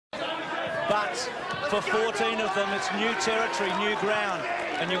But for 14 of them, it's new territory, new ground.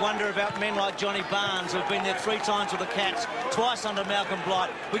 And you wonder about men like Johnny Barnes, who've been there 3 times with the Cats, twice under Malcolm Blight.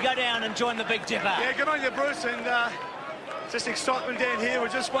 We go down and join the Big Dipper. Yeah, good on you, Bruce. And just excitement down here. We're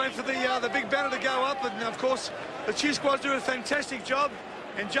just waiting for the big banner to go up. And, of course, the cheer squad's doing a fantastic job.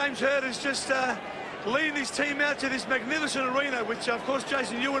 And James Hurd is just leading his team out to this magnificent arena, which, of course,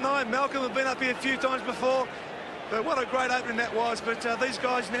 Jason, you and I and Malcolm have been up here a few times before. But what a great opening that was. But these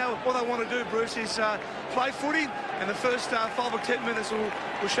guys now, what they want to do, Bruce, is play footy, and the first 5 or 10 minutes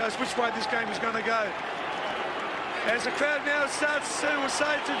will show us which way this game is going to go. As the crowd now starts to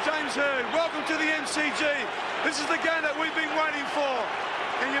say to James Hurd, welcome to the MCG. This is the game that we've been waiting for.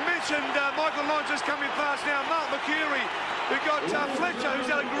 And you mentioned Michael Long just coming past now, Mark McCurry. We've got Fletcher,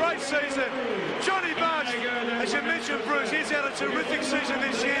 who's had a great season. Johnny Barnes, as you mentioned, Bruce, he's had a terrific season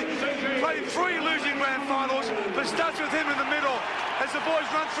this year. Played 3 losing grand finals, but starts with him in the middle. As the boys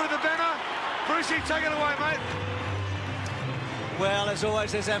run through the banner, Brucey, take it away, mate. Well, as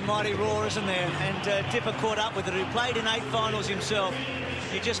always, there's that mighty roar, isn't there? And Dipper caught up with it, who played in 8 finals himself.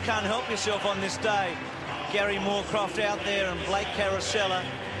 You just can't help yourself on this day. Gary Moorcroft out there and Blake Carosella.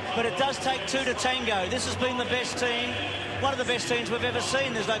 But it does take 2 to tango. This has been the best team. One of the best teams we've ever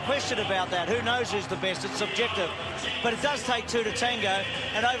seen. There's no question about that. Who knows who's the best? It's subjective. But it does take 2 to tango.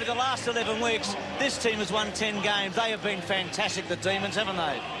 And over the last 11 weeks, this team has won 10 games. They have been fantastic, the Demons, haven't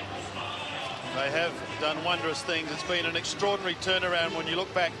they? They have done wondrous things. It's been an extraordinary turnaround when you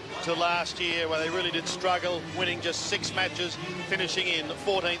look back to last year, where they really did struggle, winning just 6 matches, finishing in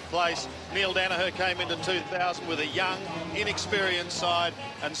 14th place. Neil Danaher came into 2000 with a young, inexperienced side,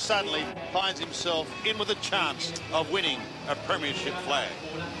 and suddenly finds himself in with a chance of winning a premiership flag.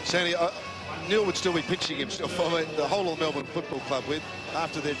 Sandy, Neil would still be pinching himself. I mean, the whole of Melbourne Football Club with,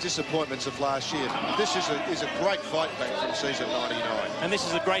 after their disappointments of last year. This is a great fight back from season 99. And this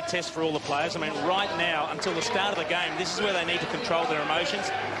is a great test for all the players. I mean, right now, until the start of the game, this is where they need to control their emotions.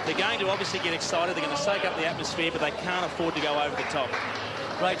 They're going to obviously get excited. They're going to soak up the atmosphere, but they can't afford to go over the top.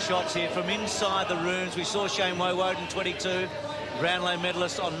 Great shots here from inside the rooms. We saw Shane Woewodin, 22, Brownlow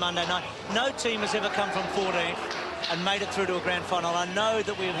medalist on Monday night. No team has ever come from 14th and made it through to a grand final. I know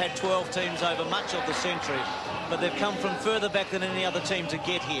that we've had 12 teams over much of the century, but they've come from further back than any other team to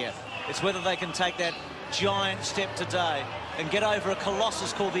get here. It's whether they can take that giant step today and get over a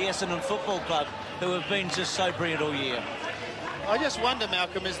colossus called the Essendon Football Club, who have been just so brilliant all year. I just wonder,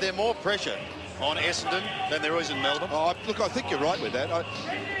 Malcolm, is there more pressure on Essendon than there is in Melbourne? Oh, look, I think you're right with that.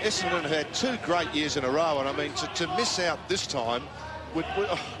 Essendon have had 2 great years in a row, and I mean, to miss out this time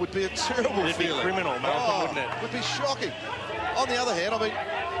would be a terrible feeling. It'd be criminal, Malcolm, wouldn't it? Would be shocking. On the other hand, I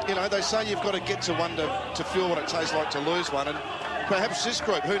mean, you know, they say you've got to get to one to feel what it tastes like to lose one, and perhaps this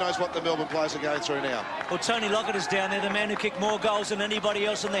group, who knows what the Melbourne players are going through now. Well, Tony Lockett is down there, the man who kicked more goals than anybody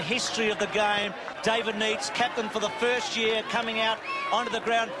else in the history of the game. David Neitz, captain for the first year, coming out onto the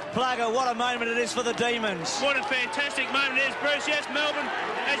ground. Plago, what a moment it is for the Demons. What a fantastic moment it is, Bruce. Yes, Melbourne,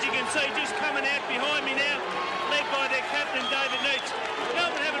 as you can see, just coming out behind me now, led by their captain, David Neitz.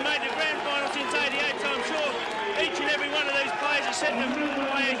 Melbourne haven't made the grand final since '88, so I'm sure each and every one of these players has set them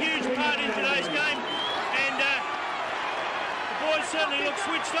play a huge part in today's game. And the boys certainly look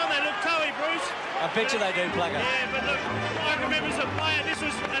switched on. They look toey, Bruce. I bet you they do, Plago. Yeah, but look, I remember as a player, this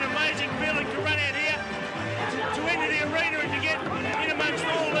was an amazing feeling to run out here, to enter the arena and to get in amongst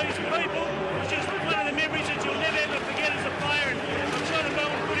all these people. It's just one of the memories that you'll never ever forget as a player. And I'm sure the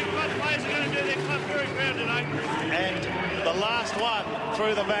Melbourne Footy Club players are going to do their club very proud tonight. And the last one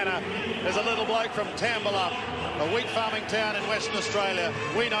through the banner is a little bloke from Tambalum, a wheat farming town in Western Australia.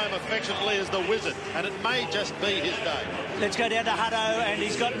 We know him affectionately as the Wizard, and it may just be his day. Let's go down to Hutto, and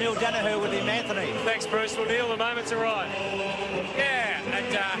he's got Neil Danaher with him, Anthony. Thanks, Bruce. Well, Neil, the moment's arrived. Yeah,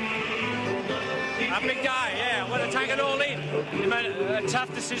 and a big day, yeah. Want to take it all in. You made a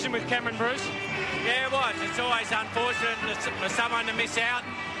tough decision with Cameron Bruce. Yeah, it was. It's always unfortunate for someone to miss out,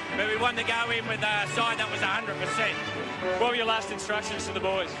 but we wanted to go in with a side that was 100%. What were your last instructions to the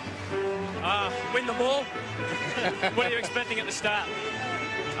boys? Win the ball. What are you expecting at the start?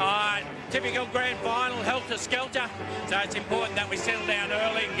 Typical grand final, helter-skelter. So it's important that we settle down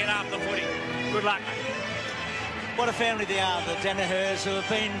early and get after the footy. Good luck, mate. What a family they are, the Danahers, who have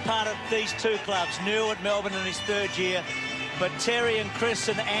been part of these 2 clubs. Neil at Melbourne in his 3rd year, but Terry and Chris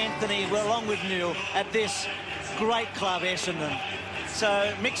and Anthony were along with Neil at this great club, Essendon.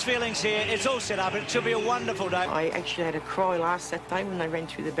 So mixed feelings here. It's all set up. It should be a wonderful day. I actually had a cry last Saturday when they ran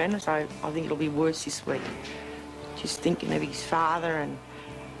through the banner, so I think it'll be worse this week. Just thinking of his father and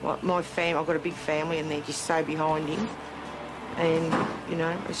my family. I've got a big family and they're just so behind him. And, you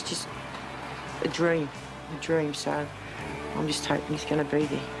know, it's just a dream, so I'm just hoping he's going to be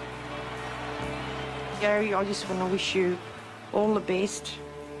there. Gary, I just want to wish you all the best.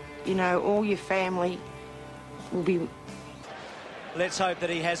 You know, all your family will be... Let's hope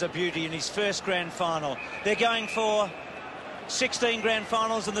that he has a beauty in his first grand final. They're going for 16 grand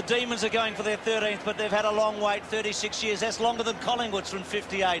finals, and the Demons are going for their 13th, but they've had a long wait, 36 years. That's longer than Collingwood's from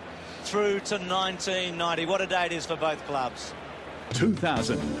 58 through to 1990. What a day it is for both clubs.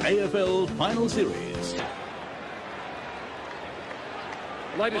 2000 AFL Final Series.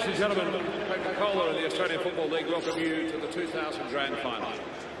 Ladies and gentlemen, Coca-Cola and the Australian Football League welcome you to the 2000 Grand Final.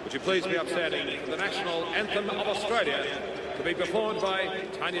 Would you please be upstanding for the National Anthem of Australia to be performed by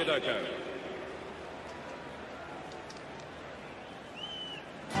Tanya Doko.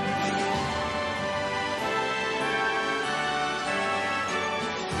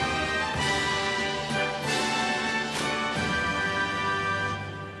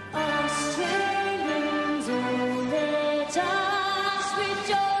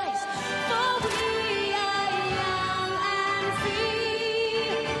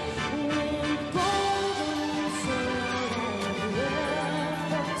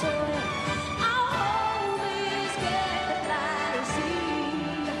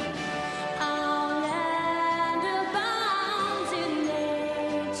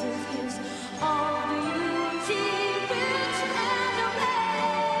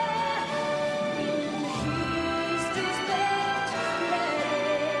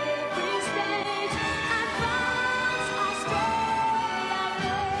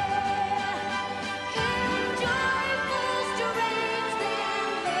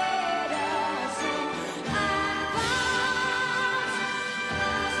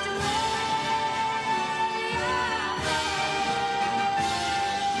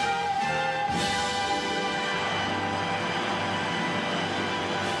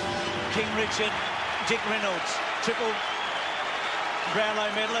 King Richard, Dick Reynolds, triple Brownlow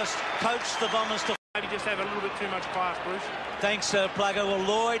medalist, coached the Bombers to... Maybe just have a little bit too much class, Bruce. Thanks, Plugger. Well,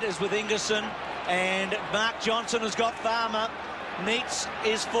 Lloyd is with Ingerson, and Mark Johnson has got Farmer. Neitz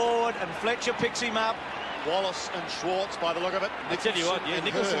is forward, and Fletcher picks him up. Wallace and Schwartz, by the look of it. I tell you what, yeah,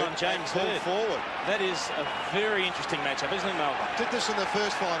 Nicholson on James Hird. Forward. That is a very interesting matchup, isn't it, Melbourne? Did this in the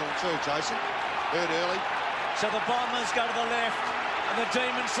first final too, Jason. Hird early. So the Bombers go to the left, and the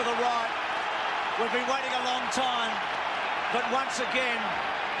Demons to the right. We've been waiting a long time, but once again,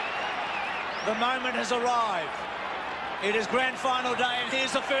 the moment has arrived. It is grand final day, and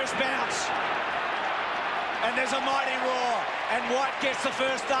here's the first bounce. And there's a mighty roar, and White gets the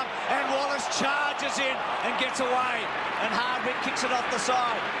first up, and Wallace charges in and gets away. And Hardwick kicks it off the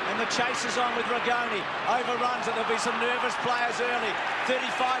side, and the chase is on with Ragoni. Overruns it. There'll be some nervous players early. 35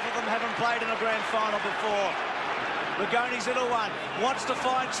 of them haven't played in a grand final before. Ragoni's little one wants to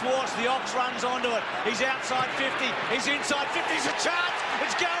find Schwartz. The Ox runs onto it. He's outside 50. He's inside 50. It's a chance.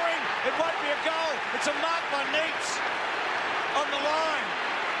 It's going. It won't be a goal. It's a mark by Neitz on the line.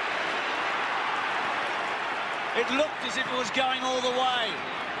 It looked as if it was going all the way.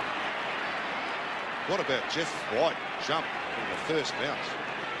 What about Jeff White jump in the first bounce?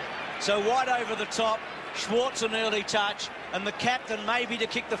 So White over the top. Schwartz an early touch. And the captain maybe to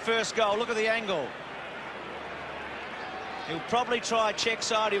kick the first goal. Look at the angle. He'll probably try check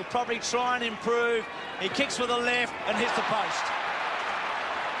side. He'll probably try and improve. He kicks with the left and hits the post.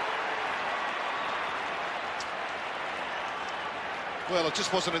 Well, it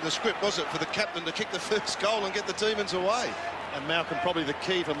just wasn't in the script, was it, for the captain to kick the first goal and get the Demons away? And Malcolm, probably the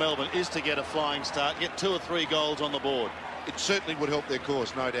key for Melbourne is to get a flying start, get 2 or 3 goals on the board. It certainly would help their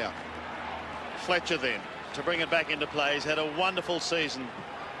cause, no doubt. Fletcher then, to bring it back into play. He's had a wonderful season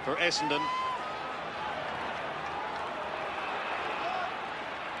for Essendon.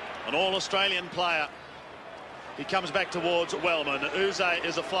 An all-Australian player. He comes back towards Wellman. Uze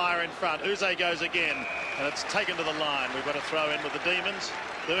is a flyer in front. Uze goes again, and it's taken to the line. We've got to throw in with the Demons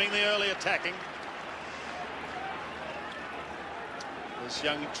doing the early attacking. This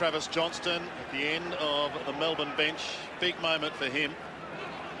young Travis Johnston at the end of the Melbourne bench. Big moment for him.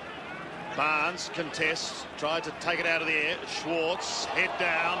 Barnes contests, tried to take it out of the air. Schwartz, head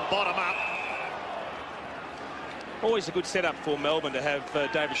down, bottom up. Always a good setup for Melbourne to have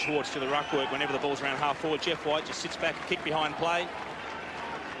David Schwartz do the ruck work whenever the ball's around half forward. Jeff White just sits back and kick behind play.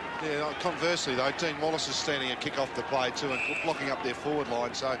 Yeah, conversely, though, Dean Wallace is standing a kick off the play too and blocking up their forward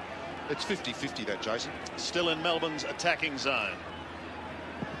line, so it's 50-50 that, Jason. Still in Melbourne's attacking zone.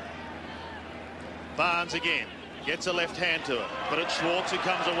 Barnes again. Gets a left hand to it, but it's Schwartz who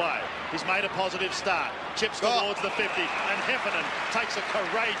comes away. He's made a positive start. Chips towards the 50, and Heffernan takes a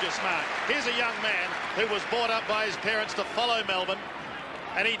courageous mark. Here's a young man who was brought up by his parents to follow Melbourne,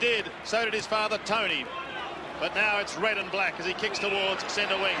 and he did. So did his father, Tony. But now it's red and black as he kicks towards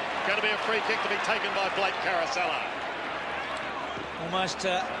centre wing. Going to be a free kick to be taken by Blake Caracella. Almost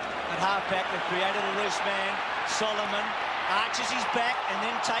at half-back, they've created a loose man. Solomon arches his back and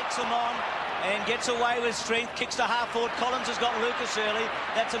then takes them on and gets away with strength. Kicks to half-forward. Collins has got Lucas early.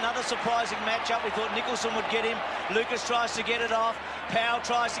 That's another surprising matchup. We thought Nicholson would get him. Lucas tries to get it off. Powell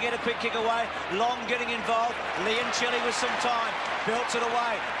tries to get a quick kick away. Long getting involved. Liancelli with some time. Belts it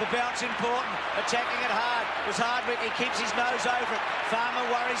away. The bounce important. Attacking it hard. It was Hardwick. He keeps his nose over it. Farmer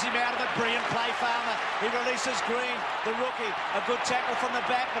worries him out of it. Brilliant play, Farmer. He releases Green, the rookie. A good tackle from the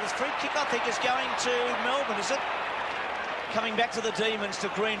back, but his free kick, I think, is going to Melbourne, is it? Coming back to the Demons, to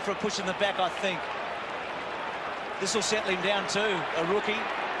Green for a push in the back, I think. This will settle him down too. A rookie.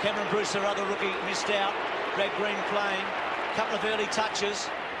 Cameron Bruce, their other rookie, missed out. Brad Green playing. A couple of early touches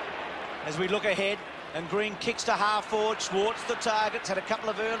as we look ahead. And Green kicks to half-forward. Schwartz the targets. Had a couple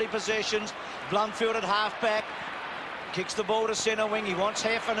of early possessions. Blumfield at half-back. Kicks the ball to centre wing. He wants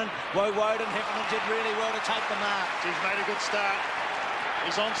Heffernan. Woden. Heffernan did really well to take the mark. He's made a good start.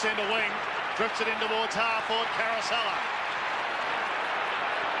 He's on centre wing. Drifts it in towards half-forward Caracella.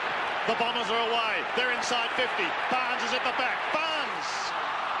 The Bombers are away. They're inside 50. Barnes is at the back. Barnes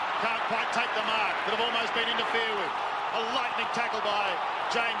can't quite take the mark, but have almost been interfered with. A lightning tackle by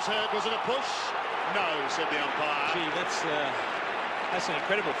James Hird. Was it a push? No, said the umpire. Gee, that's an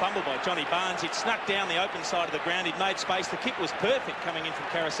incredible fumble by Johnny Barnes. He'd snuck down the open side of the ground. He'd made space. The kick was perfect coming in from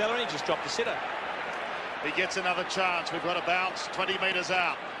Caracella, and he just dropped the sitter. He gets another chance. We've got a bounce 20 metres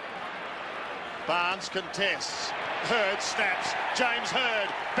out. Barnes contests. Hird snaps. James Hird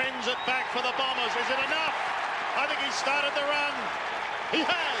bends it back for the Bombers. Is it enough? I think he started the run. He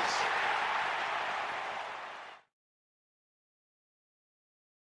has.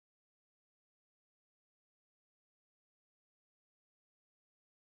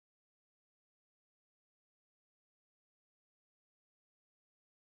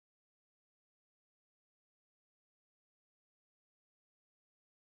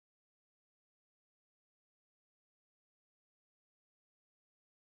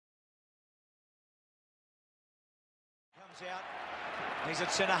 Out. He's at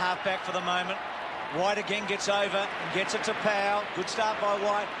centre half-back for the moment. White again gets over and gets it to Powell. Good start by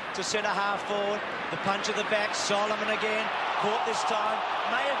White to centre half-forward. The punch at the back. Solomon again. Caught this time.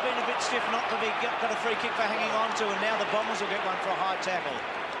 May have been a bit stiff not to be got a free kick for hanging on to, and now the Bombers will get one for a high tackle.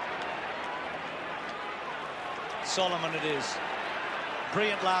 Solomon it is.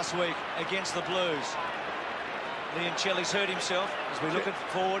 Brilliant last week against the Blues. Liancelli's hurt himself as we look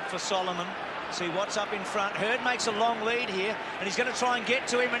forward for Solomon. See what's up in front. Hird makes a long lead here, and he's going to try and get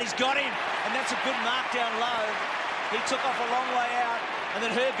to him, and he's got him. And that's a good mark down low. He took off a long way out, and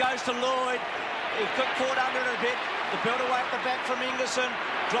then Hird goes to Lloyd. He got caught under it a bit. The belt away at the back from Ingerson.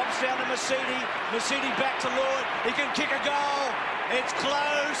 Drops down to Mercedes. Mercedes back to Lloyd. He can kick a goal. It's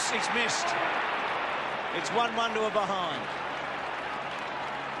close. He's missed. It's 1-1 to a behind.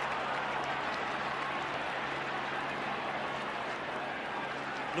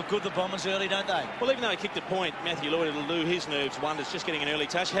 Look good, the Bombers early, don't they? Well, even though he kicked a point, Matthew Lloyd, it'll do his nerves wonders just getting an early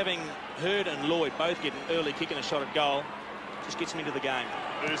touch. Having Hird and Lloyd both get an early kick and a shot at goal just gets him into the game.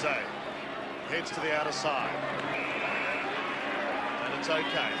 Uze heads to the outer side. And it's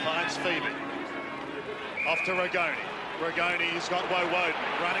okay. Finds Phoebe. Off to Rigoni. Rigoni's got Woden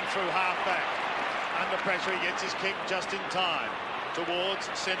running through half-back. Under pressure, he gets his kick just in time. Towards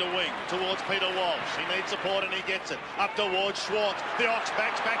centre wing, towards Peter Walsh. He needs support and he gets it. Up towards Schwartz. The Ox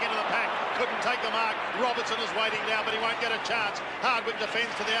backs back into the pack. Couldn't take the mark. Robertson is waiting down, but he won't get a chance. Hardwick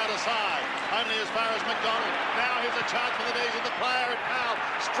defends to the outer side. Only as far as McDonald. Now here's a chance for the knees of the player at Powell.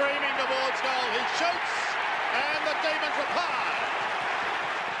 Streaming towards goal. He shoots. And the Demons reply.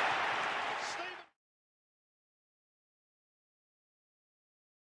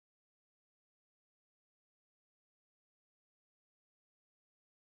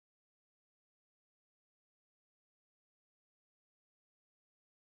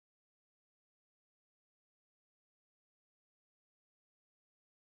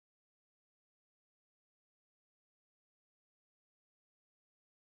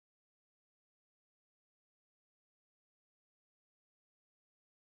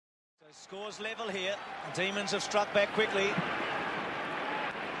 So scores level here. The Demons have struck back quickly.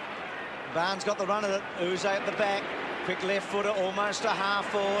 Barnes got the run of it. Uze at the back. Quick left footer, almost a half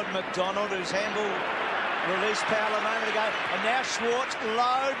forward. McDonald, who's handled, released Powell a moment ago. And now Schwartz,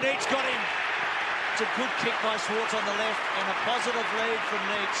 low. Neitz got him. It's a good kick by Schwartz on the left and a positive lead from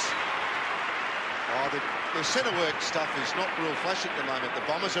Neitz. Oh, the centre work stuff is not real flash at the moment. The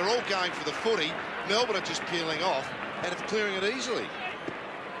Bombers are all going for the footy. Melbourne are just peeling off and it's clearing it easily.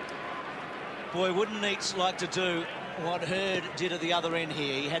 Boy, wouldn't Neitz like to do what Hurd did at the other end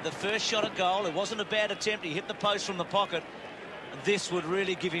here? He had the first shot at goal. It wasn't a bad attempt. He hit the post from the pocket. This would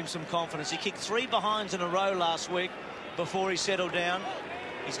really give him some confidence. He kicked 3 behinds in a row last week before he settled down.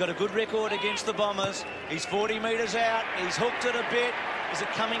 He's got a good record against the Bombers. He's 40 metres out. He's hooked it a bit. Is it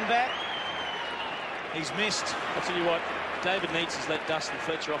coming back? He's missed. I'll tell you what, David Neitz has let Dustin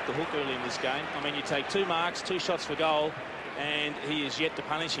Fletcher off the hook early in this game. I mean, you take 2 marks, 2 shots for goal, and he is yet to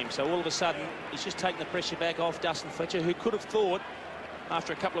punish him. So all of a sudden, he's just taken the pressure back off Dustin Fletcher, who could have thought,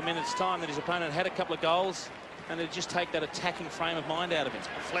 after a couple of minutes' time, that his opponent had a couple of goals, and it'd just take that attacking frame of mind out of him.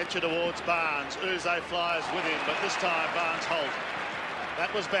 Fletcher towards Barnes. Uze flies with him, but this time Barnes holds.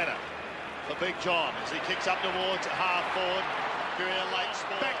 That was better for Big John as he kicks up towards half forward. Mercury late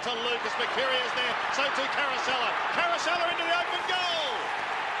sport. Back to Lucas. Mercury is there. So too Caracella. Caracella into the open goal.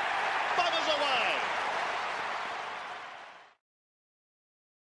 Bummers away.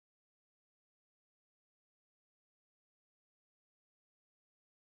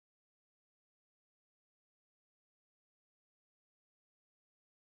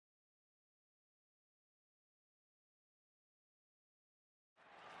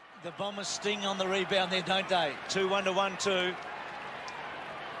 The Bombers sting on the rebound there, don't they? 2-1 to 1-2.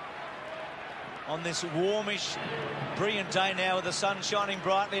 On this warmish, brilliant day now with the sun shining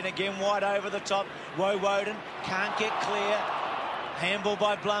brightly, and again wide over the top. Woden can't get clear. Handball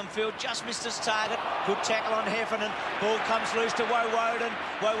by Blumfield, just missed his target. Good tackle on Heffernan. Ball comes loose to Woden.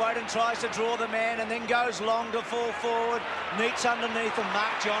 Woden tries to draw the man and then goes long to fall forward. Neat's underneath, and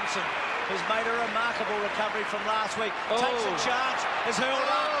Mark Johnson has made a remarkable recovery from last week. Takes a chance, is hurled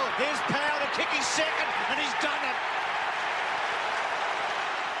up. Here's Powell to kick his second, and he's done it.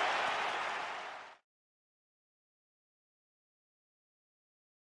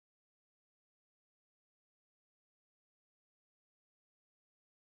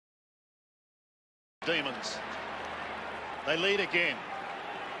 Demons. They lead again.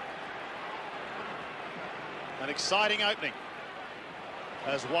 An exciting opening.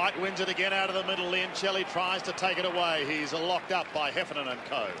 As White wins it again out of the middle, Liancelli tries to take it away. He's locked up by Heffernan and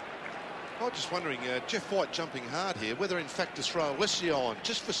co. I'm just wondering, Jeff White jumping hard here, whether in fact to throw Alessio on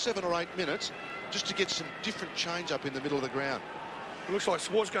just for 7 or 8 minutes, just to get some different change up in the middle of the ground. It looks like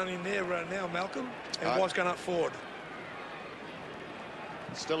Swart's going in there now, Malcolm, and White's going up forward.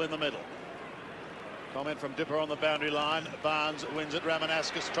 Still in the middle. Comment from Dipper on the boundary line. Barnes wins it.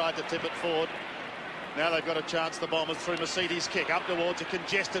 Ramanauskas tried to tip it forward. Now they've got a chance, the Bombers, through Mercedes' kick up towards a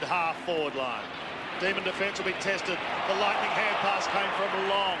congested half-forward line. Demon defence will be tested. The lightning hand pass came from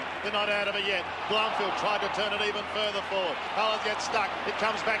Long. They're not out of it yet. Blumfield tried to turn it even further forward. Hullen gets stuck. It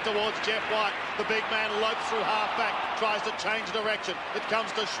comes back towards Jeff White. The big man lopes through half-back, tries to change direction. It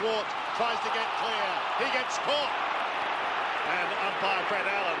comes to Schwartz, tries to get clear. He gets caught. And umpire Brett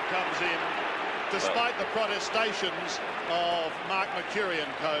Allen comes in. Despite the protestations of Mark Mercury and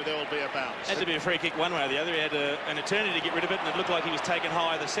co, there will be a bounce. Had to be a free kick one way or the other. He had an eternity to get rid of it, and it looked like he was taken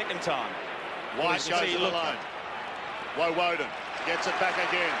high the second time. White goes it alone. Woden gets it back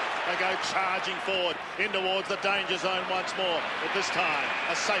again. They go charging forward in towards the danger zone once more. But this time,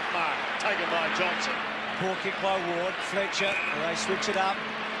 a safe mark taken by Johnson. Poor kick by Ward. Fletcher, they switch it up.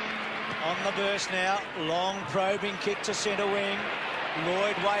 On the burst now. Long probing kick to centre wing.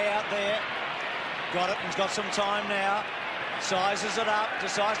 Lloyd way out there. Got it, he's got some time now. Sizes it up,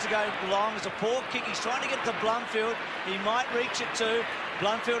 decides to go long. It's a poor kick. He's trying to get to Blumfield. He might reach it too.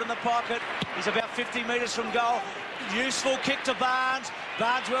 Blumfield in the pocket. He's about 50 metres from goal. Useful kick to Barnes.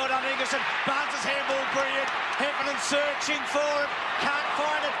 Barnes well done, Ingerson. Barnes' handball brilliant. Heffernan searching for it. Can't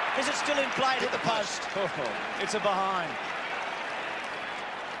find it. Is it still in play? Hit the post. It's a behind.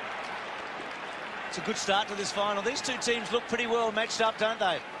 It's a good start to this final. These two teams look pretty well matched up, don't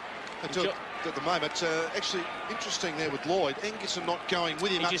they? At the moment, actually interesting there with Lloyd. Ingerson not going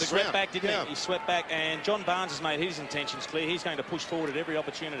with him up the ground. He just swept back, didn't he? He swept back, and John Barnes has made his intentions clear. He's going to push forward at every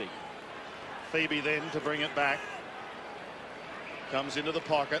opportunity. Phoebe then to bring it back. Comes into the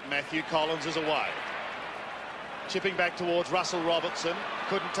pocket. Matthew Collins is away. Chipping back towards Russell Robertson.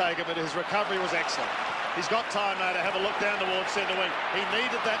 Couldn't take it, but his recovery was excellent. He's got time now to have a look down towards centre wing. He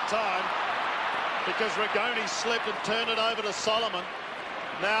needed that time because Rigoni slipped and turned it over to Solomon.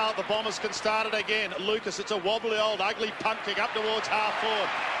 Now the Bombers can start it again. Lucas, it's a wobbly old ugly punt kick up towards half forward.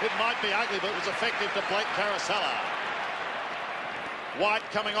 It might be ugly, but it was effective to Blake Caracella. White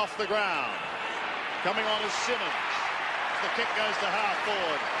coming off the ground. Coming on is Simmons. The kick goes to half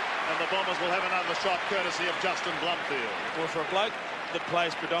forward, and the Bombers will have another shot courtesy of Justin Blumfield. Well, for a bloke that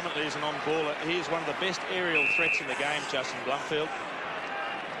plays predominantly as an on-baller, he is one of the best aerial threats in the game, Justin Blumfield.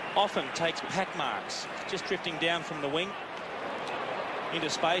 Often takes pack marks, just drifting down from the wing. into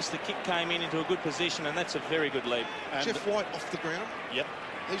space. The kick came into a good position, and that's a very good leap. And Jeff White off the ground. Yep.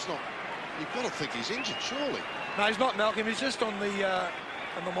 He's not. You've got to think he's injured, surely. No, he's not, Malcolm. He's just on the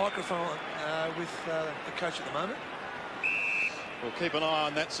microphone with the coach at the moment. We'll keep an eye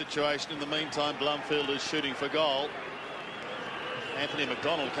on that situation. In the meantime, Blumfield is shooting for goal. Anthony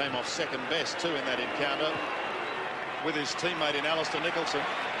McDonald came off second best too in that encounter with his teammate in Alistair Nicholson.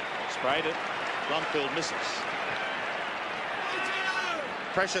 Sprayed it. Blumfield misses.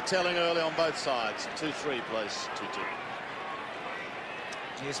 Pressure telling early on both sides. 2-3 place 2-2.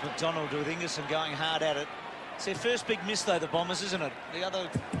 Yes, McDonald with Ingerson going hard at it. It's their first big miss though, the Bombers, isn't it? The other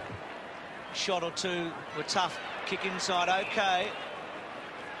shot or two were tough. Kick inside, okay.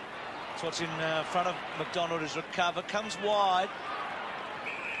 That's what's in front of McDonald is recovered. Comes wide.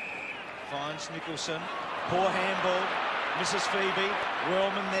 Finds Nicholson. Poor handball. Misses Phoebe.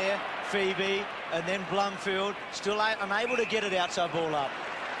 Wellman there. Phoebe. And then Blumfield. Still unable to get it outside ball up.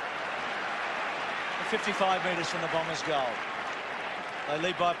 55 metres from the Bombers' goal. They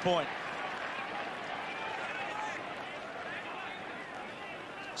lead by a point.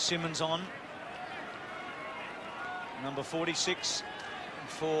 Simmons on. Number 46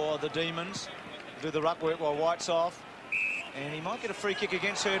 for the Demons. Do the ruck work while White's off. And he might get a free kick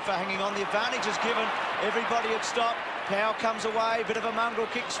against Hurd for hanging on. The advantage is given. Everybody had stopped. Powell comes away. Bit of a mongrel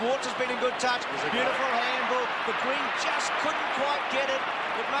kick. Swartz has been in good touch. Beautiful handball. The Green just couldn't quite get it.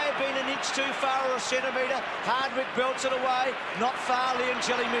 It may have been an inch too far or a centimetre. Hardwick belts it away. Not far,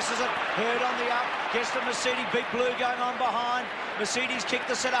 until he misses it. Hurd on the up. Gets to Mercedes. Big Blue going on behind. Mercedes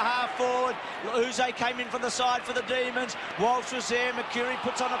kicked the centre half forward. Uze came in from the side for the Demons. Walsh was there. Mercury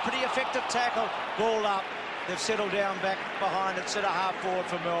puts on a pretty effective tackle. Ball up. They've settled down back behind at centre half forward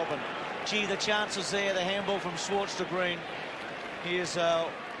for Melbourne. Gee, the chances there. The handball from Swartz to Green. Here's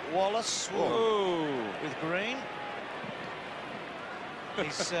Wallace with Green.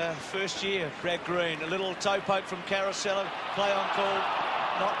 His first year, Brad Green. A little toe poke from Carousel. Play on call.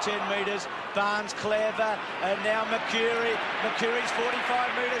 Not 10 metres. Barnes clever. And now Mercury. Mercury's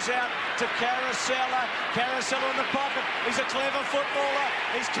 45 metres out to Carousel. Carousel in the pocket. He's a clever footballer.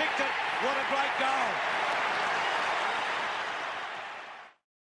 He's kicked it. What a great goal.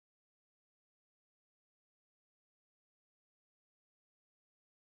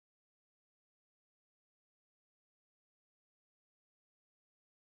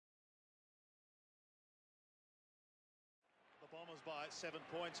 Bombers by 7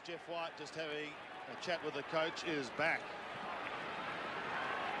 points. Jeff White, just having a chat with the coach, is back.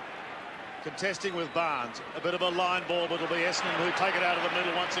 Contesting with Barnes. A bit of a line ball, but it'll be Essendon who take it out of the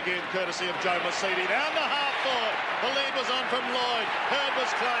middle once again, courtesy of Joe Mercedes. Down the half forward. The lead was on from Lloyd. Hurd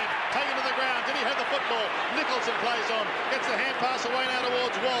was claimed. Taken to the ground. Did he have the football? Nicholson plays on. Gets the hand pass away now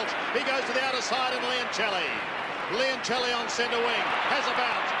towards Walsh. He goes to the outer side and Liancelli. Liancelli on centre wing, has a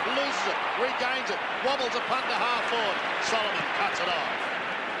bounce, loses it, regains it, wobbles a punt to half forward. Solomon cuts it off.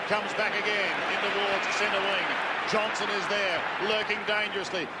 Comes back again in towards centre wing. Johnson is there, lurking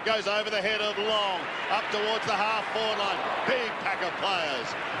dangerously. Goes over the head of Long, up towards the half forward line. Big pack of players.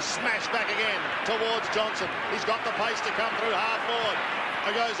 Smash back again towards Johnson. He's got the pace to come through half forward.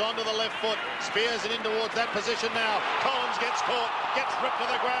 He goes onto the left foot, spears it in towards that position now. Collins gets caught, gets ripped to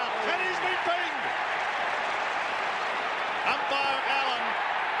the ground, and he's been beaten. Umpire Allen,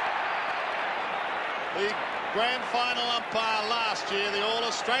 the grand final umpire last year, the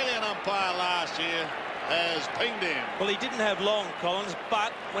All-Australian umpire last year, has pinged him. Well, he didn't have Long, Collins,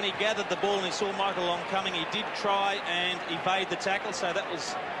 but when he gathered the ball and he saw Michael Long coming, he did try and evade the tackle, so that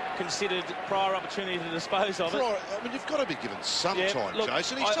was considered prior opportunity to dispose of it. I mean, you've got to be given some time, look,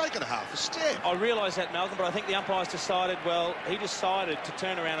 Jason. He's taken a half a step. I realise that, Malcolm, but I think the umpires decided, well, he decided to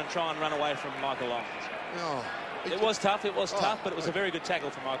turn around and try and run away from Michael Long. Oh. It was tough, but it was a very good tackle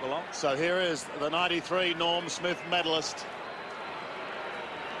from Michael Long. So here is the 93 Norm Smith medalist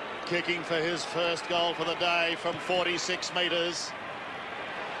kicking for his first goal for the day from 46 metres.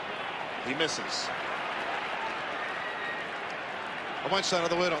 He misses. I won't say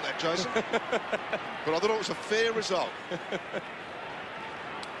another word on that, Jason. But I thought it was a fair result.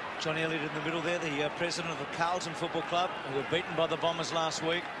 Johnny Elliott in the middle there, the president of the Carlton Football Club, who were beaten by the Bombers last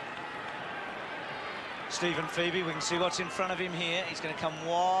week. Stephen Phoebe, we can see what's in front of him here. He's going to come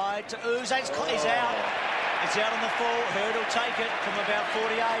wide to Uze. He's out. It's out on the full. Hurd will take it from about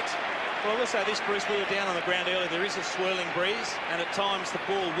 48. Well, I will say this, Bruce, we were down on the ground earlier. There is a swirling breeze, and at times the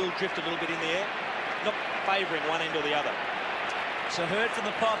ball will drift a little bit in the air, not favouring one end or the other. So Hurd from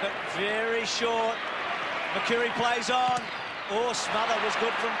the pocket, very short. Mercury plays on. Oh, smother was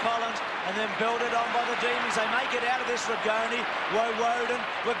good from Collins, and then belted on by the Demons. They make it out of this. Rigoni, Woden,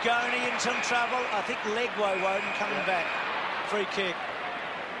 Rigoni in some trouble. I think leg Woden coming back. Free kick.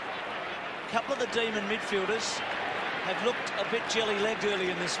 couple of the Demon midfielders have looked a bit jelly-legged early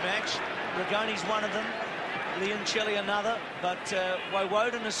in this match. Rigoni's one of them, Leoncelli another, but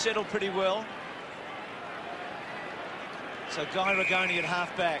Woden has settled pretty well. So Guy Rigoni at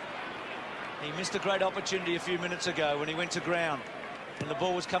half-back. He missed a great opportunity a few minutes ago when he went to ground. And the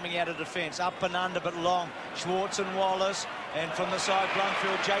ball was coming out of defence, up and under but long. Schwartz and Wallace, and from the side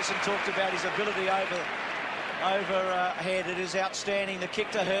Blundfield. Jason talked about his ability overhead. It is outstanding. The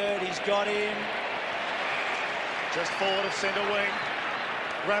kick to Hurd, he's got him. Just forward of centre wing.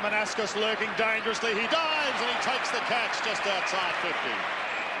 Ramanascus lurking dangerously. He dives and he takes the catch just outside 50.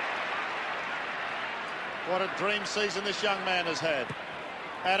 What a dream season this young man has had.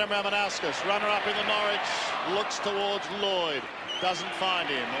 Adam Ramanascus, runner-up in the Norwich, looks towards Lloyd. Doesn't find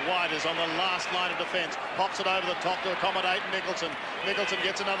him. White is on the last line of defence. Pops it over the top to accommodate Nicholson. Nicholson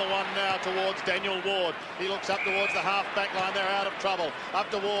gets another one now towards Daniel Ward. He looks up towards the half-back line. They're out of trouble. Up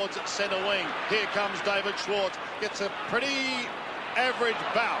towards centre wing. Here comes David Schwartz. Gets a pretty average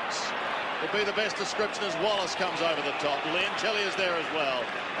bounce. Would be the best description as Wallace comes over the top. Leoncelli is there as well.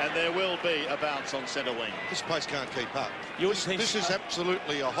 And there will be a bounce on centre wing. This place can't keep up. This is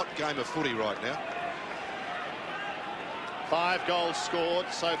absolutely a hot game of footy right now. 5 goals scored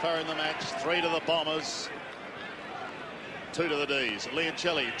so far in the match. 3 to the Bombers, 2 to the D's.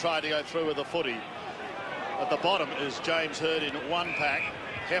 Leoncelli tried to go through with the footy. At the bottom is James Hurd in one pack.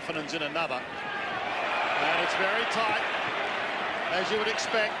 Heffernan's in another. And it's very tight, as you would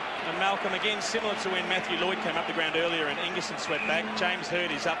expect. And Malcolm, again, similar to when Matthew Lloyd came up the ground earlier and Ingerson swept back. James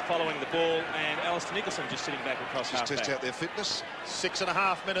Hurd is up following the ball, and Alistair Nicholson just sitting back across half-back. Just test out their fitness.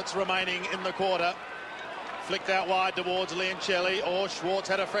 6.5 minutes remaining in the quarter. Flicked out wide towards Leoncelli, or Schwartz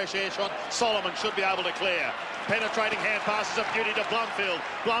had a fresh air shot. Solomon should be able to clear. Penetrating hand passes of beauty to Blundfield.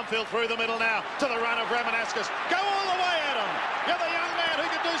 Blundfield through the middle now to the run of Ramanascus. Go all the way, Adam. You're the young man who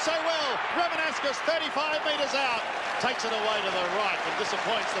could do so well. Ramanascus 35 metres out. Takes it away to the right and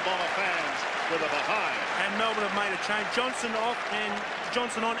disappoints the Bomber fans with a behind. And Melbourne have made a change. Johnson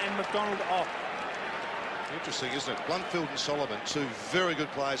on and McDonald off. Interesting, isn't it? Blundfield and Solomon, 2 very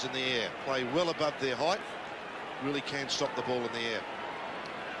good players in the air. Play well above their height. Really can stop the ball in the air.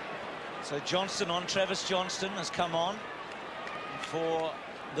 So Johnston on, Travis Johnston has come on for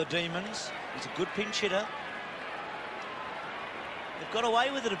the Demons. He's a good pinch hitter. They've got away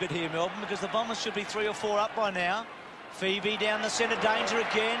with it a bit here, Melbourne, because the Bombers should be 3 or 4 up by now. Phoebe down the centre, danger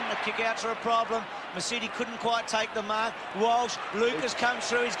again. The kick-outs are a problem. Masidi couldn't quite take the mark. Walsh, Lucas comes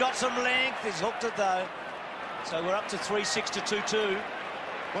through. He's got some length. He's hooked it, though. So we're up to 3-6 to 2-2.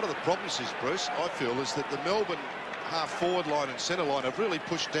 One of the problems is, Bruce, I feel, is that the Melbourne half-forward line and centre line have really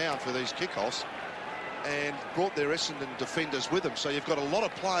pushed down for these kickoffs and brought their Essendon defenders with them. So you've got a lot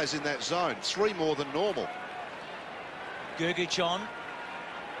of players in that zone, 3 more than normal. Gergic on.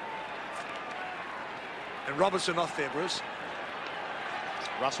 And Robertson off there, Bruce.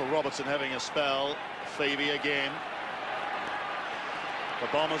 Russell Robertson having a spell. Phoebe again. The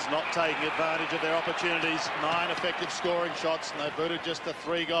Bombers not taking advantage of their opportunities. 9 effective scoring shots, and they've booted just the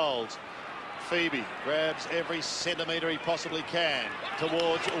 3 goals. Phoebe grabs every centimetre he possibly can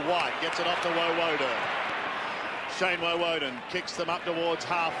towards White. Gets it off to Woden. Shane Woden kicks them up towards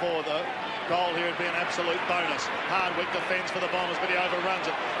half-forward. The goal here would be an absolute bonus. Hardwick defends for the Bombers, but he overruns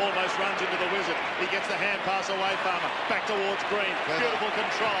it. Almost runs into the Wizard. He gets the hand pass away, Farmer. Back towards Green. Beautiful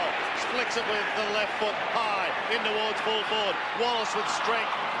control. Flicks it with the left foot high in towards full forward. Wallace with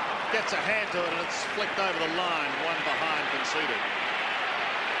strength. Gets a hand to it, and it's flicked over the line. One behind conceded.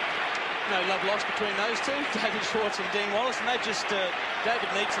 No love lost between those two, David Schwartz and Dean Wallace, and they've just, David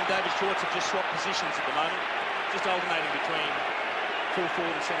Neitz and David Schwartz have just swapped positions at the moment, just alternating between full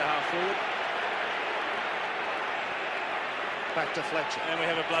forward and centre half forward. Back to Fletcher. And we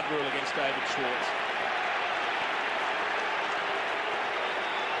have a blood rule against David Schwartz.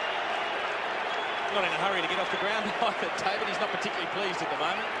 Not in a hurry to get off the ground either, David. He's not particularly pleased at the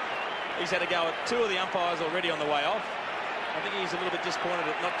moment. He's had a go at 2 of the umpires already on the way off. I think he's a little bit disappointed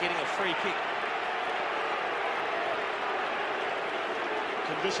at not getting a free kick.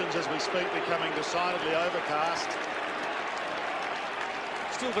 Conditions as we speak becoming decidedly overcast.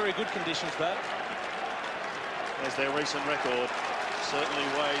 Still very good conditions, though. As their recent record certainly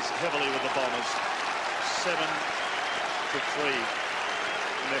weighs heavily with the Bombers. 7 to 3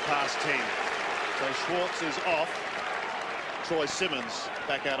 in their past 10. So Schwartz is off. Troy Simmons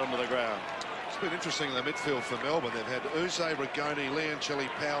back out onto the ground. It's been interesting in the midfield for Melbourne. They've had Uze, Rigoni, Leoncelli,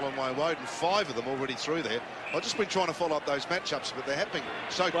 Powell and Woden, 5 of them already through there. I've just been trying to follow up those matchups, but they're happening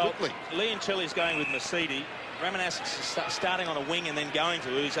so quickly. Leoncelli's going with Masidi. Ramanascus is starting on a wing and then going to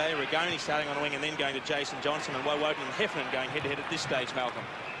Uze. Rigoni starting on a wing and then going to Jason Johnson, and Woden and Heffernan going head-to-head at this stage, Malcolm.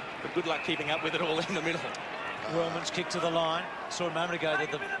 But good luck keeping up with it all in the middle. Wellman's kick to the line. Saw a moment ago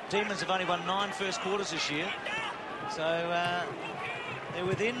that the Demons have only won 9 first quarters this year. So they're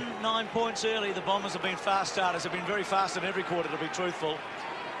within 9 points early. The Bombers have been fast starters. They've been very fast in every quarter, to be truthful.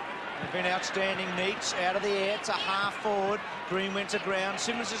 They've been outstanding. Neats out of the air to half forward. Green went to ground.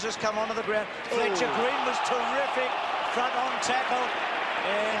 Simmons has just come onto the ground. Fletcher Green was terrific. Front on tackle.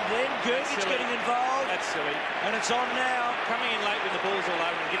 And then Gergich getting involved. That's silly. And it's on now. Coming in late when the ball's all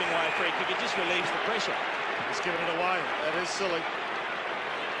over and giving away a free kick, it just relieves the pressure. He's giving it away. That is silly.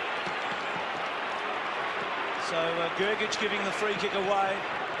 So Gergich giving the free kick away.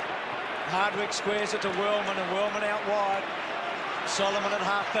 Hardwick squares it to Wellman, and Wellman out wide. Solomon at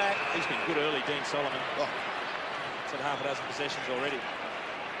half-back. He's been good early, Dean Solomon. Oh, it's at half a dozen possessions already.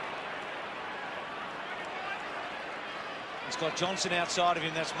 He's got Johnson outside of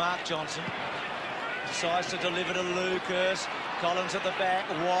him. That's Mark Johnson. Decides to deliver to Lucas. Collins at the back.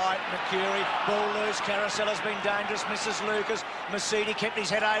 White, Mercury. Ball loose. Carousella's been dangerous. Misses Lucas. Mercedes kept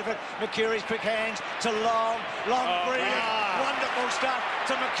his head over it. Mercury's quick hands to Long. Long, brilliant. Wonderful stuff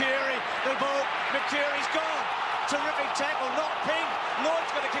to Mercury. The ball. Mercury's gone. Terrific tackle. Not Ping.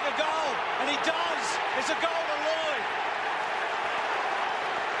 Lloyd's going to kick a goal. And he does. It's a goal to Lloyd.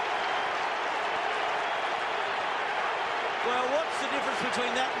 Well, what's the difference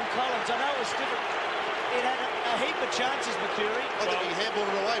between that and Collins? I know it's different. It had a heap of chances, Mercury. I think he handballed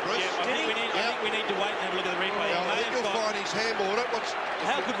it away, Bruce. Yeah, I think we need to wait and have a look at the replay. Well, I think you'll find he's handballed it.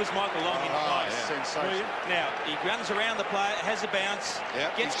 How good was Michael Long in the play? Sensational. Now, he runs around the player, has a bounce,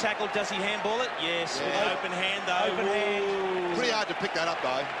 gets tackled. Does he handball it? Yes, with an open hand, though. Open hand. Pretty hard to pick that up,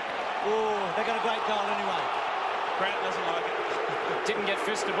 though. Oh, they got a great goal anyway. Pratt doesn't like it. Didn't get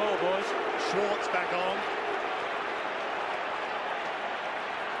fist the ball, boys. Schwartz back on.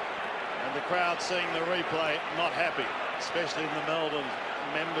 And the crowd seeing the replay, not happy, especially in the Melbourne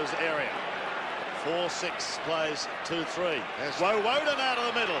members area. 4-6 plays 2-3. Woden out of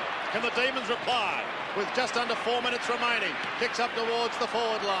the middle. Can the Demons reply with just under 4 minutes remaining? Kicks up towards the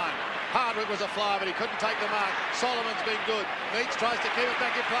forward line. Hardwick was a fly, but he couldn't take the mark. Solomon's been good. Neats tries to keep it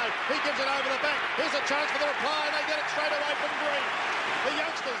back in play. He gives it over the back. Here's a chance for the reply, and they get it straight away from Green. The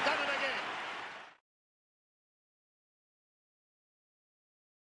youngster's done it again.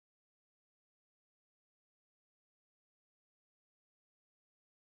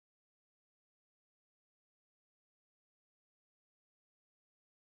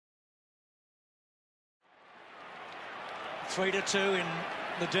 Three to 2 in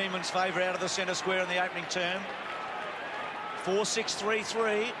the Demons' favour out of the centre square in the opening term.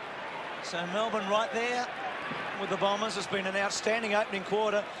 4-6-3-3. So Melbourne right there with the Bombers. It's been an outstanding opening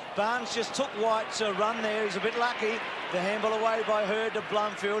quarter. Barnes just took White's run there. He's a bit lucky. The handball away by Hurd to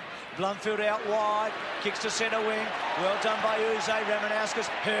Blumfield. Blumfield out wide. Kicks to centre wing. Well done by Uze. Ramanauskas.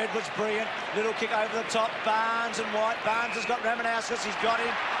 Hurd was brilliant. Little kick over the top. Barnes and White. Barnes has got Ramanauskas. He's got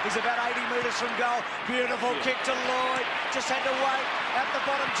him. He's about 80 metres from goal. Beautiful kick to Lloyd. Just had to wait. At the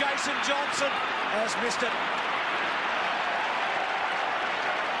bottom, Jason Johnson has missed it.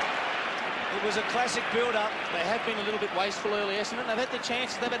 It was a classic build-up. They have been a little bit wasteful early, Essendon. They've had the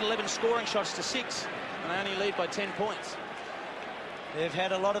chances. They've had 11 scoring shots to 6, and they only lead by 10 points. They've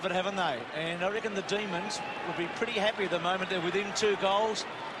had a lot of it, haven't they? And I reckon the Demons will be pretty happy at the moment. They're within 2 goals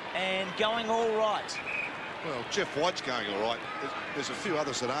and going all right. Well, Jeff White's going all right. There's a few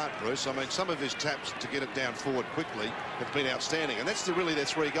others that aren't, Bruce. I mean, some of his taps to get it down forward quickly have been outstanding, and that's really their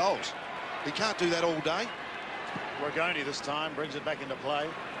 3 goals. He can't do that all day. Ragoni this time brings it back into play.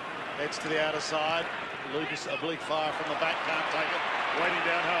 Heads to the outer side. Lucas, oblique fire from the back, can't take it. Waiting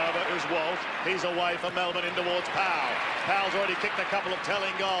down, however, is Walt. He's away for Melbourne in towards Powell. Powell's already kicked a couple of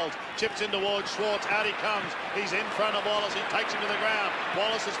telling goals. Chips in towards Schwartz. Out he comes. He's in front of Wallace. He takes him to the ground.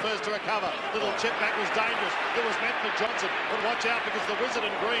 Wallace is first to recover. Little chip back was dangerous. It was meant for Johnson. But watch out because the Wizard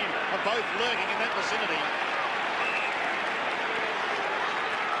and Green are both lurking in that vicinity.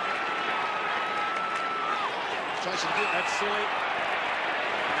 Jason, that's silly.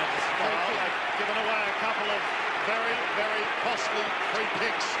 They've given away a couple of very, very costly free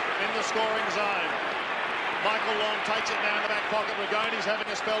kicks in the scoring zone. Michael Long takes it now in the back pocket. Ragoni's having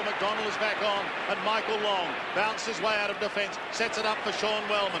a spell. McDonald is back on. And Michael Long bounces his way out of defence. Sets it up for Sean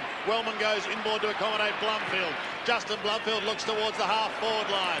Wellman. Wellman goes inboard to accommodate Blumfield. Justin Blumfield looks towards the half-forward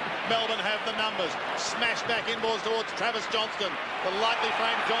line. Melbourne have the numbers. Smash back inboards towards Travis Johnston. The lightly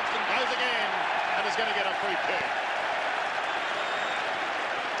framed Johnston goes again and is going to get a free kick.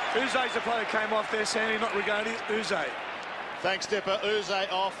 Uze's the player came off there, Sammy, not Ragoni. Uze. Thanks, Dipper. Uze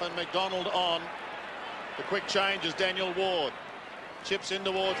off and McDonald on. The quick change is Daniel Ward. Chips in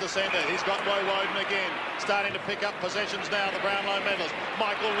towards the centre. He's got Woden again. Starting to pick up possessions now, the Brownlow medalist.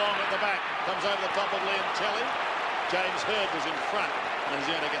 Michael Long at the back. Comes over the top of Liam Kelly. James Hird was in front, and he's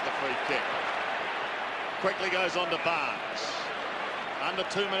going to get the free kick. Quickly goes on to Barnes. Under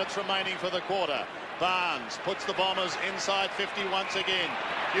 2 minutes remaining for the quarter. Barnes puts the Bombers inside 50 once again.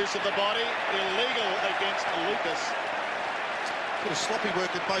 Use of the body, illegal against Lucas. Bit of sloppy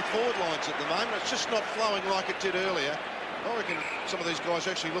work at both forward lines at the moment. It's just not flowing like it did earlier. I reckon some of these guys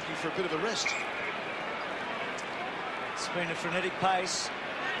are actually looking for a bit of a rest. It's been a frenetic pace.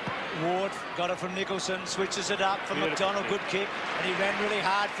 Ward got it from Nicholson, switches it up for McDonald, good kick, and he ran really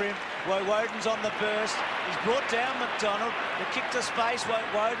hard for him. Woden's on the burst. He's brought down McDonald. The kick to space,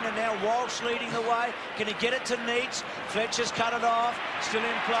 Woden, and now Walsh leading the way. Can he get it to Neitz? Fletcher's cut it off. Still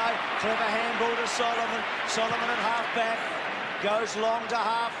in play. Clever handball to Solomon. Solomon at half-back. Goes long to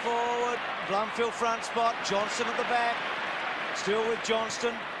half-forward. Blumfield front spot. Johnston at the back. Still with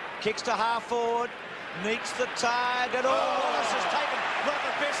Johnston. Kicks to half-forward. Neitz the target. Oh, Wallace has taken one of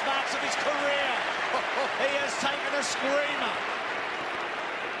the best marks of his career. He has taken a screamer.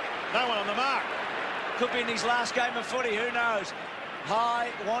 No one on the mark. Could be in his last game of footy, who knows?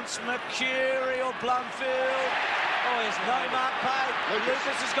 High wants Mercury or Blumfield. Oh, there's no mark paid.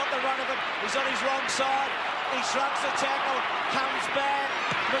 Lucas has got the run of it. He's on his wrong side. He shrugs the tackle, comes back.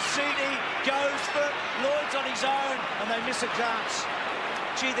 Masidi goes for it. Lloyd's on his own, and they miss a chance.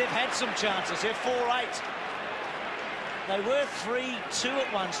 Gee, they've had some chances. They're 4-8. They were 3-2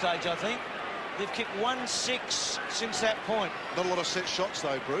 at one stage, I think. They've kicked 1-6 since that point. Not a lot of set shots,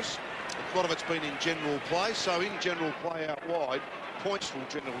 though, Bruce. A lot of it's been in general play, so in general play out wide, points will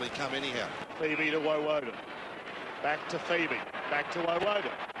generally come anyhow. Phoebe to Woden. Back to Phoebe. Back to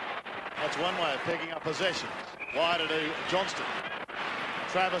Woden. That's one way of picking up possession. Wider to Johnston.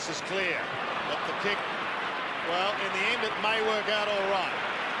 Travis is clear. But the kick, well, in the end, it may work out all right.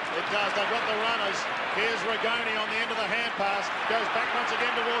 It does. They've got the runners. Here's Rigoni on the end of the hand pass. Goes back once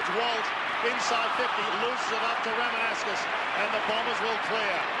again towards Walt. Inside 50. Loses it up to Ramanaskas. And the Bombers will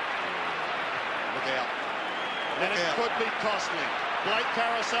clear. Look out. And it could be costly. Blake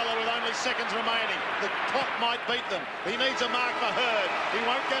Carosella with only seconds remaining. The clock might beat them. He needs a mark for Hird. He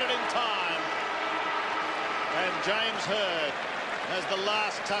won't get it in time. And James Hird has the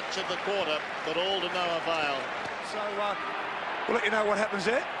last touch of the quarter, but all to no avail. So we'll let you know what happens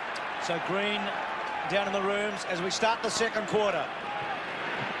there. So Green down in the rooms as we start the second quarter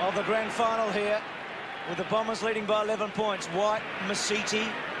of the grand final here, with the Bombers leading by 11 points. White, Masiti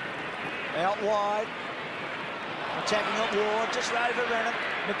out wide. Attacking at Ward, just overran it.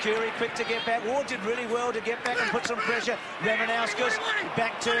 Mercury quick to get back. Ward did really well to get back and put some pressure. Ramanaskas,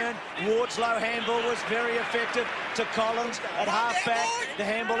 back turn. Ward's low handball was very effective to Collins at half-back. The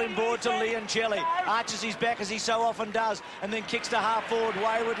handball inboard to Liam Kelly. Arches his back as he so often does, and then kicks to half-forward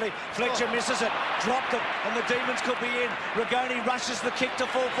waywardly. Fletcher misses it, dropped it, and the Demons could be in. Rigoni rushes the kick to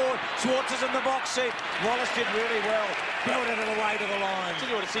full forward. Schwartz is in the box seat. Wallace did really well. Building it away to the line. Tell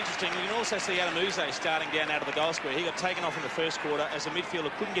you what, it's interesting. You can also see Adam Uze starting down out of the goal square. He got taken off in the first quarter as a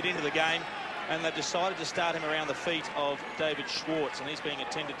midfielder couldn't get into the game, and they've decided to start him around the feet of David Schwartz, and he's being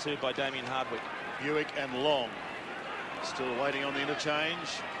attended to by Damien Hardwick. Buick and Long still waiting on the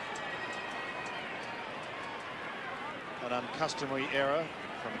interchange. An uncustomary error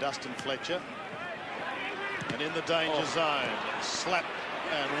from Dustin Fletcher. And in the danger zone, slap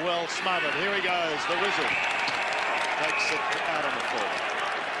and well smothered. Here he goes, the whistle. Takes it out on the floor.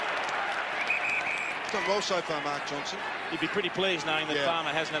 Done well so far, Mark Johnson. You'd be pretty pleased knowing that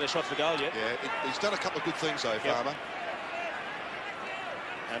Farmer hasn't had a shot for goal yet. Yeah, he's done a couple of good things though, Farmer.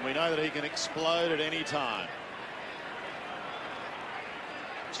 And we know that he can explode at any time.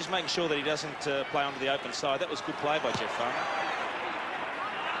 Just making sure that he doesn't play onto the open side. That was good play by Jeff Farmer.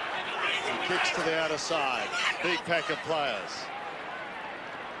 He kicks to the outer side. Big pack of players.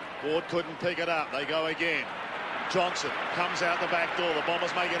 Ward couldn't pick it up. They go again. Johnson comes out the back door. The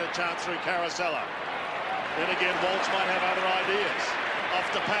Bombers may get a chance through Carosella. Then again, Walsh might have other ideas. Off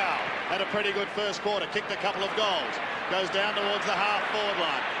to Powell. Had a pretty good first quarter. Kicked a couple of goals. Goes down towards the half-forward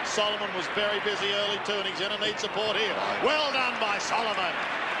line. Solomon was very busy early too, and he's going to need support here. Well done by Solomon.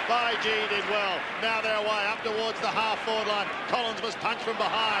 By G did well. Now they're away up towards the half-forward line. Collins must punch from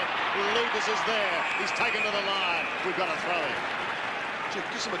behind. Lucas is there. He's taken to the line. We've got a throw-in.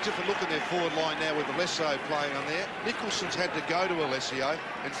 Gives them a different look in their forward line now with Alessio playing on there. Nicholson's had to go to Alessio,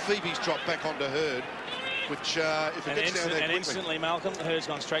 and Phoebe's dropped back onto Hird, which if it gets down there quickly... And instantly, Malcolm, Hird's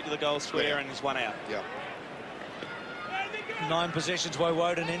gone straight to the goal square and he's one out. Yeah. 9 possessions,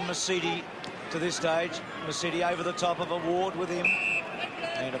 Woden in Masidi to this stage. Masidi over the top of a Ward with him.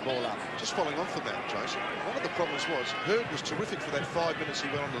 And a ball up. Just following on from that, Jason, one of the problems was Hurd was terrific for that 5 minutes he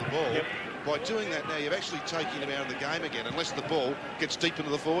went onto the ball. Yep. By doing that now, you've actually taken him out of the game again, unless the ball gets deep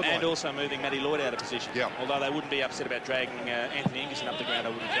into the forward line. And also moving Matty Lloyd out of position. Yeah. Although they wouldn't be upset about dragging Anthony Ingerson up the ground, I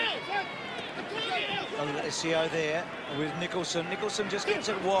wouldn't think. Alessio there with Nicholson. Nicholson just gets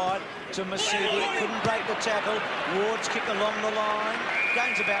it wide to Masidi. Couldn't break the tackle. Ward's kick along the line.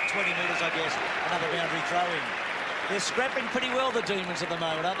 Gains about 20 metres, I guess. Another boundary throw in. They're scrapping pretty well, the Demons, at the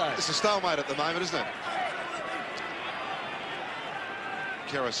moment, aren't they? It's a stalemate at the moment, isn't it?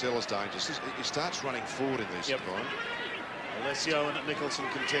 Carousel is dangerous. He starts running forward in this environment. Alessio and Nicholson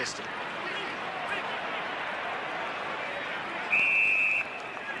contesting.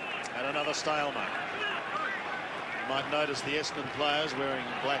 And another stalemate. You might notice the Essendon players wearing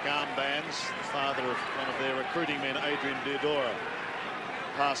black armbands. The father of one of their recruiting men, Adrian Diodora,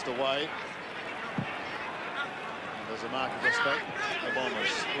 passed away. And as a mark of respect, the Bombers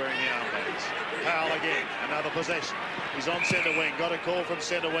wearing the armbands. Powell again, another possession. He's on centre wing, got a call from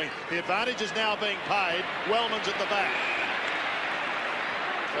centre wing. The advantage is now being paid. Wellman's at the back.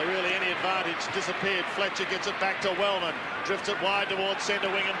 So really any advantage disappeared. Fletcher gets it back to Wellman. Drifts it wide towards centre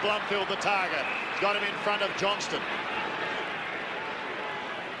wing and Blumfield the target. Got him in front of Johnston.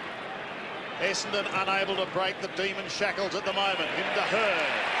 Essendon unable to break the Demon shackles at the moment. Into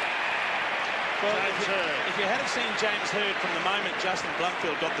Hurd. Well, if you had seen James Hurd from the moment Justin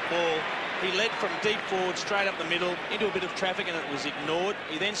Blumfield got the ball, he led from deep forward, straight up the middle, into a bit of traffic, and it was ignored.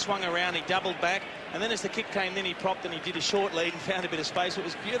 He then swung around, he doubled back, and then as the kick came, then he propped and he did a short lead and found a bit of space. It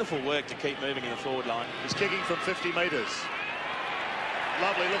was beautiful work to keep moving in the forward line. He's kicking from 50 metres.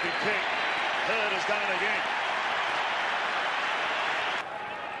 Lovely looking kick. Hurd has done it again.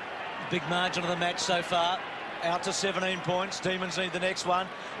 Big margin of the match so far. Out to 17 points. Demons need the next one.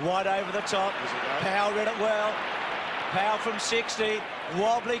 Wide over the top. Powell read it well. Powell from 60.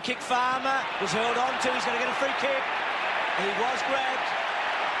 Wobbly kick. Farmer was held on to. He's going to get a free kick. He was grabbed.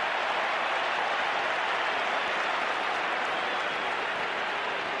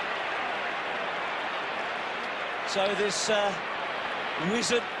 So this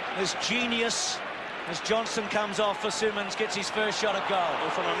wizard, this genius, as Johnson comes off for Simmons, gets his first shot at goal.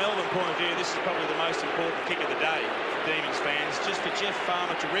 Well, from a Melbourne point of view, this is probably the most important kick of the day for Demons fans. Just for Jeff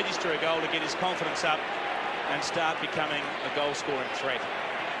Farmer to register a goal to get his confidence up and start becoming a goal-scoring threat.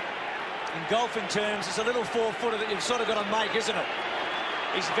 In golfing terms, it's a little four-footer that you've sort of got to make, isn't it?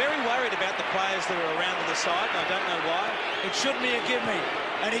 He's very worried about the players that are around to the side, and I don't know why. It shouldn't be a gimme,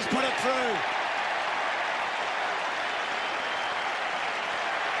 and he's put it through.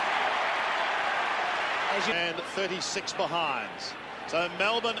 And 36 behinds. So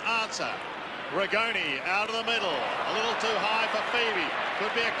Melbourne answer. Ragoni out of the middle. A little too high for Phoebe.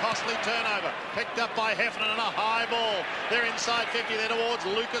 Could be a costly turnover. Picked up by Heffernan and a high ball. They're inside 50. They're towards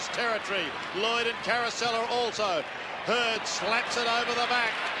Lucas territory. Lloyd and Carousel are also. Hurd slaps it over the back.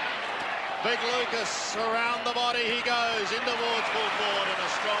 Big Lucas around the body he goes in towards full forward, and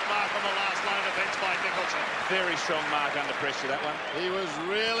a strong mark on the last line of defence by Nicholson. Very strong mark under pressure, that one. He was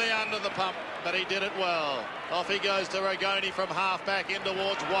really under the pump, but he did it well. Off he goes to Ragoni from half back in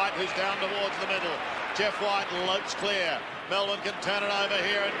towards White, who's down towards the middle. Jeff White lopes clear. Melbourne can turn it over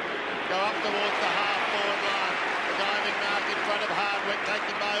here and go up towards the half forward line. The diving mark in front of Hardwick,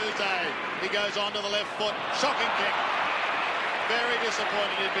 taken by Uze. He goes on to the left foot. Shocking kick. Very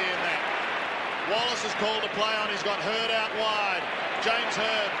disappointed he'd be in that. Wallace is called to play on. He's got Hurd out wide. James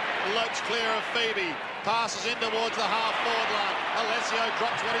Hurd lopes clear of Phoebe. Passes in towards the half-forward line. Alessio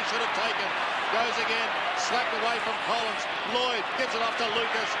drops what he should have taken. Goes again. Slapped away from Collins. Lloyd gives it off to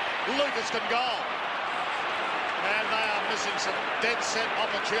Lucas. Lucas can goal. And they are missing some dead-set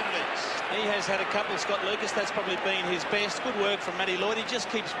opportunities. He has had a couple, Scott Lucas. That's probably been his best. Good work from Matty Lloyd. He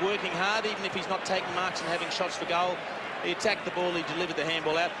just keeps working hard, even if he's not taking marks and having shots for goal. He attacked the ball, he delivered the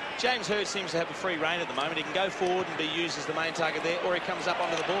handball out. James Hurd seems to have a free rein at the moment. He can go forward and be used as the main target there, or he comes up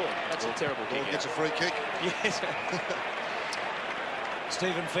onto the ball. That's a terrible kick. Gets a free kick. Yes.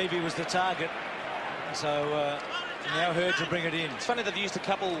 Stephen Phoebe was the target, so now Hurd to bring it in. It's funny they've used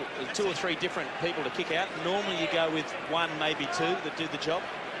two or three different people to kick out. Normally you go with one, maybe two, that do the job.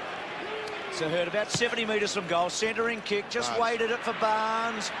 So Hurd about 70 metres from goal, centering kick, just waited it for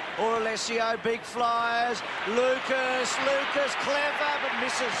Barnes or Alessio, big flyers. Lucas, clever, but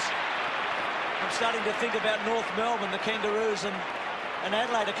misses. I'm starting to think about North Melbourne, the Kangaroos, and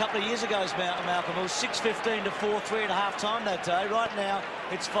Adelaide a couple of years ago, Malcolm. It was 6-15 to 4-3 at half-time that day. Right now,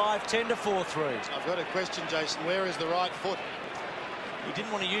 it's 5-10 to 4-3. I've got a question, Jason. Where is the right foot? He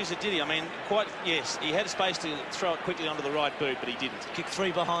didn't want to use it, did he? I mean, yes, he had space to throw it quickly onto the right boot, but he didn't. Kick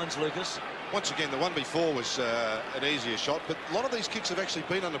 3 behinds, Lucas. Once again, the one before was an easier shot, but a lot of these kicks have actually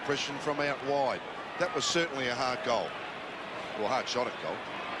been under pressure from out wide. That was certainly a hard goal. Well, hard shot at goal.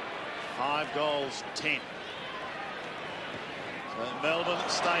 5 goals, 10. So Melbourne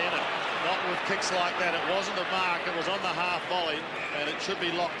stay in it. Not with kicks like that. It wasn't a mark. It was on the half volley, and it should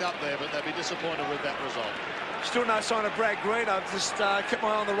be locked up there, but they'd be disappointed with that result. Still no sign of Brad Green. I've just kept my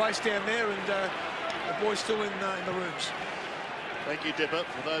eye on the race down there, and the boy's still in the rooms. Thank you, Dipper.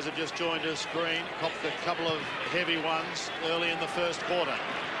 For those who've just joined us, Green copped a couple of heavy ones early in the first quarter.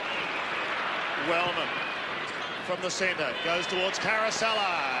 Wellman from the centre goes towards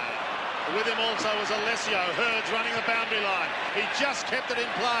Caracella. With him also was Alessio. Hurd's running the boundary line. He just kept it in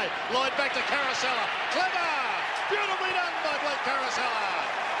play. Lloyd back to Caracella. Clever! Beautifully done by Blake Caracella.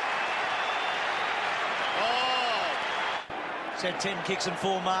 Oh! He's had 10 kicks and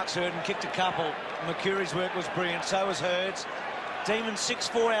 4 marks, Hurd, and kicked a couple. McCurry's work was brilliant. So was Hurd's. Demon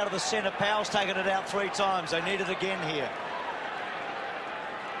 6-4 out of the centre. Powell's taken it out 3 times. They need it again here.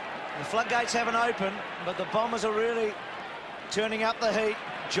 The floodgates haven't opened, but the Bombers are really turning up the heat.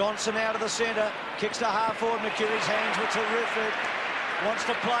 Johnson out of the centre, kicks to half forward. McCurry's hands were terrific. Wants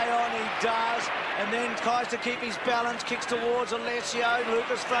to play on, he does, and then tries to keep his balance, kicks towards Alessio.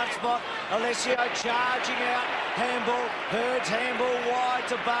 Lucas front spot. Alessio charging out. Handball. Hurd's handball wide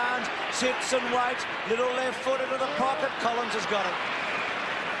to Barnes. Sits and waits. Little left foot into the pocket. Collins has got it.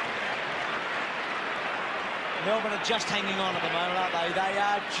 Melbourne are just hanging on at the moment, aren't they? They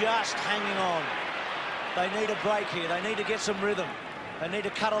are just hanging on. They need a break here. They need to get some rhythm. They need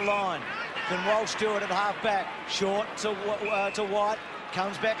to cut a line. Then Walsh do it at half-back. Short to White.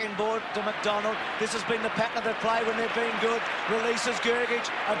 Comes back inboard to McDonald. This has been the pattern of the play when they've been good. Releases Gergic.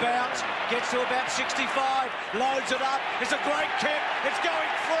 A bounce. Gets to about 65. Loads it up. It's a great kick. It's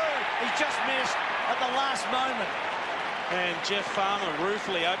going through. He just missed at the last moment. And Jeff Farmer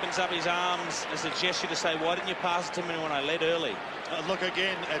ruefully opens up his arms as a gesture to say, why didn't you pass it to me when I led early? Look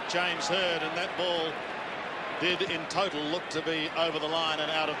again at James Hurd, and that ball did in total look to be over the line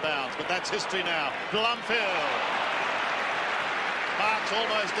and out of bounds, but that's history now. Blumfield. Marks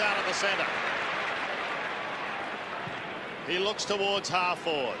almost down at the centre. He looks towards half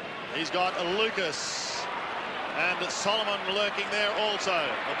forward. He's got Lucas and Solomon lurking there also.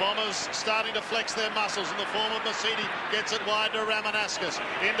 The Bombers starting to flex their muscles in the form of Mercedes. Gets it wide to Ramanaskas.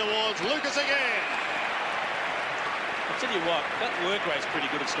 In towards Lucas again. I'll tell you what, that work rate's pretty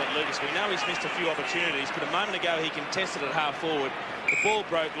good at Scott Lucas. We know he's missed a few opportunities, but a moment ago he contested at half forward. The ball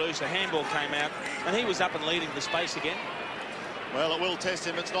broke loose, a handball came out, and he was up and leading the space again. Well, it will test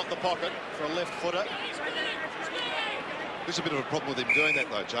him. It's not the pocket for a left footer. There's a bit of a problem with him doing that,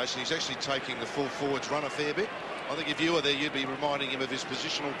 though, Jason. He's actually taking the full forwards run a fair bit. I think if you were there, you'd be reminding him of his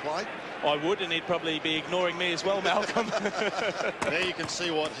positional play. I would, and he'd probably be ignoring me as well, Malcolm. There you can see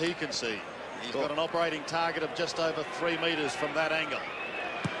what he can see. He's got an operating target of just over 3 metres from that angle.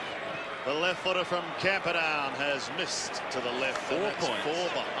 The left footer from Camperdown has missed to the left. 4 points. 4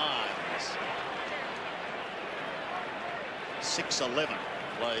 behinds. 6-11.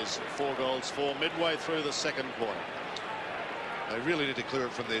 Plays 4 goals for midway through the second quarter. They really need to clear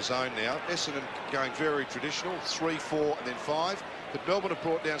it from their zone now. Essendon going very traditional, 3, 4 and then 5. But Melbourne have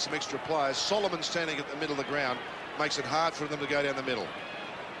brought down some extra players. Solomon standing at the middle of the ground makes it hard for them to go down the middle.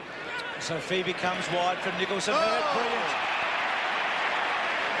 So Phoebe comes wide for Nicholson. Brilliant.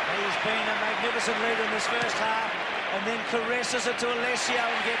 He's been a magnificent leader in this first half, and then caresses it to Alessio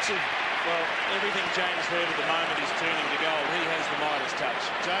and gets him. Well, everything James Hurd at the moment is turning to gold. He has the Midas touch.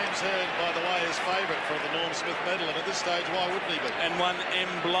 James Hurd, by the way, is favourite for the Norm Smith medal, and at this stage, why wouldn't he be? And one M.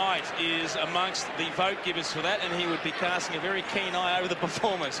 Blight is amongst the vote givers for that, and he would be casting a very keen eye over the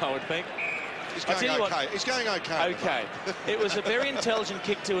performance, I would think. He's going okay. He's going okay. Okay. It was a very intelligent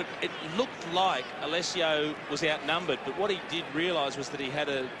kick to it. It looked like Alessio was outnumbered, but what he did realise was that he had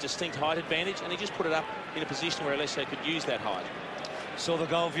a distinct height advantage, and he just put it up in a position where Alessio could use that height. Saw the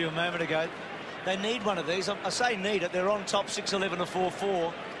goal view a moment ago. They need one of these. I say need it. They're on top 6-11 to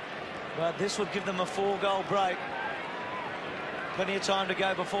 4-4. But this would give them a 4-goal break. Plenty of time to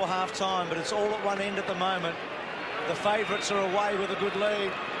go before half-time, but it's all at one end at the moment. The favourites are away with a good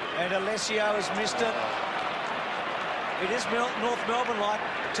lead, and Alessio has missed it. It is North Melbourne like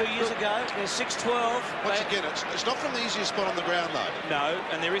 2 years ago. They're 6-12. Once again, it's not from the easiest spot on the ground, though. No,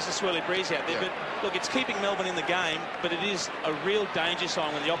 and there is a swirly breeze out there. Yeah. But look, it's keeping Melbourne in the game, but it is a real danger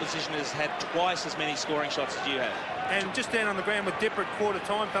sign when the opposition has had twice as many scoring shots as you have. And just down on the ground with Dipper at quarter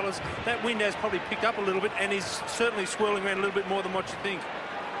time, fellas, that wind has probably picked up a little bit and is certainly swirling around a little bit more than what you think.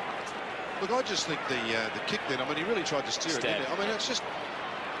 Look, I just think the kick then, I mean, he really tried to steer it, didn't he? I mean, it's just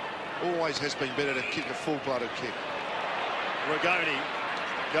always has been better to kick a full-blooded kick. Rigoni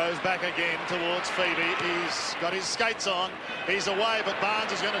goes back again towards Phoebe. He's got his skates on. He's away, but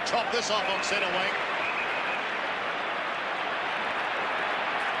Barnes is going to chop this off on centre wing.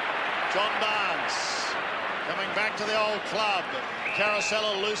 John Barnes coming back to the old club.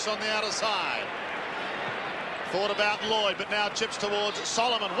 Carousella loose on the outer side. Thought about Lloyd, but now chips towards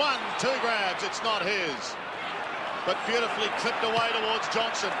Solomon. 1-2 grabs. It's not his. But beautifully clipped away towards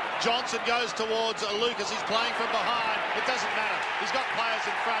Johnson. Johnson goes towards Lucas. He's playing from behind. It doesn't matter. He's got players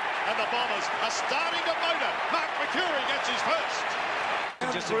in front, and the Bombers are starting to motor. Mark McCurry gets his first.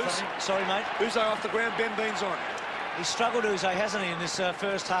 Just Bruce. Sorry, mate. Uzo off the ground, Ben Beans on. He's struggled, Uzo, hasn't he, in this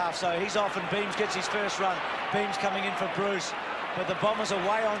first half? So he's off and Beams gets his first run. Beams coming in for Bruce. But the Bombers are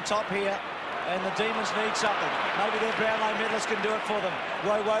way on top here. And the Demons need something. Maybe their Brownlow medalists can do it for them.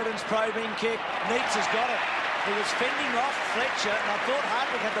 Roy Woden's probing kick. Neitz has got it. He was fending off Fletcher, and I thought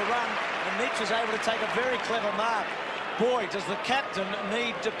Hardwick had the run, and Neitz was able to take a very clever mark. Boy, does the captain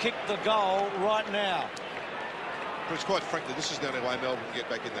need to kick the goal right now. But quite frankly, this is the only way Melbourne can get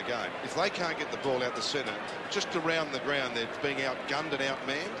back in the game. If they can't get the ball out the centre, just around the ground, they're being outgunned and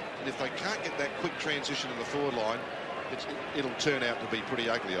outmanned. And if they can't get that quick transition in the forward line, it'll turn out to be pretty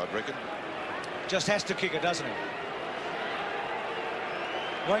ugly, I'd reckon. Just has to kick it, doesn't he?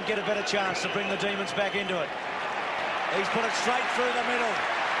 Won't get a better chance to bring the Demons back into it. He's put it straight through the middle.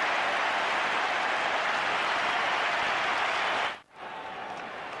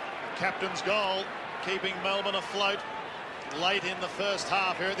 Captain's goal, keeping Melbourne afloat late in the first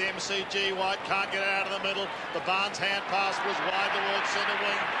half here at the MCG. White can't get it out of the middle. The Barnes hand pass was wide towards centre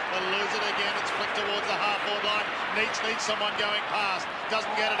wing. They'll lose it again. It's flicked towards the half-forward line. Needs someone going past.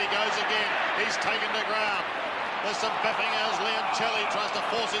 Doesn't get it. He goes again. He's taken to ground. There's some biffing as Leoncelli tries to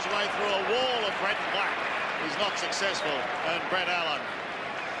force his way through a wall of red and black. He's not successful. And Brett Allen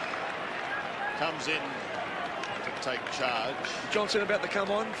comes in to take charge. Johnson about to come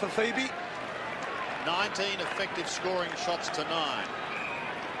on for Phoebe. 19 effective scoring shots to 9.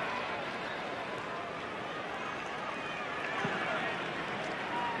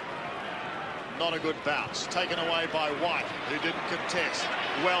 Not a good bounce. Taken away by White, who didn't contest.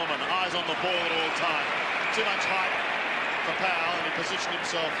 Wellman, eyes on the ball at all time. Too much height for Powell, and he positioned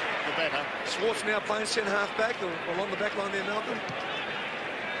himself the better. Swartz now playing centre half back, along the back line there, Malcolm.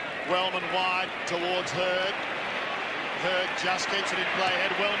 Wellman wide towards Hurd. Hurd just keeps it in play.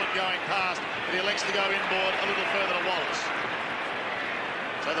 Had Wellman going past, but he elects to go inboard a little further to Wallace.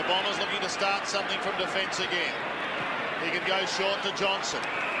 So the Bombers looking to start something from defence again. He can go short to Johnson.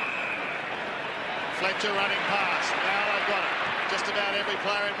 Fletcher running past. Now they've got it. Just about every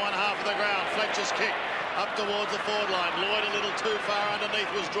player in one half of the ground. Fletcher's kick up towards the forward line. Lloyd a little too far underneath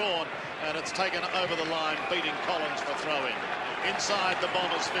was drawn, and it's taken over the line, beating Collins for throw-in. Inside the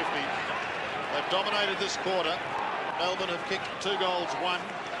Bombers 50. They've dominated this quarter. Melbourne have kicked 2 goals, 1.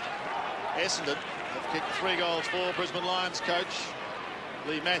 Essendon have kicked 3 goals, 4. Brisbane Lions coach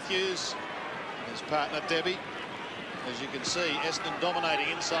Lee Matthews and his partner Debbie. As you can see, Essendon dominating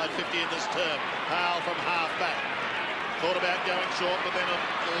inside 50 in this term. Powell from half-back. Thought about going short, but then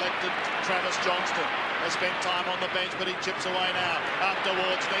elected Travis Johnston. They spent time on the bench, but he chips away now. Up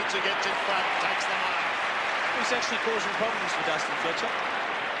towards Neitz, who gets in front, takes the mark. He's actually causing problems for Dustin Fletcher.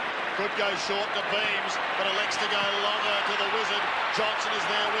 Could go short to Beams, but elects to go longer to the Wizard. Johnson is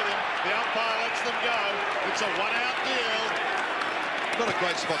there with him. The umpire lets them go. It's a one-out deal. Not a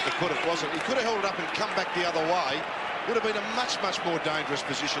great spot to put it, was it? He could have held it up and come back the other way. Would have been a much, much more dangerous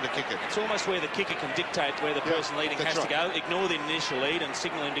position to kick it. It's almost where the kicker can dictate where the person leading has to go. Ignore the initial lead and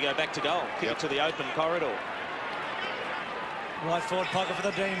signal him to go back to goal. Kick it to the open corridor. Right forward pocket for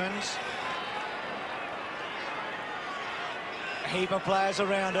the Demons. A heap of players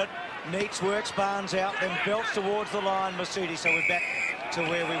around it. Neitz works Barnes out, then belts towards the line. Masudi, so we're back to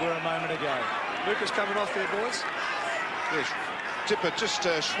where we were a moment ago. Lucas coming off there, boys. Yes. Tipper, just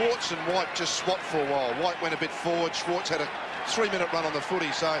Schwartz and White just swapped for a while. White went a bit forward. Schwartz had a 3-minute run on the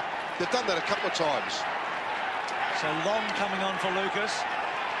footy, so they've done that a couple of times. So Long coming on for Lucas.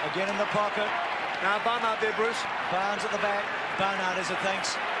 Again in the pocket. Now Barnard there, Bruce. Barnes at the back. Barnard is a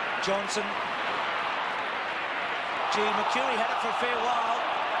thanks. Johnson. McCurry had it for a fair while.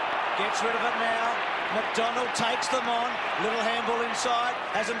 Gets rid of it now. McDonald takes them on. Little handball inside.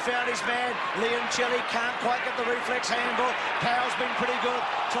 Hasn't found his man. Leoncelli can't quite get the reflex handball. Powell's been pretty good.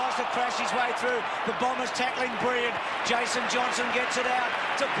 Tries to crash his way through. The Bombers tackling brilliant. Jason Johnson gets it out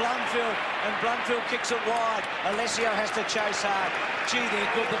to Blumfield. And Blumfield kicks it wide. Alessio has to chase hard. Gee,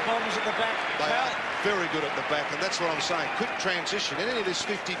 they're good. The Bombers at the back. very good at the back, and that's what I'm saying. Quick transition. In any of this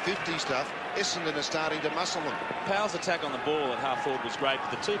 50-50 stuff, Essendon are starting to muscle them. Powell's attack on the ball at half forward was great,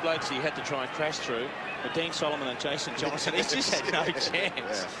 but the two blokes he had to try and crash through were Dean Solomon and Jason Johnson. He just had no chance.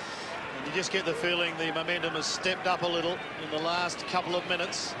 Yeah. And you just get the feeling the momentum has stepped up a little in the last couple of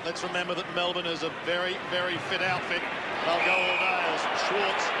minutes. Let's remember that Melbourne is a very, very fit outfit. They'll go all day as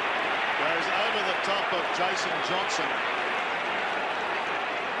Schwartz goes over the top of Jason Johnson.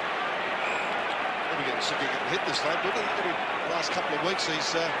 We're getting sick of getting hit this time, but every last couple of weeks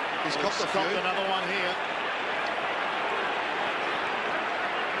he's copped another one here.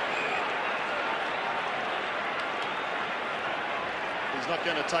 He's not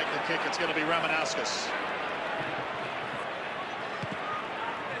going to take the kick. It's going to be Ramanauskas.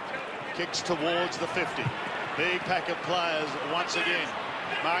 Kicks towards the 50. Big pack of players once again.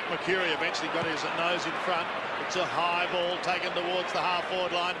 Mark Mercury eventually got his nose in front. It's a high ball taken towards the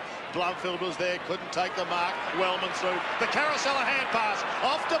half-forward line. Blumfield was there, couldn't take the mark. Wellman through. The carousel hand pass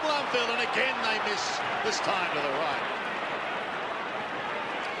off to Blumfield, and again they miss, this time to the right.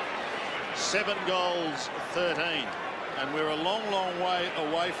 7 goals, 13. And we're a long, long way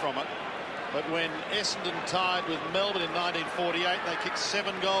away from it. But when Essendon tied with Melbourne in 1948, they kicked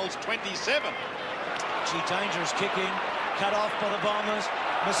 7 goals, 27. Gee, dangerous kicking. Cut off by the Bombers.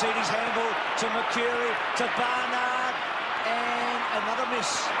 Mercedes handball to Mercury, to Barnard, and another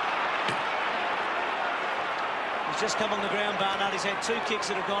miss. He's just come on the ground, Barnard. He's had 2 kicks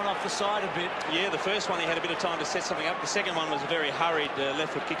that have gone off the side a bit. Yeah, the first one he had a bit of time to set something up. The second one was a very hurried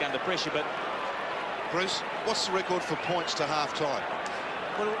left foot kick under pressure. But Bruce, what's the record for points to half-time?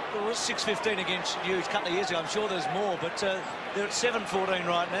 Well, it was 6-15 against you a couple of years ago. I'm sure there's more, but they're at 7-14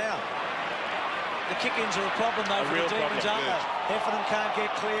 right now. The kick-ins are a problem, though, for the Demons, aren't they? Heffernan can't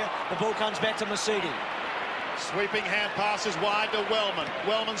get clear. The ball comes back to Mercedes. Sweeping hand passes wide to Wellman.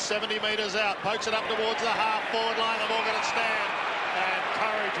 Wellman 70 metres out. Pokes it up towards the half-forward line. The ball going to stand. And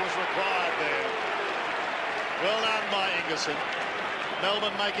courage was required there. Well done by Ingerson.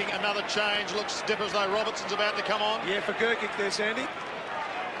 Melbourne making another change. Looks dip as though Robertson's about to come on. Yeah, for Gerkic there, Sandy.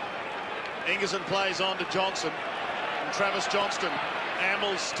 Ingerson plays on to Johnson. And Travis Johnston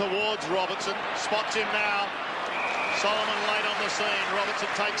ambles towards Robertson. Spots him now. Solomon late on the scene. Robertson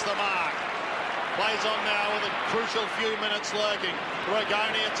takes the mark. Plays on now with a crucial few minutes lurking.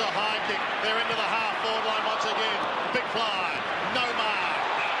 Ragoni, it's a high kick. They're into the half-forward line once again. Big fly. No mark.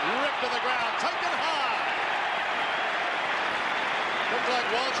 Ripped to the ground. Taken high. Looks like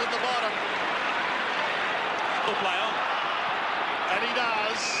Walsh at the bottom. He'll play on. And he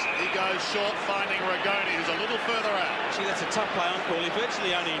does. He goes short, finding Ragoni, who's a little further out. Gee, that's a tough play on call. He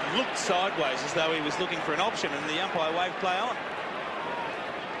virtually only looked sideways as though he was looking for an option, and the umpire waved play on.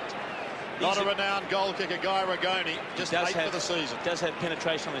 Not a renowned goal kicker, Guy Ragoni, just 8 for the season. Does have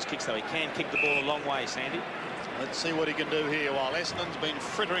penetration on his kicks, though. He can kick the ball a long way, Sandy. Let's see what he can do here. While Essendon's been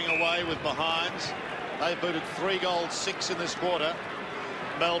frittering away with behinds, they've booted 3 goals, 6 in this quarter.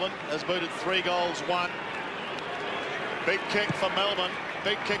 Melbourne has booted 3 goals, 1. Big kick for Melbourne.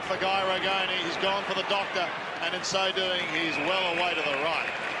 Big kick for Guy Ragoni. He's gone for the doctor, and in so doing, he's well away to the right.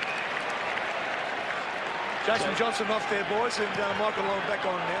 Jason Johnson off there, boys, and Michael Long back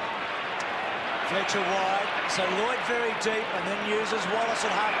on now. Fletcher wide, so Lloyd very deep, and then uses Wallace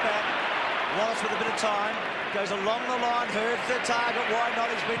at half-back. Wallace with a bit of time, goes along the line, Hurd's the target, why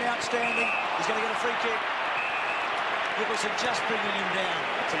not? He's been outstanding. He's going to get a free kick. Nicholson just bringing him down.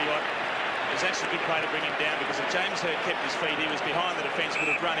 I'll tell you what, it was actually a good play to bring him down, because if James Hurd kept his feet, he was behind the defence,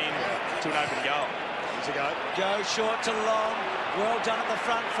 would have run in to an open goal. To go. Go short to Long. Well done at the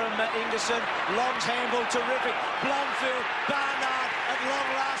front from Ingerson. Long's handball terrific. Blumfield, Barnard, at long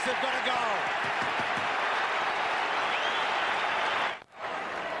last they've got a goal.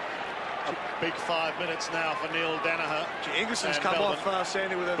 A big 5 minutes now for Neil Danaher. Ingerson's come Melbourne. off,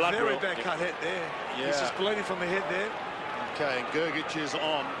 Sandy, with a very bad cut hit there. Yeah. He's just bleeding from the head there. Okay, and Gergic is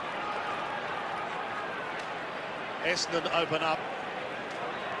on. Essendon open up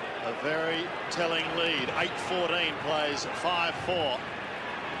a very telling lead. 8-14 plays 5-4.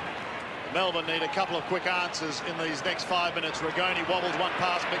 Melbourne need a couple of quick answers in these next 5 minutes. Ragoni wobbles one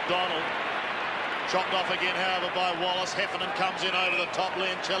past McDonald. Chopped off again, however, by Wallace. Heffernan comes in over the top.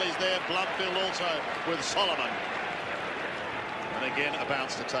 Liancelli's there. Blumfield also with Solomon. And again, a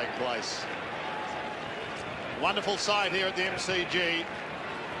bounce to take place. Wonderful sight here at the MCG.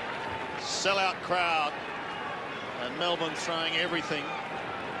 Sellout crowd. And Melbourne throwing everything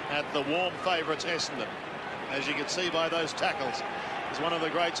at the warm favourites Essendon. As you can see by those tackles, is one of the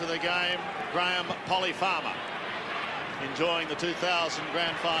greats of the game, Graham Polly-Farmer. enjoying the 2000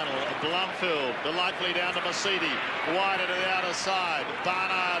 grand final. Blumfield delightfully down to Masidi, wide to the outer side.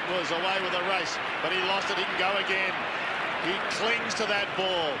 Barnard was away with the race, but he lost it. He can go again. He clings to that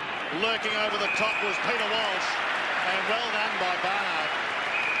ball. Lurking over the top was Peter Walsh, and well done by Barnard.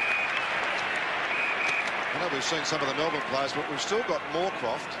 I know we've seen some of the Melbourne players, but we've still got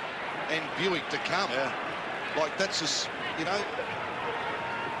Moorcroft and Buick to come. Yeah. Like, that's just, you know,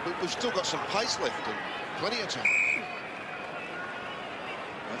 we've still got some pace left and plenty of time.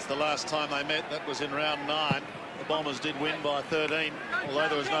 That's the last time they met. That was in round 9. The Bombers did win by 13, although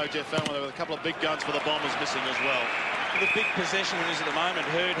there was no Jeff Allen. There were a couple of big guns for the Bombers missing as well. The big possession winners at the moment.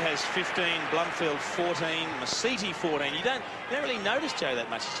 Hurd has 15, Blumfield 14, Masiti 14. You don't really notice Joe that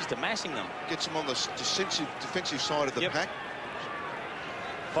much. It's just amassing them. Gets them on the defensive side of the pack.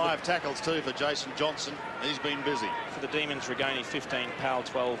 5 tackles too for Jason Johnson. He's been busy. For the Demons, Regoni 15, Powell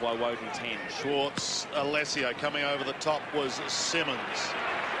 12, Woden 10. Schwartz, Alessio coming over the top was Simmons.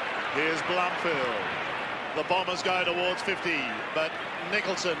 Here's Blumfield. The Bombers go towards 50, but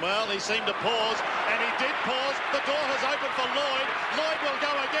Nicholson, well, he seemed to pause, and he did pause. The door has opened for Lloyd. Lloyd will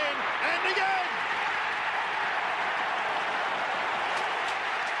go again, and again!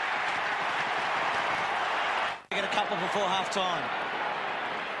 Get a couple before half-time.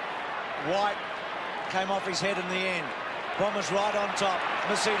 White came off his head in the end. Bombers right on top.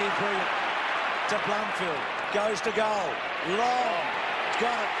 Masidi brilliant. To Blumfield. Goes to goal. Long.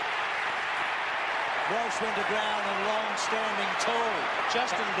 Got it. Walsh went to ground and Long standing tall.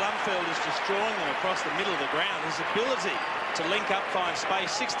 Justin Blumfield is destroying them across the middle of the ground. His ability to link up, find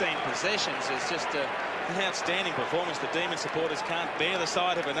space, 16 possessions is just an outstanding performance. The Demon supporters can't bear the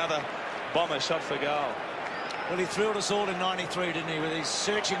sight of another Bomber shot for goal. Well, he thrilled us all in '93, didn't he, with his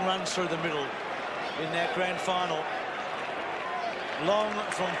searching runs through the middle in that grand final. Long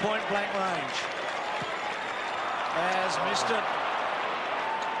from point-blank range. Has missed it.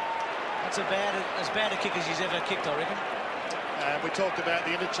 That's as bad a kick as he's ever kicked, I reckon. We talked about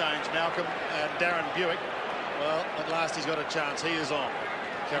the interchange, Malcolm and Darren Buick. Well, at last he's got a chance. He is on.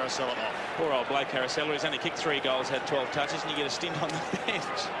 Carosella off. Poor old Blake Carosella. He's only kicked 3 goals, had 12 touches, and you get a stint on the bench.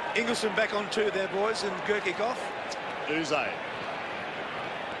 Ingleson back on 2 there, boys, and Gerkick off. Uze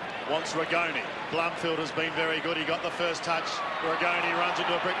wants Regoni. Blumfield has been very good. He got the first touch. Regoni runs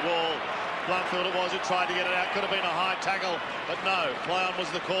into a brick wall. Blumfield it was who tried to get it out. Could have been a high tackle, but no. Play on was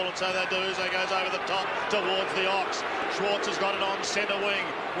the call, and so they do. Uze goes over the top towards the Ox. Schwartz has got it on centre wing.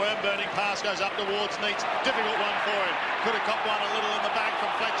 Worm-burning pass goes up towards Neitz. Difficult one for him. Could have copped one a little in the back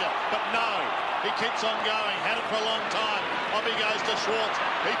from Fletcher, but no. He keeps on going. Had it for a long time. Off he goes to Schwartz.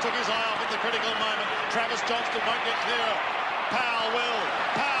 He took his eye off at the critical moment. Travis Johnston won't get clearer. Powell will.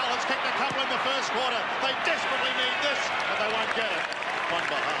 Powell has kicked a couple in the first quarter. They desperately need this, but they won't get it. One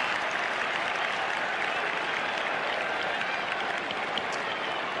behind.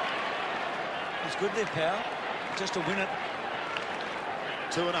 He's good there, Powell. Just to win it.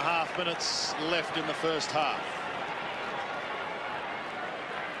 2.5 minutes left in the first half.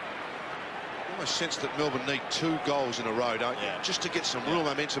 Almost sense that Melbourne need 2 goals in a row, don't you? Yeah. Just to get some real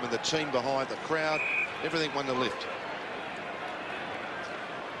momentum in the team behind, the crowd, everything won the lift.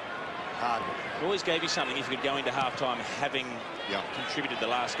 Hard. It always gave you something if you could go into half-time having contributed the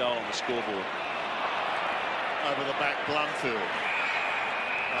last goal on the scoreboard. Over the back, Blumfield.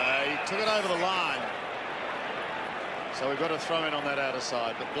 He took it over the line. So we've got a throw in on that outer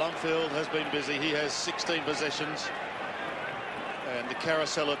side. But Blumfield has been busy. He has 16 possessions. And the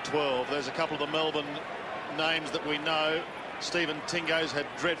Carousel at 12. There's a couple of the Melbourne names that we know. Stephen Tingo's had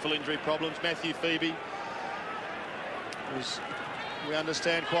dreadful injury problems. Matthew Phoebe was, we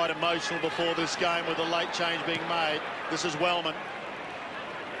understand, quite emotional before this game with the late change being made. This is Wellman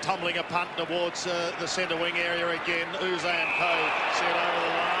tumbling a punt towards the centre wing area again. Uze and Co. see it over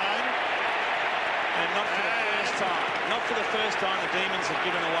the line. And not for the first time. Not for the first time the Demons have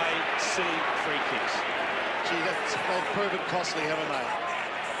given away silly free kicks. Gee, they've proven costly, haven't they?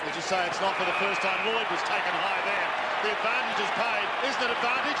 As you say, it's not for the first time. Lloyd was taken high there. The advantage is paid. Isn't it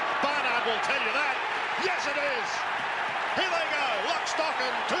advantage? Barnard will tell you that. Yes, it is. Here they go. Lock, stock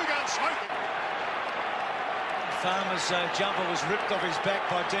and 2-gun smoking. Farmer's jumper was ripped off his back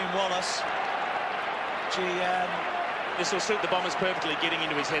by Dean Wallace. Gee, this will suit the Bombers perfectly, getting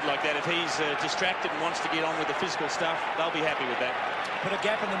into his head like that. If he's distracted and wants to get on with the physical stuff, they'll be happy with that. Put a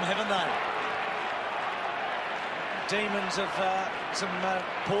gap in them, haven't they? Demons have some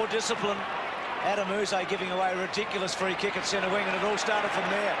poor discipline. Adam Uze giving away a ridiculous free kick at centre wing, and it all started from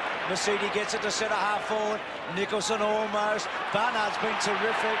there. Masidi gets it to centre half forward. Nicholson almost. Barnard's been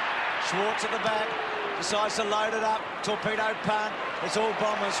terrific. Schwartz at the back. Decides to load it up. Torpedo punt. It's all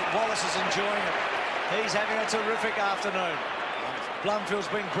Bombers. Wallace is enjoying it. He's having a terrific afternoon. Blumfield's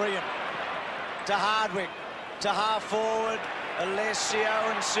been brilliant. To Hardwick, to half forward, Alessio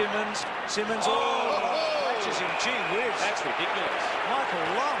and Simmons. Simmons, catches him, gee whiz. That's ridiculous. Michael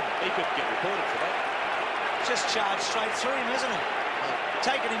Long. He could get reported for that. Just charged straight through him, isn't he?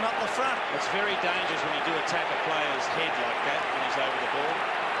 Taking him up the front. It's very dangerous when you do attack a player's head like that when he's over the ball.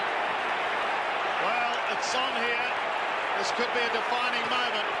 Well, it's on here. This could be a defining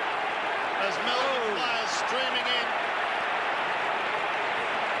moment as Melbourne players streaming in.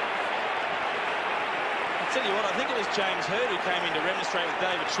 I'll tell you what, I think it was James Hird who came in to remonstrate with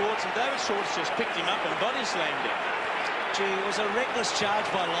David Schwartz, and David Schwartz just picked him up and body slammed him. Gee, it was a reckless charge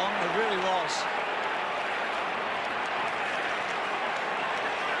by Long. It really was.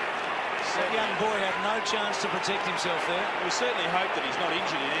 That young boy had no chance to protect himself there. We certainly hope that he's not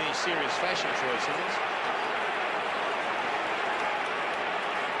injured in any serious fashion, Troy Simmons.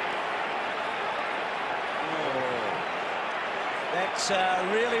 That's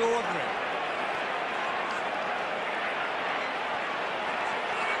really ordinary.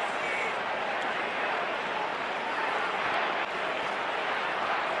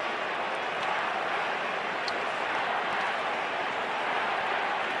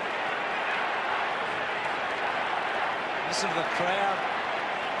 Listen to the crowd.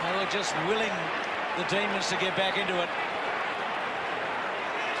 They were just willing the Demons to get back into it.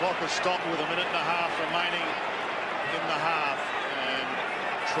 Clock has stopped with 1.5 minutes remaining in the half, and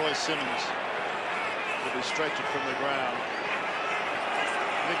Troy Simmons will be stretchered from the ground.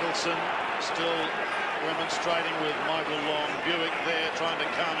 Nicholson still remonstrating with Michael Long. Buick there trying to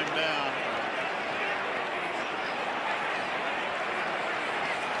calm him down.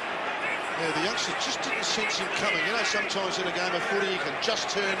 Yeah, the youngster just didn't sense him coming. You know, sometimes in a game of footy you can just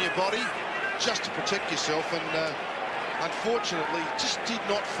turn your body just to protect yourself, and unfortunately just did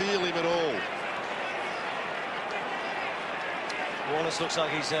not feel him at all. Wallace looks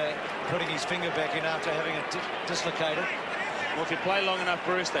like he's putting his finger back in after having it dislocated. Well, if you play long enough,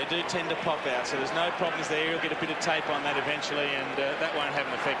 Bruce, they do tend to pop out, so there's no problems there. You'll get a bit of tape on that eventually, and that won't have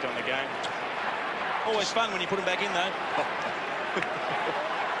an effect on the game. Always fun when you put them back in, though.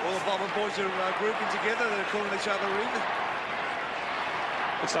 All the Bobber boys are grouping together. They're calling each other in.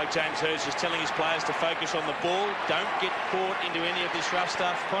 Looks like James Hird's just telling his players to focus on the ball. Don't get caught into any of this rough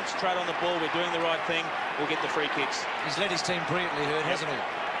stuff. Concentrate on the ball. We're doing the right thing. We'll get the free kicks. He's led his team brilliantly, Hird, hasn't he?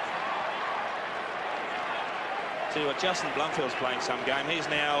 Tell you what, Justin Blumfield's playing some game. He's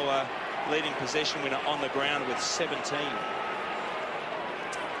now leading possession winner on the ground with 17.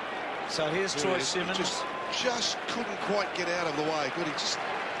 So here's Troy Simmons. Just couldn't quite get out of the way. Good, he just...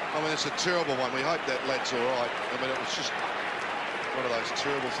 I mean, it's a terrible one. We hope that lad's all right. I mean, it was just one of those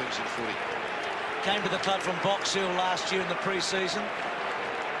terrible things in footy. Came to the club from Box Hill last year in the pre-season.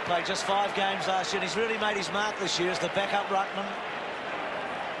 Played just 5 games last year, and he's really made his mark this year as the backup ruckman.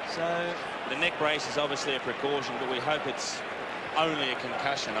 So the neck brace is obviously a precaution, but we hope it's only a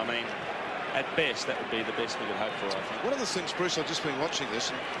concussion. I mean, at best, that would be the best we could hope for, I think. One of the things, Bruce, I've just been watching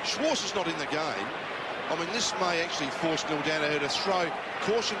this, and Schwartz is not in the game. I mean, this may actually force Neil Danaher to throw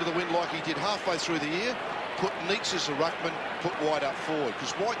caution to the wind like he did halfway through the year, put Neitz as a ruckman, put White up forward,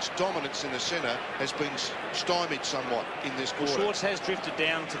 because White's dominance in the centre has been stymied somewhat in this quarter. Well, Schwartz has drifted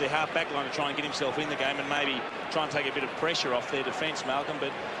down to the half-back line to try and get himself in the game and maybe try and take a bit of pressure off their defence, Malcolm,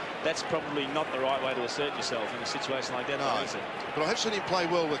 but that's probably not the right way to assert yourself in a situation like that, no. Is it? But I have seen him play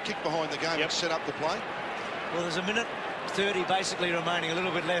well with kick behind the game and set up the play. Well, there's 1:30 basically remaining, a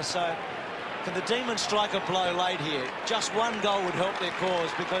little bit less, so can the Demons strike a blow late here? Just one goal would help their cause,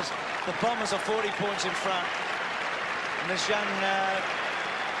 because the Bombers are 40 points in front. And this young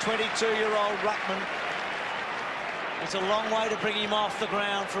 22-year-old ruckman, it's a long way to bring him off the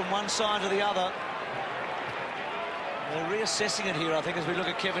ground from one side to the other. They're reassessing it here, I think, as we look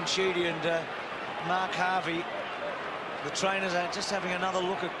at Kevin Sheedy and Mark Harvey. The trainers are just having another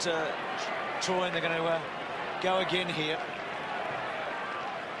look at Troy, and they're going to go again here.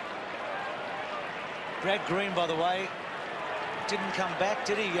 Brad Green, by the way, didn't come back,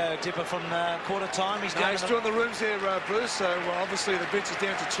 did he, Dipper, from quarter time? He's down. He's still in the rooms here, Bruce, so obviously the bench is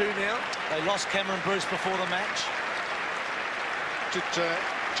down to 2 now. They lost Cameron Bruce before the match. Did you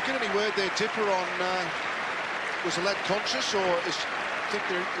get any word there, Dipper, on was the lad conscious, or think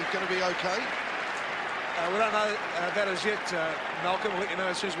they're going to be okay? We don't know that as yet, Malcolm. We'll let you know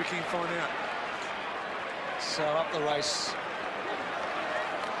as soon as we can find out. So up the race,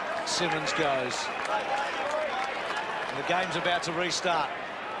 Simmons goes. And the game's about to restart.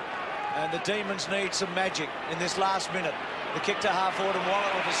 And the Demons need some magic in this last minute. The kick to half forward and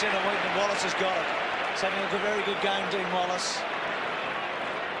Wallace, or to centre wing, and Wallace has got it. He's having a very good game, Dean Wallace.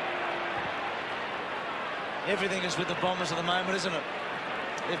 Everything is with the Bombers at the moment, isn't it?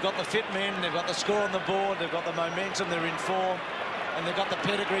 They've got the fit men, they've got the score on the board, they've got the momentum, they're in form, and they've got the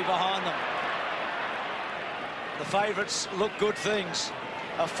pedigree behind them. The favourites look good things.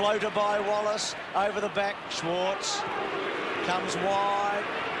 A floater by Wallace, over the back, Schwartz comes wide.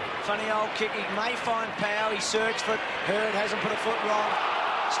 Funny old kick, he may find power, he searched for it. Hurd hasn't put a foot wrong.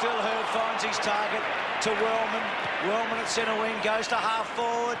 Still Hurd finds his target to Wellman. Wellman at centre wing, goes to half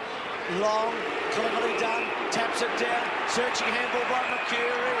forward. Long, cleverly done, taps it down. Searching handball by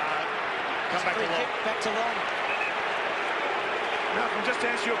Mercury. Come back to Long. Back to Long. Malcolm, just to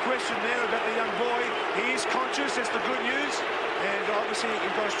answer your question there about the young boy, he is conscious, that's the good news. And obviously he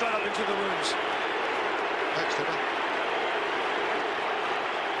goes straight up into the rooms. Thanks, Tipper.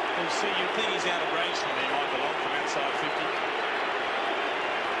 We'll see, you think he's out of range from there, Michael Long, from outside 50.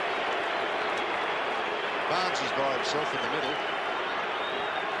 Barnes is by himself in the middle.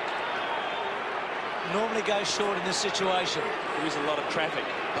 Normally goes short in this situation. There is a lot of traffic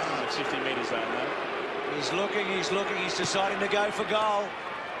in the 50 metre zone, though. He's looking, he's deciding to go for goal.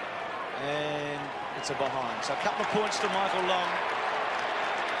 And it's a behind. So a couple of points to Michael Long.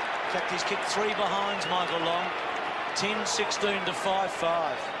 In fact, he's kicked 3 behinds, Michael Long. 10-16 to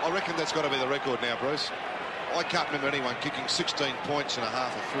 5-5. I reckon that's got to be the record now, Bruce. I can't remember anyone kicking 16 points and a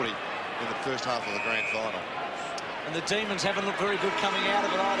half of footy in the first half of the grand final. And the Demons haven't looked very good coming out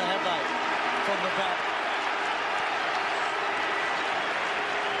of it either, have they? From the back.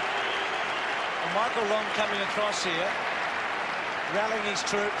 And Michael Long coming across here, rallying his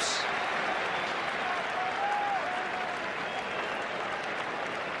troops.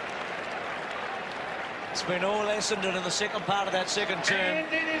 It's been all Essendon in the second part of that second term.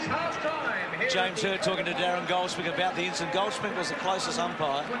 James Hurd talking to Darren Goldsmith about the incident. Goldsmith was the closest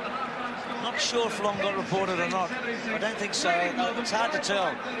umpire. Not sure if Long got reported or not. I don't think so. It's hard to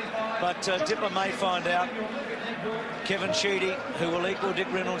tell. But Dipper may find out. Kevin Sheedy, who will equal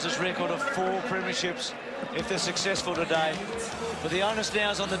Dick Reynolds' record of 4 premierships if they're successful today. But the onus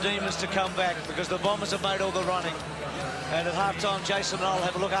now is on the Demons to come back because the Bombers have made all the running. And at half-time, Jason and I will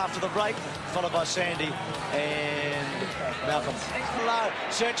have a look after the break, followed by Sandy and Malcolm. Low,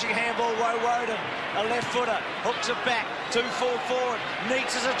 searching handball, Woden, a left footer, hooks it back, 2-4 forward,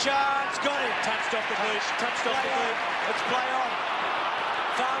 Neats has a chance, got it. Touched off the boot, touched off the boot. Let's play on.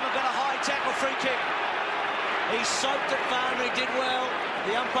 Farmer got a high tackle, free kick. He soaked it, Farmer, he did well.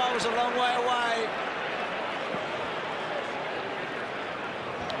 The umpire was a long way away.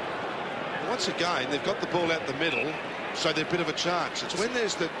 Once again, they've got the ball out the middle, so they're a bit of a chance. It's when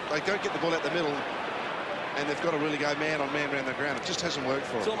there's they don't get the ball out the middle and they've got to really go man on man around the ground. It just hasn't worked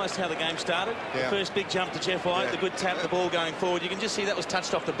for them. It's almost how the game started. Yeah. The first big jump to Jeff White, the good tap, the ball going forward. You can just see that was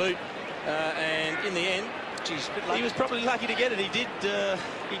touched off the boot. And in the end, he was probably lucky to get it. He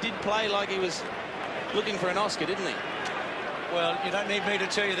did play like he was looking for an Oscar, didn't he? Well, you don't need me to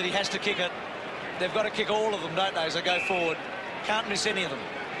tell you that he has to kick it. They've got to kick all of them, don't they, as they go forward. Can't miss any of them.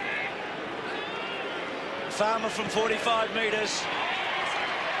 Farmer from 45 metres.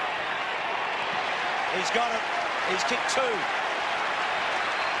 He's got it. He's kicked 2.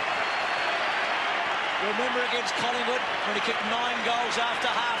 Remember against Collingwood when he kicked 9 goals after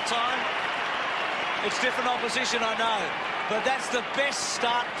half-time? It's different opposition, I know, but that's the best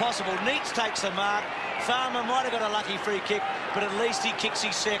start possible. Neats takes the mark. Farmer might have got a lucky free kick, but at least he kicks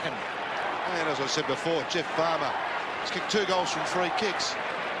his second. And as I said before, Jeff Farmer has kicked 2 goals from 3 kicks.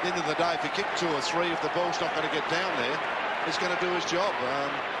 At the end of the day, if he kicked 2 or 3, if the ball's not going to get down there, he's going to do his job.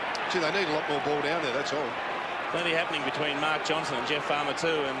 Gee, they need a lot more ball down there, that's all. Plenty happening between Mark Johnson and Jeff Farmer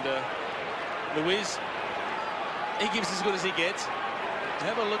too, and the Wiz, he gives as good as he gets.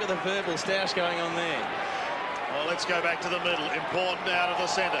 Have a look at the verbal stoush going on there. Well, let's go back to the middle. Important out of the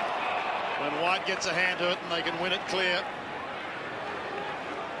centre. When White gets a hand to it and they can win it clear,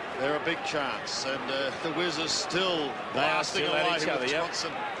 they're a big chance. And the Wiz are still blasting away each other, with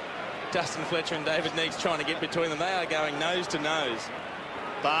Johnson. Dustin Fletcher and David Needs trying to get between them. They are going nose to nose.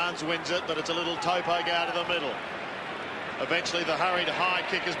 Barnes wins it, but it's a little topo out of the middle. Eventually, the hurried high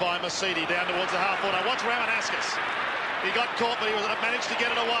kick is by Mercedes down towards the half-forward. Now, watch Ramanauskas. He got caught, but he managed to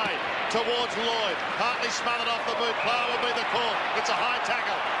get it away towards Lloyd. Partly smothered off the boot. Player will be the call. It's a high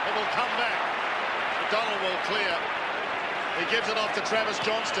tackle. It will come back. McDonald will clear. He gives it off to Travis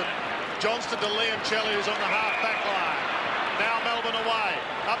Johnston. Johnston to Liam Kelly, who's on the half-back line. Now Melbourne away.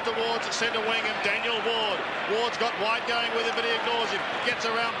 Up towards centre wing and Daniel Ward. Ward's got White going with him, but he ignores him. Gets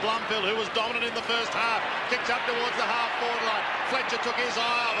around Blumfield, who was dominant in the first half. Kicks up towards the half-forward line. Fletcher took his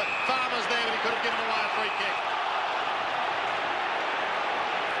eye off it. Farmer's there, but he could have given away a free kick.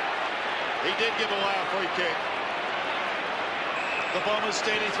 He did give away a free kick. The Bombers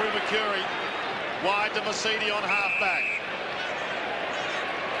steady through Mercury. Wide to Masidi on half-back.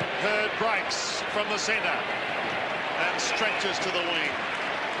 Hurd breaks from the centre and stretches to the wing.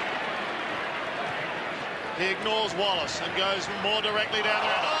 He ignores Wallace and goes more directly down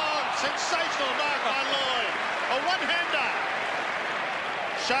there. Oh, sensational mark by Lloyd. A one-hander.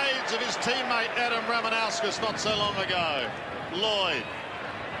 Shades of his teammate Adam Ramanauskas not so long ago. Lloyd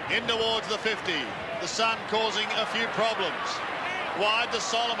in towards the 50. The sun causing a few problems. Wide to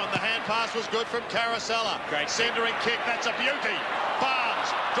Solomon. The hand pass was good from Caracella. Great centering kick. That's a beauty. Barnes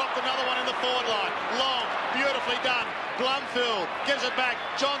dropped another one in the forward line. Long, beautifully done. Blumfield gives it back.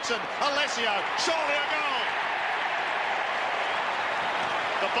 Johnson, Alessio, surely a goal.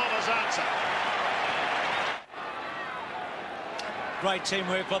 The Bombers answer. Great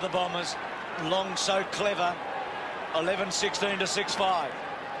teamwork by the Bombers. Long so clever. 11-16 to 6-5.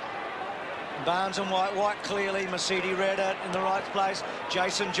 Barnes and White clearly. Masidi read it in the right place.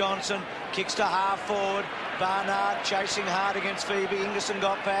 Jason Johnson kicks to half forward. Barnard chasing hard against Phoebe. Ingerson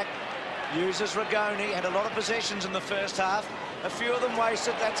got back. Uses Rigoni. Had a lot of possessions in the first half. A few of them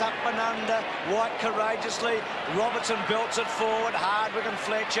wasted. That's up and under. White courageously. Robertson belts it forward. Hardwick and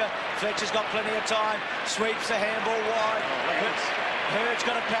Fletcher. Fletcher's got plenty of time. Sweeps the handball wide. Hurd's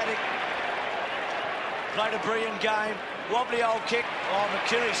got a paddock. Played a brilliant game. Wobbly old kick. Oh,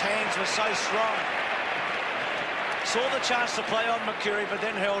 McCurry's hands were so strong. Saw the chance to play on McCurry, but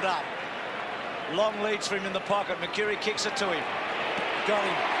then held up. Long leads for him in the pocket. McCurry kicks it to him. Got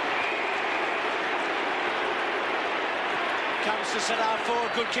him. Comes to set half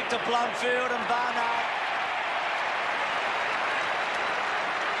forward. Good kick to Blumfield and Barnard.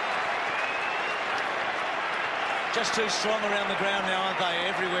 Just too strong around the ground now, aren't they?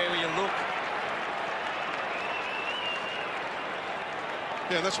 Everywhere where you look.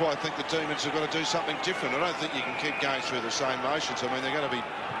 Yeah, that's why I think the Demons have got to do something different. I don't think you can keep going through the same motions. I mean, they're going to be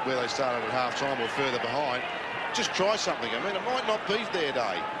where they started at half-time or further behind. Just try something. I mean, it might not be their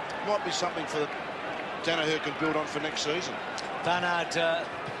day. It might be something for Danaher can build on for next season. Barnard's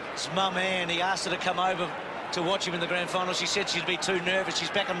mum, Anne, he asked her to come over to watch him in the grand final. She said she'd be too nervous.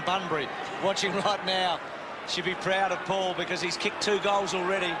 She's back in Bunbury watching right now. She'd be proud of Paul because he's kicked 2 goals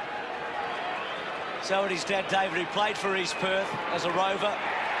already. So would his dad, David, who played for East Perth as a rover,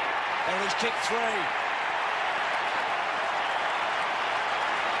 and he's kicked 3.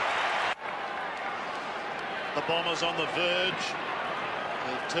 The Bombers on the verge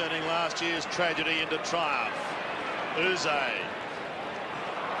of turning last year's tragedy into triumph. Uze.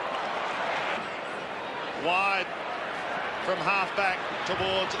 Wide from half-back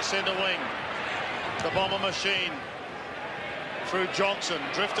towards centre wing. The Bomber machine through Johnson,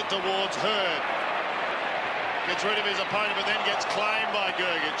 drifted towards Hurd. Gets rid of his opponent, but then gets claimed by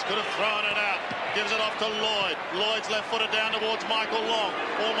Gergic. Could have thrown it out. Gives it off to Lloyd. Lloyd's left-footed down towards Michael Long.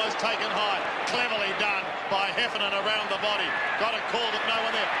 Almost taken high. Cleverly done by Heffernan around the body. Got a call, but no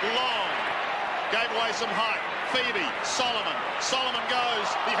one there. Long gave away some height. Phoebe, Solomon. Solomon goes.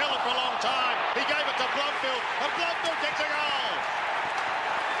 He held it for a long time. He gave it to Blumfield, and Blumfield kicks a goal.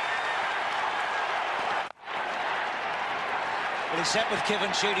 Well, he sat with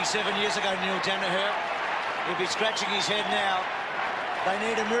Kevin Sheedy 7 years ago, Neil Danaher. He'll be scratching his head now. They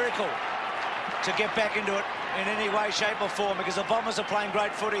need a miracle to get back into it in any way, shape or form, because the Bombers are playing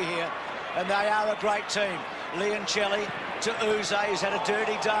great footy here, and they are a great team. Leoncelli to Uze, who's had a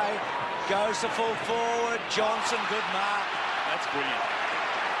dirty day. Goes to full forward. Johnson, good mark. That's brilliant.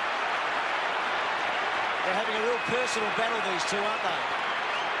 They're having a real personal battle, these two, aren't they?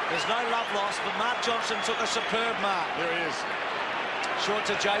 There's no love lost, but Mark Johnson took a superb mark. There he is. Short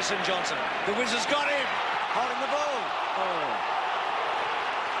to Jason Johnson. The Wizards got him. Holding the ball. Oh.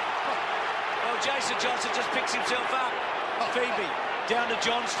 Well, Jason Johnson just picks himself up. Phoebe down to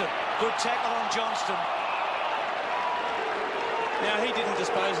Johnston. Good tackle on Johnston. Now, he didn't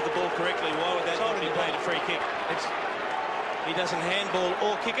dispose of the ball correctly. Why would that not be paid a free kick? He doesn't handball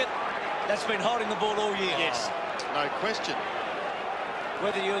or kick it. That's been holding the ball all year. Yes. No question.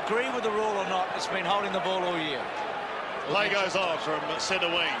 Whether you agree with the rule or not, it's been holding the ball all year. Play goes on from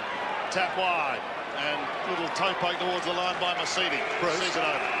centre wing. Tap wide. And little toe poke towards the line by Masidi. Bruce, sees it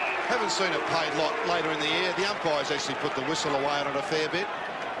over. Haven't seen it played later in the year. The umpires actually put the whistle away on it a fair bit.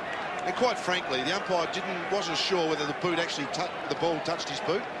 And quite frankly, the umpire wasn't sure whether the ball touched his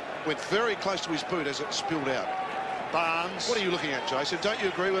boot. Went very close to his boot as it spilled out. Barnes. What are you looking at, Jason? Don't you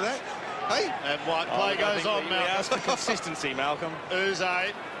agree with that? Hey? And White play goes on, Malcolm. We asked for consistency, Malcolm.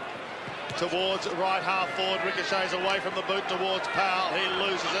 Uze towards right half forward, ricochets away from the boot towards Powell. He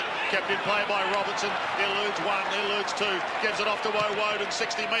loses it, kept in play by Robertson. He eludes 1, he eludes 2, gives it off to Woden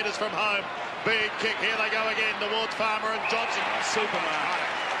 60 metres from home. Big kick, here they go again towards Farmer and Johnson. Super mark.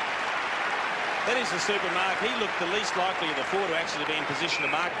 That is the super mark. He looked the least likely of the four to actually be in position to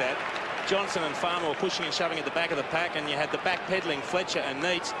mark that. Johnson and Farmer were pushing and shoving at the back of the pack, and you had the back-pedalling Fletcher and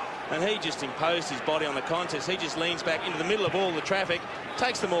Neitz, and he just imposed his body on the contest. He just leans back into the middle of all the traffic,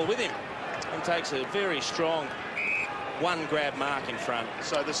 takes them all with him, and takes a very strong one-grab mark in front.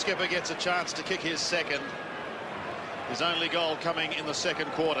 So the skipper gets a chance to kick his second. His only goal coming in the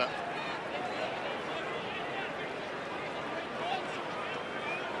second quarter.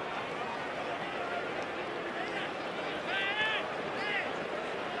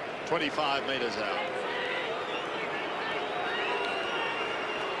 "25 metres out.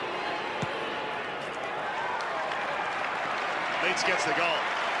 Neitz gets the goal.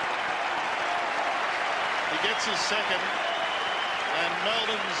 He gets his second, and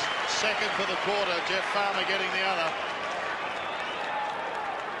Melbourne's second for the quarter. Jeff Farmer getting the other.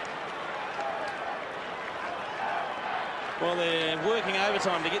 Well, they're working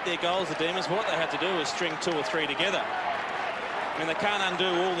overtime to get their goals, the Demons. What they have to do is string 2 or 3 together. I mean, they can't undo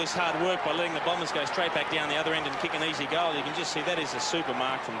all this hard work by letting the Bombers go straight back down the other end and kick an easy goal. You can just see that is a super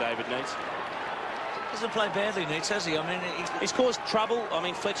mark from David Neitz. Doesn't play badly, Neitz, has he? I mean, he's caused trouble. I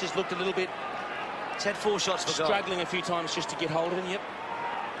mean, Fletcher's looked a little bit... He's had 4 shots for goal. Struggling a few times just to get hold of him, yep.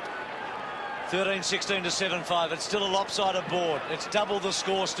 13-16 to 7-5. It's still a lopsided board. It's double the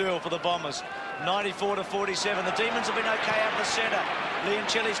score still for the Bombers. 94 to 47. The Demons have been okay out the centre.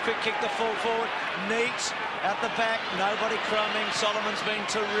 Liancelli's quick kick the full forward. Neitz out the back. Nobody crumbing. Solomon's been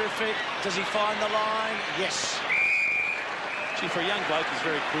terrific. Does he find the line? Yes. Gee, for a young bloke, he's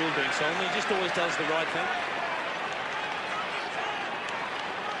very cool being Solomon. He just always does the right thing.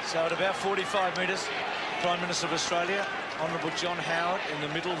 So at about 45 metres, Prime Minister of Australia, Honourable John Howard, in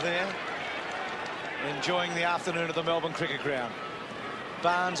the middle there, enjoying the afternoon at the Melbourne Cricket Ground.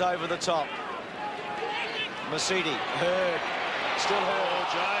 Barnes over the top. Mercedes, Hurd, still Hurd. Oh,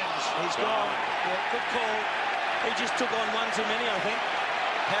 James. He's gone. Yeah, good call. He just took on one too many, I think.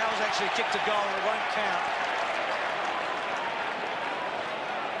 Powell's actually kicked a goal. It won't count.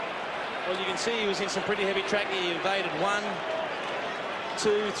 Well, you can see he was in some pretty heavy track. He evaded 1,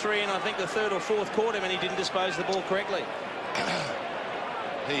 2, 3, and I think the third or fourth caught him, and he didn't dispose of the ball correctly.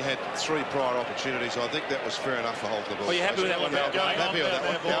 He had 3 prior opportunities. I think that was fair enough for holding the ball. Well, you happy with that one, Mel? Happy with that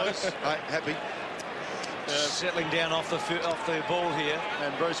one, boys. Happy. Settling down off the ball here.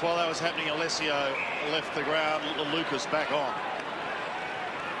 And Bruce, while that was happening, Alessio left the ground. Lucas back on.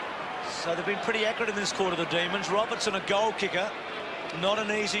 So they've been pretty accurate in this quarter, the Demons. Robertson, a goal kicker. Not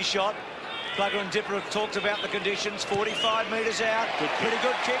an easy shot. Plugger and Dipper have talked about the conditions. 45 metres out. Pretty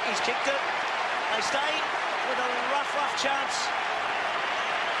good kick. He's kicked it. They stay with a rough chance.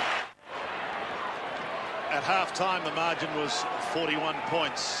 At half-time, the margin was 41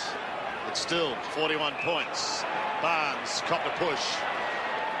 points. It's still 41 points. Barnes copped a push.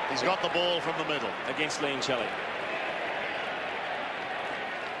 He's got the ball from the middle. Against Liancelli.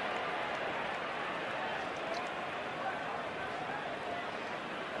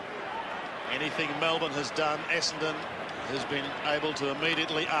 Anything Melbourne has done, Essendon has been able to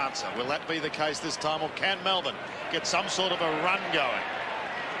immediately answer. Will that be the case this time, or can Melbourne get some sort of a run going?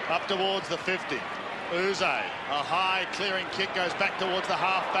 Up towards the 50. Uze, a high clearing kick, goes back towards the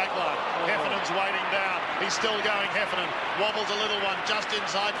half-back line. Heffernan's waiting down. He's still going, Heffernan. Wobbles a little one, just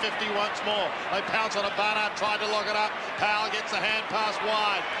inside 50 once more. They pounce on it. Barnard tried to lock it up. Powell gets the hand pass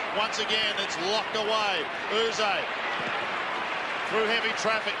wide. Once again, it's locked away. Uze, through heavy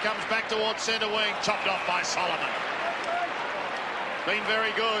traffic, comes back towards centre wing. Chopped off by Solomon. Been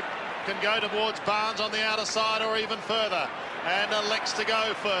very good. Can go towards Barnes on the outer side or even further. And elects to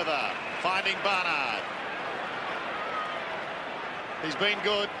go further, finding Barnard. He's been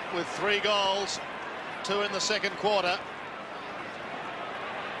good with 3 goals, 2 in the second quarter.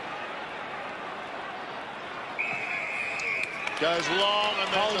 Goes long and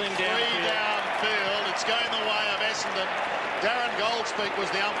there's a 3 downfield. It's going the way of Essendon. Darren Goldspeak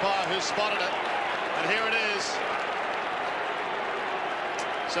was the umpire who spotted it. And here it is.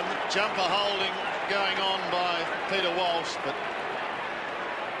 Some jumper holding going on by Peter Walsh, but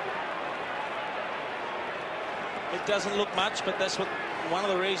it doesn't look much, but that's one of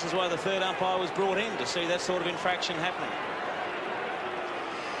the reasons why the third umpire was brought in, to see that sort of infraction happening.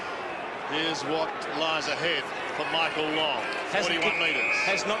 Here's what lies ahead for Michael Long. 41 metres.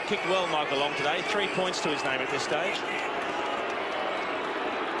 Has not kicked well, Michael Long, today. 3 points to his name at this stage.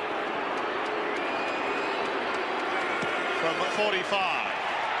 From 45.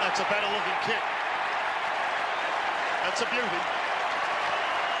 That's a better looking kick. That's a beauty.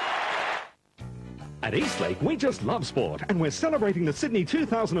 At Eastlake, we just love sport, and we're celebrating the Sydney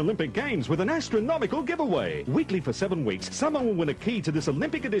 2000 Olympic Games with an astronomical giveaway. Weekly for 7 weeks, someone will win a key to this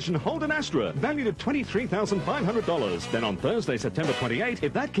Olympic edition Holden Astra, valued at $23,500. Then on Thursday, September 28,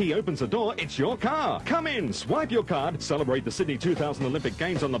 if that key opens the door, it's your car. Come in, swipe your card, celebrate the Sydney 2000 Olympic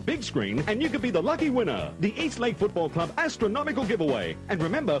Games on the big screen, and you could be the lucky winner. The Eastlake Football Club astronomical giveaway. And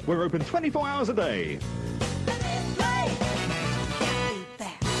remember, we're open 24 hours a day.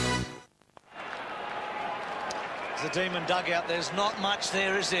 The Demon dugout, there's not much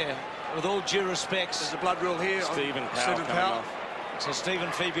there, is there? With all due respects. There's a blood rule here. Stephen Powell. So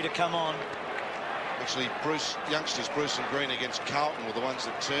Stephen Phoebe to come on. Actually, youngsters Bruce and Green against Carlton were the ones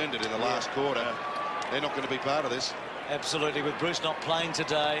that turned it in the last quarter. They're not going to be part of this. Absolutely, with Bruce not playing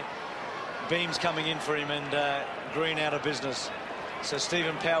today, Beams coming in for him, and Green out of business. So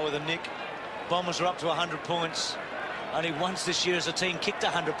Stephen Powell with a nick. Bombers are up to 100 points. Only once this year as a team kicked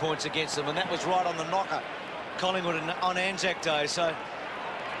 100 points against them, and that was right on the knocker. Collingwood on Anzac Day. So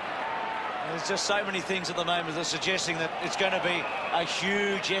there's just so many things at the moment that are suggesting that it's going to be a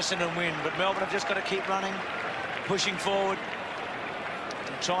huge Essendon win, but Melbourne have just got to keep running, pushing forward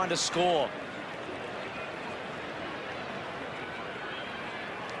and trying to score.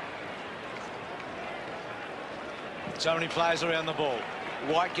 So many players around the ball.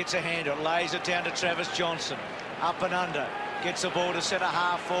 White gets a hand, it lays it down to Travis Johnson, up and under, gets the ball to centre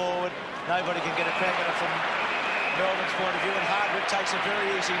half forward. Nobody can get a crack at it from Melbourne's point of view, and Hardwick takes a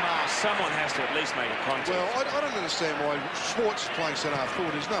very easy mark. Someone has to at least make a contact. Well, I don't understand why Schwartz playing centre half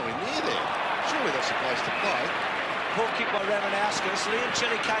forward is nowhere near there. Surely that's the place to play. Poor kick by Ramanauskas. Liam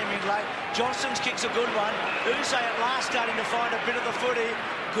Chili came in late. Johnson's kick's a good one. Uze at last starting to find a bit of the footy.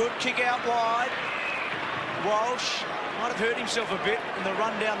 Good kick out wide. Walsh might have hurt himself a bit in the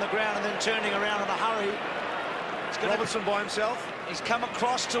run down the ground and then turning around in a hurry. Robertson by himself. He's come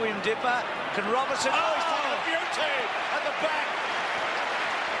across to him, Dipper. Can Robertson... Oh, he's found a beauty at the back.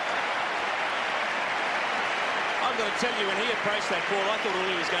 I've got to tell you, when he approached that ball, I thought all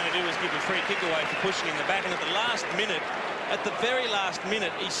he was going to do was give a free kick away for pushing in the back. And at the last minute, at the very last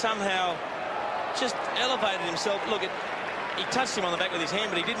minute, he somehow just elevated himself. Look, he touched him on the back with his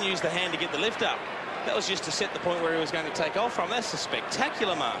hand, but he didn't use the hand to get the lift up. That was just to set the point where he was going to take off from. That's a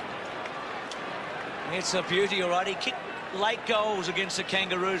spectacular mark. It's a beauty, all right. He kicked late goals against the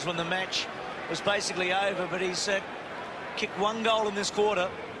Kangaroos when the match was basically over, but he's kicked one goal in this quarter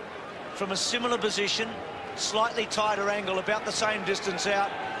from a similar position, slightly tighter angle, about the same distance out.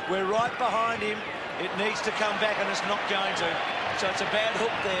 We're right behind him. It needs to come back, and it's not going to. So it's a bad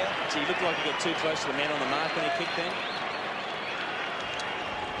hook there. So he looked like he got too close to the man on the mark when he kicked then.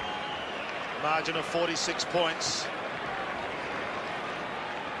 Margin of 46 points.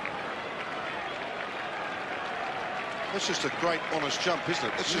 That's just a great, honest jump, isn't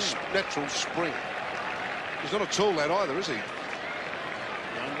it? That's just natural spring. He's not a tall lad either, is he?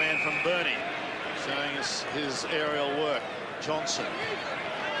 Young man from Burnie showing us his aerial work. Johnson.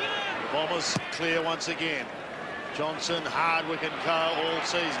 The Bombers clear once again. Johnson, Hardwick and Co all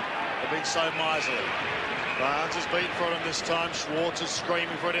season have been so miserly. Barnes is beaten for him this time. Schwartz is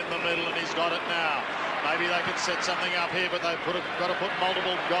screaming for it in the middle, and he's got it now. Maybe they could set something up here, but they've got to put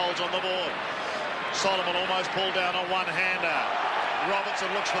multiple goals on the board. Solomon almost pulled down a one-hander.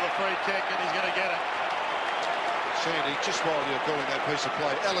 Robertson looks for the free kick, and he's going to get it. Sandy, just while you're calling that piece of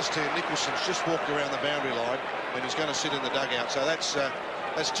play, Alistair Nicholson's just walked around the boundary line, and he's going to sit in the dugout. So that's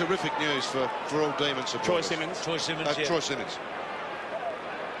terrific news for all Demon supporters. Troy Simmons, yeah. Troy Simmons.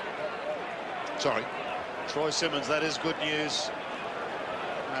 Sorry. Troy Simmons, that is good news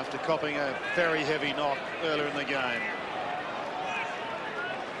after copping a very heavy knock earlier in the game.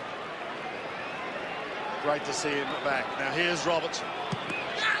 Great to see him back. Now here's Robertson.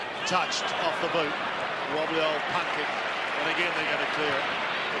 Touched off the boot. Wobbly old punt kick. And again they're going to clear it.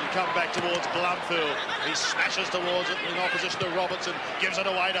 It'll come back towards Blumfield. He smashes towards it in opposition to Robertson. Gives it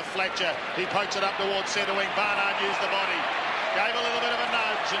away to Fletcher. He pokes it up towards centre wing. Barnard used the body. Gave a little bit of a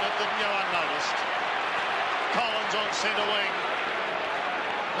nudge and it didn't go unnoticed. Collins on centre wing.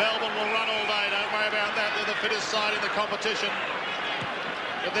 Melbourne will run all day. Don't worry about that. They're the fittest side in the competition.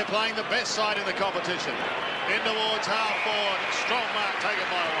 But they're playing the best side in the competition. In towards half forward. Strong mark taken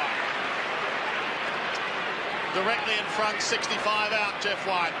by White. Directly in front, 65 out, Jeff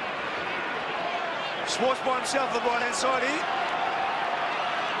White. Schwartz by himself on the right-hand side here.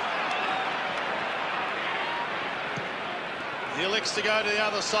 He elects to go to the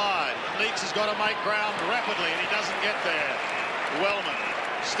other side. Neitz has got to make ground rapidly, and he doesn't get there. Wellman,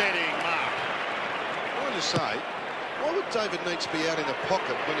 steadying mark. I want to say, why would David Neitz be out in the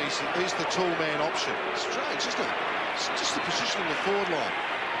pocket when he's the tall man option? It's strange, isn't it? It's just the position in the forward line.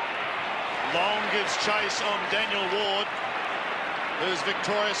 Long gives chase on Daniel Ward, who's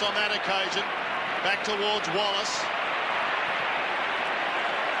victorious on that occasion. Back towards Wallace.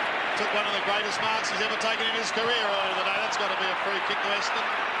 Took one of the greatest marks he's ever taken in his career earlier today. That's got to be a free kick to Essendon.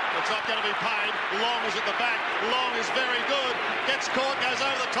 It's not going to be paid. Long is at the back. Long is very good. Gets caught, goes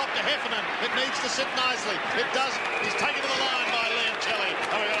over the top to Heffernan. It needs to sit nicely. It doesn't. He's taken to the line by Leoncelli.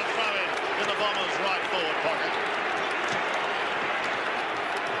 And we're going to throw in the Bombers' right forward pocket.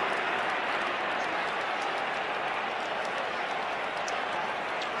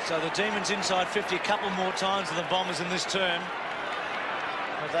 So the Demons inside 50 a couple more times than the Bombers in this term.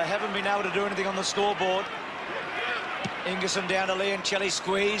 But they haven't been able to do anything on the scoreboard. Ingerson down to Leoncelli,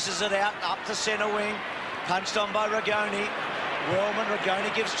 squeezes it out, up to centre wing. Punched on by Rigoni.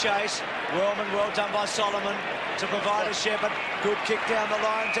 Rigoni gives chase. Wellman, well done by Solomon to provide a shepherd. Good kick down the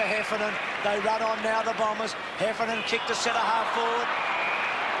line to Heffernan. They run on now, the Bombers. Heffernan kick to centre half forward.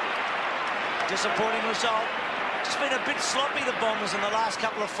 Disappointing result. Just been a bit sloppy, the Bombers, in the last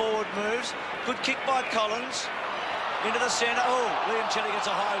couple of forward moves. Good kick by Collins. Into the centre. Oh, Leoncelli gets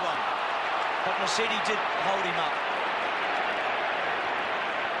a high one. But Mercedes did hold him up.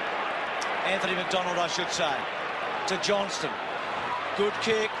 Anthony McDonald, I should say. To Johnston. Good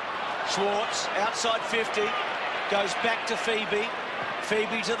kick. Schwartz, outside 50. Goes back to Phoebe.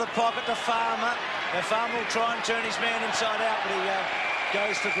 Phoebe to the pocket to Farmer. Now Farmer will try and turn his man inside out, but he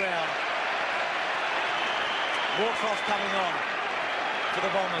goes to ground. Moorcroft coming on for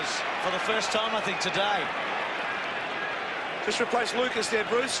the Bombers for the first time, I think, today. Just replaced Lucas there,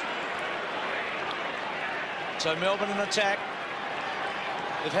 Bruce. So Melbourne in attack.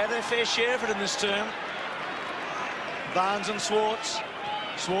 They've had their fair share of it in this term. Barnes and Schwartz.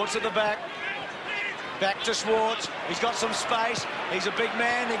 Schwartz at the back. Back to Schwartz. He's got some space. He's a big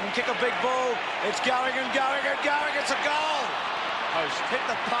man. He can kick a big ball. It's going and going and going. It's a goal. Post. Hit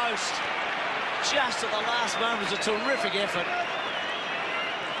the post. Just at the last moment. It was a terrific effort.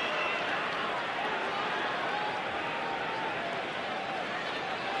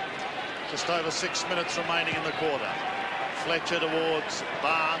 Just over 6 minutes remaining in the quarter. Fletcher towards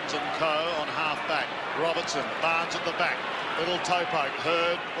Barnes and Co. on half-back. Robertson, Barnes at the back. Little toe poke.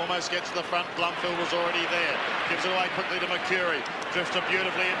 Hurd almost gets to the front. Blumfield was already there. Gives it away quickly to Mercury. Drifted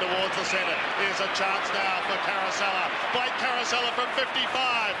beautifully in towards the centre. Here's a chance now for Caracella. Blake Caracella from 55.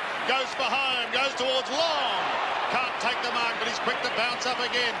 Goes for home. Goes towards Long. Can't take the mark, but he's quick to bounce up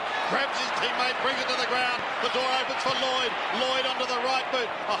again. Grabs his teammate, brings it to the ground. The door opens for Lloyd. Lloyd onto the right boot.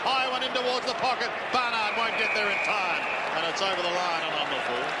 A high one in towards the pocket. Barnard won't get there in time. And it's over the line and on the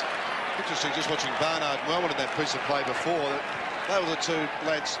full. Interesting just watching Barnard and Wellman in that piece of play before. They were the two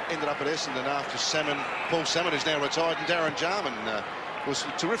lads ended up at Essendon after Paul Salmon, who's now retired, and Darren Jarman. Was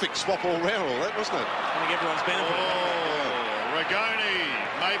a terrific swap all round, all that, wasn't it? I think everyone's benefited. Rigoni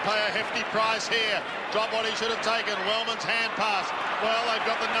may pay a hefty price here. Drop what he should have taken. Wellman's hand pass. Well, they've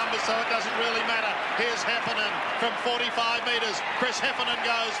got the numbers, so it doesn't really matter. Here's Heffernan from 45 metres. Chris Heffernan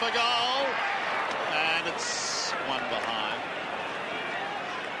goes for goal. And it's one behind.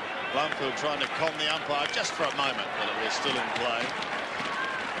 Blumfield trying to con the umpire just for a moment, but it was still in play.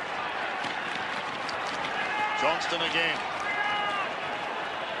 Johnston again.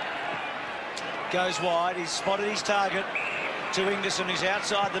 Goes wide. He's spotted his target. To Ingerson, who's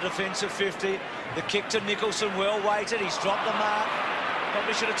outside the defensive 50. The kick to Nicholson, well weighted. He's dropped the mark.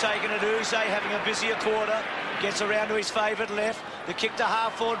 Probably should have taken it. Uze having a busier quarter. Gets around to his favoured left. The kick to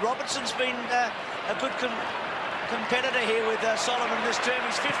half forward. Robertson's been a good competitor here with Solomon this term.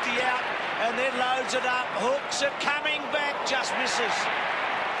 He's 50 out and then loads it up. Hooks it, coming back, just misses.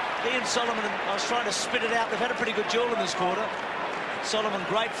 He and Solomon, I was trying to spit it out. They've had a pretty good duel in this quarter. Solomon,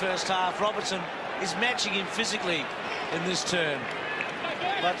 great first half. Robertson is matching him physically in this term.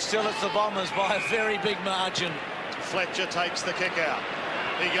 But still, it's the Bombers by a very big margin. Fletcher takes the kick out.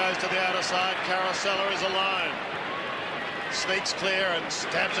 He goes to the outer side. Caracella is alone. Sneaks clear and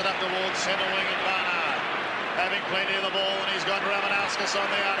stabs it up towards centre wing and Barnard. Having plenty of the ball, and he's got Ramanauskas on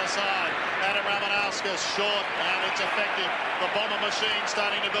the outer side. Adam Ramanauskas short, and it's effective. The Bomber machine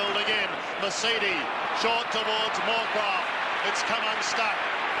starting to build again. Mercedes short towards Moorcroft. It's come unstuck.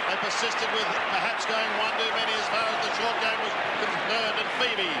 They persisted with perhaps going one too many as far as the short game was concerned, and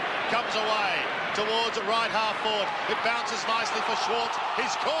Phoebe comes away towards the right half forward. It bounces nicely for Schwartz.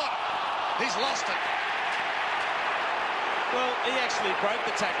 He's caught. He's lost it. Well, he actually broke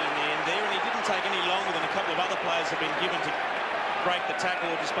the tackle in the end there, and he didn't take any longer than a couple of other players have been given to break the tackle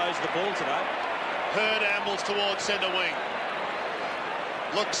or dispose of the ball today. Hurd ambles towards centre wing.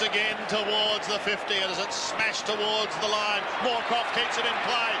 Looks again towards the 50 and as it's smashed towards the line, Moorcroft keeps it in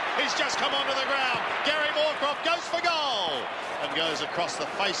play. He's just come onto the ground. Gary Moorcroft goes for goal and goes across the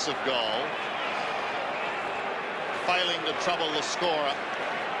face of goal, failing to trouble the scorer.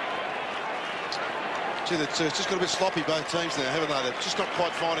 Gee, it's just got a bit sloppy, both teams now, haven't they? They're just not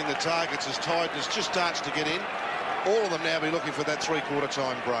quite finding the targets as tiredness just starts to get in. All of them now be looking for that three-quarter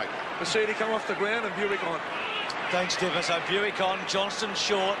time break. Massidi come off the ground and Buick on. Thanks, Dipper. So Buick on, Johnston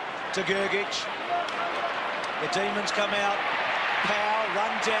short to Gergic. The Demons come out. Powell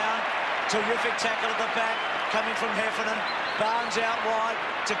run down. Terrific tackle at the back coming from Heffernan. Barnes out wide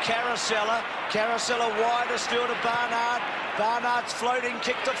to Carosella. Carosella wider still to Barnard. Barnard's floating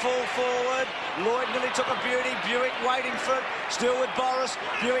kick to fall forward. Lloyd nearly took a beauty. Buick waiting for it. Still with Boris.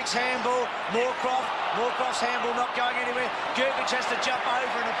 Buick's handball. Moorcroft's handball not going anywhere. Gergic has to jump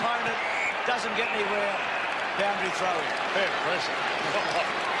over an opponent. Doesn't get anywhere. Boundary throw. Very impressive.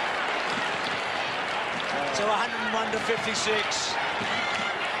 So 101 to 56.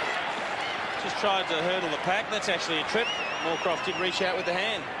 Just tried to hurdle the pack. That's actually a trip. Moorcroft did reach out with the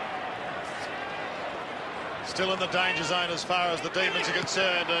hand. Still in the danger zone as far as the Demons are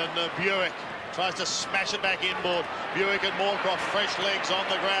concerned, and Buick tries to smash it back inboard. Buick and Moorcroft, fresh legs on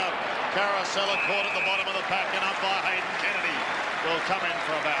the ground. Carosella caught at the bottom of the pack and up by Hayden Kennedy. Will come in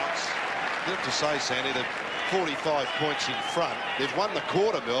for a bounce. You have to say, Sandy, that 45 points in front. They've won the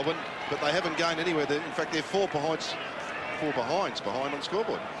quarter, Melbourne, but they haven't gained anywhere. In fact, they're four behinds behind on the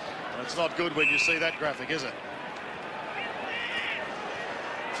scoreboard. Well, it's not good when you see that graphic, is it?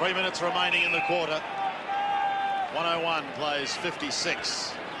 3 minutes remaining in the quarter. 101 plays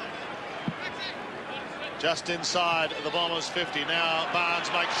 56. Just inside the Bombers' 50. Now Barnes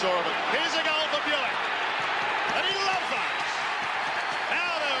makes sure of it. Here's a goal for Buick. And he loves those.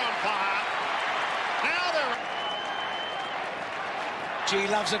 Now they're on fire. Now they're... Gee,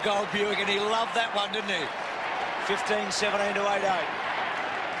 loves a goal, Buick, and he loved that one, didn't he? 15-17 to 8-8.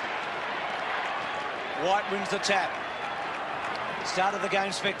 White wins the tap. Started the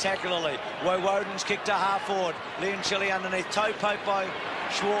game spectacularly. Woden's kick to half forward. Leoncelli underneath. Toe poke by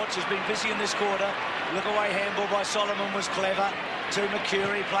Schwartz, who's been busy in this quarter. Look away handball by Solomon was clever. To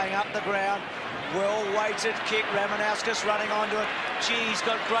McCurry playing up the ground. Well-weighted kick. Ramanauskas running onto it. Gee, he's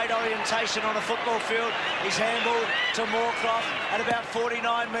got great orientation on a football field. His handball to Moorcroft at about 49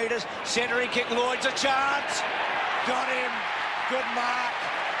 metres. Centering kick. Lloyd's a chance. Got him. Good mark.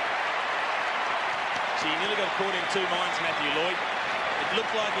 So he nearly got caught in two minds, Matthew Lloyd. It looked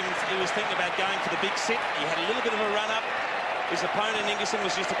like he was thinking about going for the big sit. He had a little bit of a run-up. His opponent, Ingerson,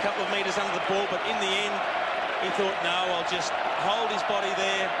 was just a couple of metres under the ball, but in the end, he thought, no, I'll just hold his body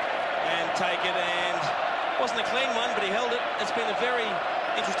there and take it. And it wasn't a clean one, but he held it. It's been a very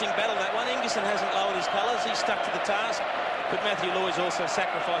interesting battle, that one. Ingerson hasn't lowered his colours. He's stuck to the task. But Matthew Lloyd's also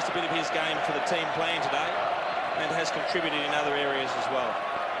sacrificed a bit of his game for the team playing today and has contributed in other areas as well.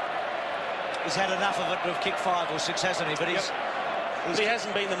 He's had enough of it with kick 5 or 6, hasn't he? But he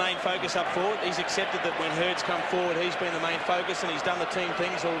hasn't been the main focus up forward. He's accepted that when Hurd's come forward, he's been the main focus, and he's done the team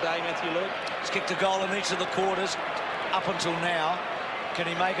things all day, Matthew Lloyd. He's kicked a goal in each of the quarters up until now. Can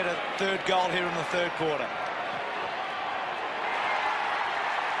he make it a third goal here in the third quarter?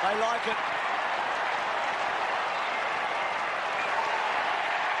 They like it.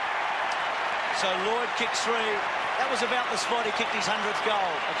 So Lloyd kicks 3. That was about the spot he kicked his 100th goal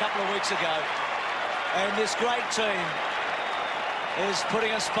a couple of weeks ago. And this great team is putting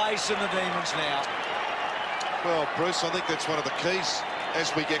a space in the Demons now. Well, Bruce, I think that's one of the keys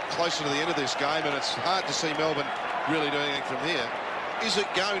as we get closer to the end of this game, and it's hard to see Melbourne really doing anything from here. Is it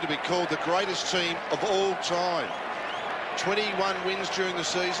going to be called the greatest team of all time? 21 wins during the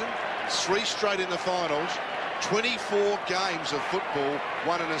season, 3 straight in the finals, 24 games of football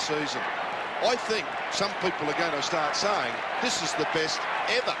won in a season. I think some people are going to start saying this is the best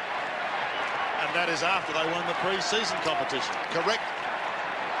ever. And that is after they won the pre-season competition. Correct.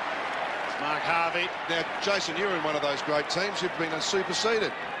 Mark Harvey. Now, Jason, you're in one of those great teams. You've been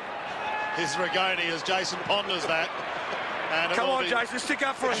superseded. His Rigoni as Jason ponders that. And come on, Jason, stick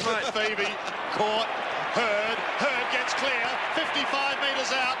up for us, mate. Phoebe caught. Hurd gets clear. 55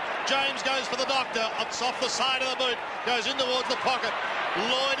 metres out. James goes for the doctor. It's off the side of the boot. Goes in towards the pocket.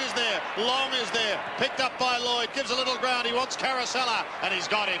 Lloyd is there. Long is there. Picked up by Lloyd. Gives a little ground. He wants Carosella. And he's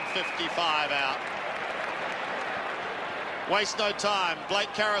got him 55 out. Waste no time. Blake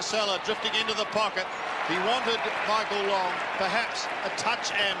Carosella drifting into the pocket. He wanted Michael Long perhaps a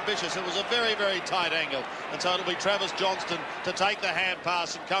touch ambitious. It was a very, very tight angle. And so it'll be Travis Johnston to take the hand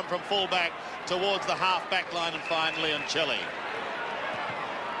pass and come from full back towards the half-back line and find Leoncelli.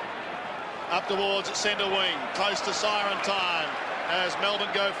 Up towards centre wing, close to siren time. as Melbourne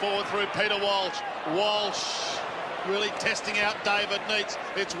go forward through Peter Walsh. Walsh really testing out David Neitz.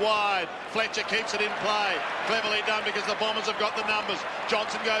 It's wide. Fletcher keeps it in play. Cleverly done because the Bombers have got the numbers.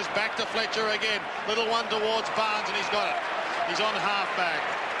 Johnson goes back to Fletcher again. Little one towards Barnes, and he's got it. He's on half-back.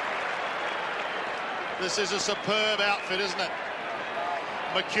 This is a superb outfit, isn't it?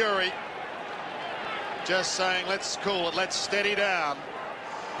 Mercury just saying, let's cool it, let's steady down.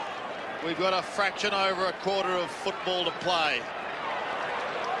 We've got a fraction over a quarter of football to play.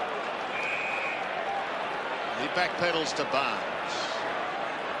 He backpedals to Barnes.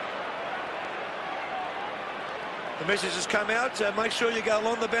 The message has come out. Make sure you go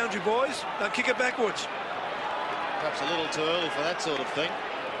along the boundary, boys. Don't kick it backwards. Perhaps a little too early for that sort of thing.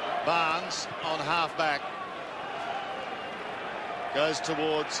 Barnes on half-back. Goes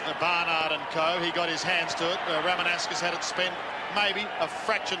towards Barnard and co. He got his hands to it. Ramanauskas had it spent maybe a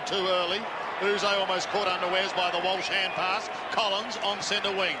fraction too early. Uzo almost caught unawares by the Walsh hand pass. Collins on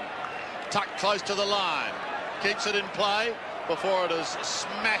centre wing. Tucked close to the line. Keeps it in play before it is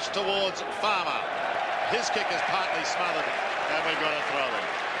smashed towards Farmer. His kick is partly smothered, and we've got a throw in.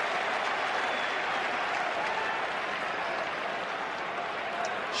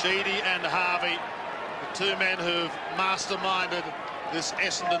 Sheedy and Harvey, the two men who've masterminded this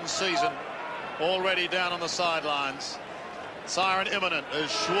Essendon season, already down on the sidelines. Siren imminent as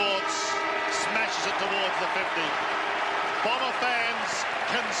Schwartz smashes it towards the 50. Bomber fans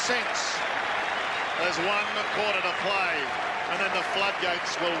can sense there's 1 quarter to play, and then the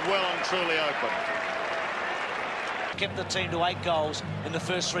floodgates will well and truly open. Kept the team to 8 goals in the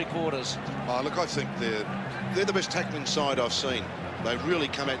first 3 quarters. Oh, look, I think they're the best tackling side I've seen. They really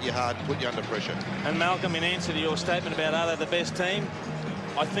come at you hard and put you under pressure. And Malcolm, in answer to your statement about are they the best team,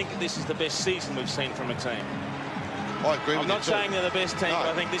 I think this is the best season we've seen from a team. I agree with you. I'm not saying they're the best team, but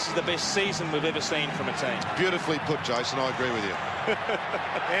I think this is the best season we've ever seen from a team. Beautifully put, Jason. I agree with you.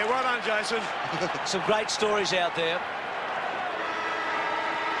 Yeah, well done, Jason. Some great stories out there.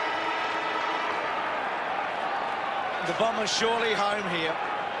 The Bombers surely home here.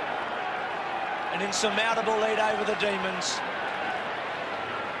 An insurmountable lead over the Demons.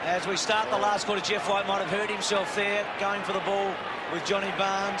 As we start the last quarter, Jeff White might have hurt himself there, going for the ball with Johnny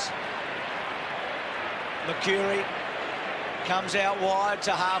Barnes. Mercury comes out wide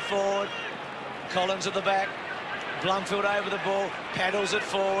to half forward. Collins at the back. Blumfield over the ball, paddles it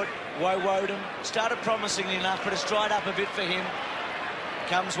forward. Woden started promisingly enough, but it's dried up a bit for him.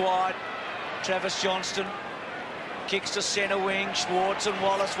 Comes wide. Travis Johnston kicks to centre wing. Schwartz and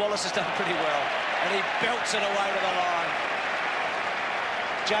Wallace. Wallace has done pretty well, and he belts it away to the line.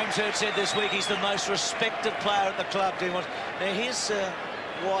 James Hird said this week he's the most respected player at the club. Now here's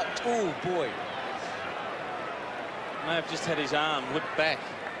White. Oh boy. May have just had his arm whipped back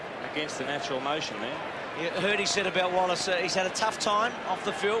against the natural motion there. You heard he said about Wallace, he's had a tough time off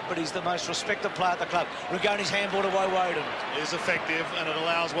the field, but he's the most respected player at the club. Rigoni's handball to Woden. Is effective, and it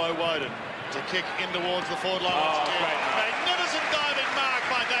allows Woden to kick in towards the forward line. Oh, great. Magnificent diving mark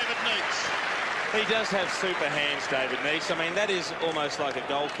by David Neitz. He does have super hands, David Neitz. I mean, that is almost like a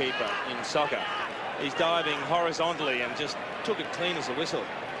goalkeeper in soccer. He's diving horizontally and just took it clean as a whistle.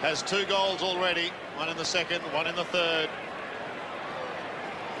 Has 2 goals already, 1 in the second, 1 in the third.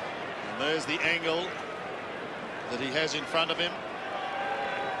 And there's the angle that he has in front of him.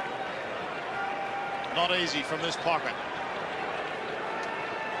 Not easy from this pocket.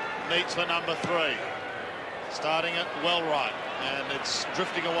 Neitz for number 3. Starting it well right, and it's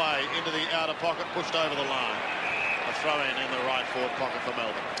drifting away into the outer pocket, pushed over the line. A throw-in in the right forward pocket for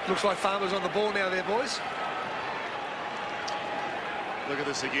Melbourne. Looks like Farmer's on the ball now there, boys. Look at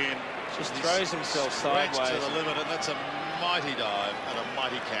this again. Just throws himself sideways to the limit, and that's a mighty dive and a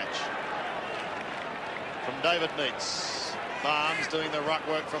mighty catch from David Neitz. Barnes doing the ruck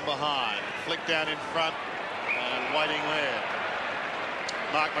work from behind. Flick down in front and waiting there.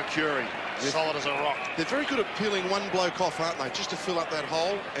 Mark Mercury, solid as a rock. They're very good at peeling one bloke off, aren't they? Just to fill up that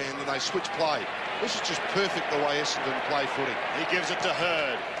hole, and then they switch play. This is just perfect the way Essendon play footy. He gives it to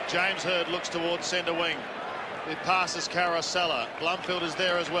Hird. James Hird looks towards centre wing. It passes Carosella. Blumfield is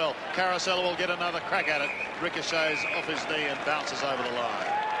there as well. Carosella will get another crack at it. Ricochets off his knee and bounces over the line.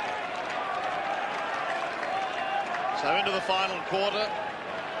 So into the final quarter,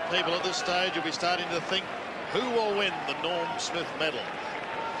 people at this stage will be starting to think, who will win the Norm Smith medal?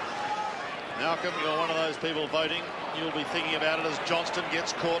 Malcolm, you're one of those people voting. You'll be thinking about it as Johnston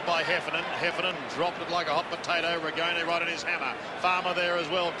gets caught by Heffernan. Heffernan dropped it like a hot potato. Rigoni right on his hammer. Farmer there as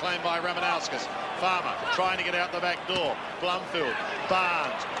well, claimed by Ramanauskas. Farmer trying to get out the back door. Blumfield,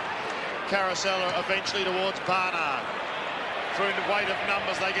 Barnes, Carosella eventually towards Barnard. through the weight of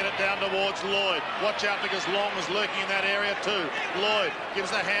numbers, they get it down towards Lloyd. Watch out because Long is lurking in that area too. Lloyd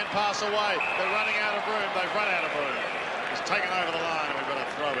gives the hand pass away. They're running out of room. They've run out of room. He's taken over the line and we've got to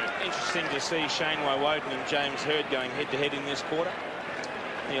throw in. Interesting to see Shane Woden and James Hird going head-to-head in this quarter.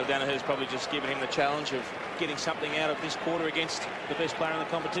 Neil Danaher's probably just given him the challenge of getting something out of this quarter against the best player in the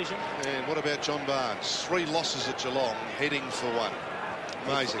competition. And what about John Barnes? 3 losses at Geelong, heading for 1.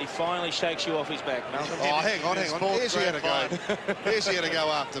 Amazing. He finally shakes you off his back, Malcolm. Oh, hang on. Here's he had to go. Here's he had to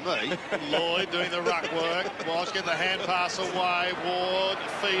go after me. Lloyd doing the ruck work. Walsh get the hand pass away. Ward,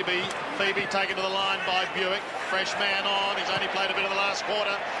 Phoebe taken to the line by Buick. Fresh man on. He's only played a bit of the last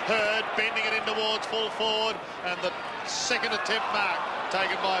quarter. Hurd bending it in towards full forward. And the second attempt mark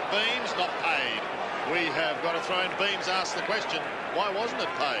taken by Beams, not paid. We have got to throw in. Beams asked the question, why wasn't it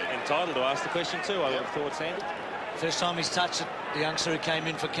paid? Entitled to ask the question too, I would have thought, Sandy. First time he's touched it, the youngster who came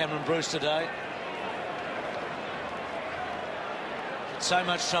in for Cameron Bruce today. Had so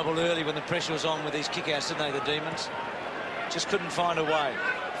much trouble early when the pressure was on with these kick-outs, didn't they, the Demons? Just couldn't find a way.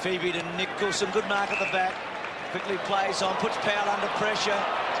 Phoebe to Nicholson, good mark at the back. Quickly plays on, puts Powell under pressure.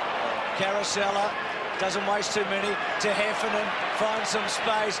 Carousella doesn't waste too many. To Heffernan, finds some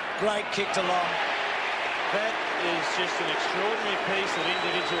space. Great kick to Long. That is just an extraordinary piece of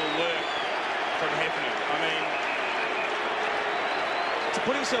individual work from Heffernan. I mean, to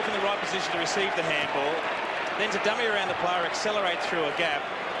put himself in the right position to receive the handball, then to dummy around the player, accelerate through a gap,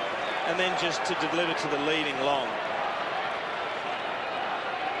 and then just to deliver to the leading Long.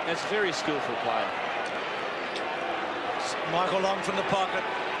 That's very skillful play. Michael Long from the pocket.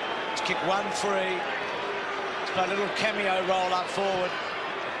 He's kicked 1 free. He's played a little cameo roll up forward.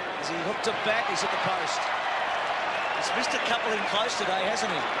 As he hooked it back, he's at the post. He's missed a couple in close today,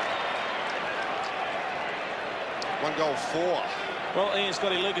 hasn't he? 1 goal 4. Well, Ian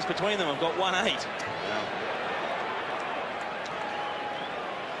Scotty Lucas between them have got 1-8. Yeah.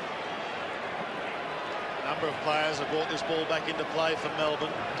 A number of players have brought this ball back into play for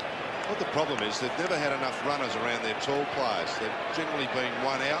Melbourne. What the problem is, they've never had enough runners around their tall players. They've generally been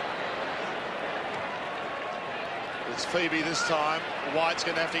 1 out. It's Phoebe this time. White's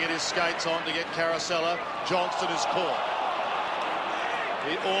going to have to get his skates on to get Carousella. Johnston is caught.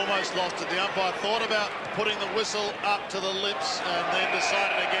 He almost lost it. The umpire thought about putting the whistle up to the lips and then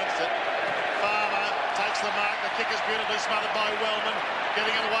decided against it. Farmer takes the mark. The kick is beautifully smothered by Wellman.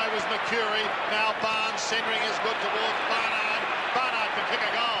 Getting it away was Mercury. Now Barnes centering is good towards Barnard. Barnard can kick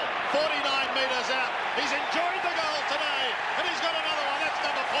a goal. 49 metres out. He's enjoyed the goal today, and he's got another one. That's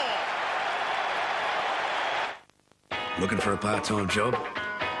number 4. Looking for a part-time job?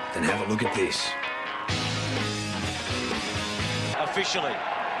 Then have a look at this. Officially.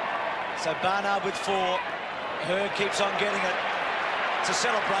 So Barnard with 4. Hurd keeps on getting it. It's a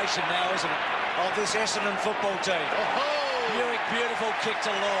celebration now, isn't it, of this Essendon football team. Oh-ho! Buick, beautiful kick to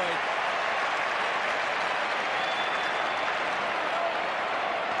Lloyd.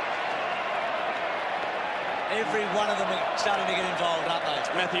 Every one of them are starting to get involved, aren't they?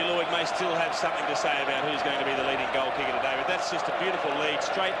 Matthew Lloyd may still have something to say about who's going to be the leading goal kicker today, but that's just a beautiful lead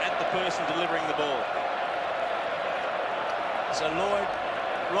straight at the person delivering the ball. So Lloyd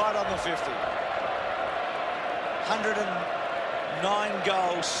right on the 50. 109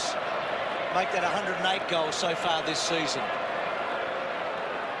 goals. Make that 108 goals so far this season.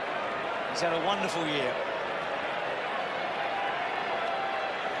 He's had a wonderful year.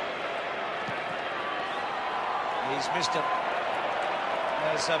 He's missed it.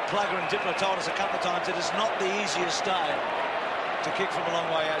 As Plugger and Dippler told us a couple of times, it is not the easiest day to kick from a long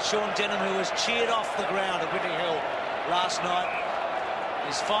way out. Sean Denham, who was cheered off the ground at Whitney Hill last night,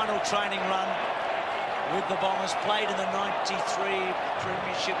 his final training run with the Bombers, played in the 93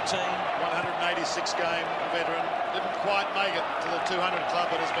 Premiership team. 186 game veteran. Didn't quite make it to the 200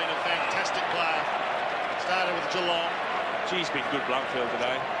 club, but has been a fantastic player. Started with Geelong. Geez, been good Blundfield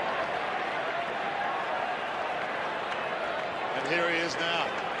today. And here he is now.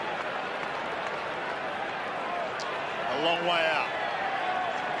 A long way out.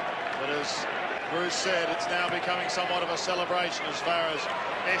 But as Bruce said, it's now becoming somewhat of a celebration as far as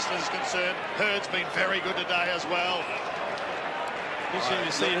Essendon is concerned. Hurd's been very good today as well. Interesting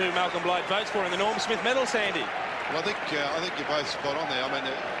to see who Malcolm Blight votes for in the Norm Smith medal, Sandy. Well, I think you're both spot on there. I mean,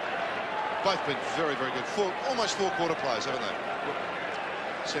 both been very, very good. Almost 4 quarter players, haven't they?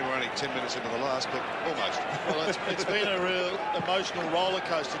 See, we're only 10 minutes into the last, but almost. Well, it's been a real emotional roller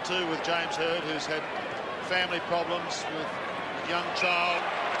coaster too with James Hird, who's had family problems with a young child,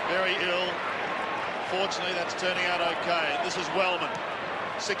 very ill. Fortunately, that's turning out okay. This is Wellman,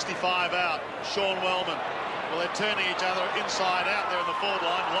 65 out. Sean Wellman. Well, they're turning each other inside out there in the forward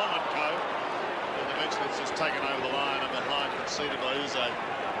line, Long and co. And eventually it's just taken over the line and behind conceded by Uze.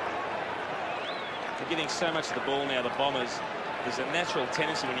 They're getting so much of the ball now, the Bombers. There's a natural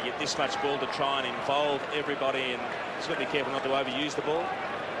tendency when you get this much ball to try and involve everybody, and just got to be careful not to overuse the ball.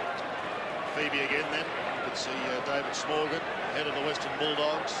 Phoebe again then. You can see David Smorgan, head of the Western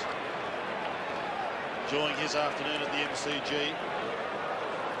Bulldogs, enjoying his afternoon at the MCG.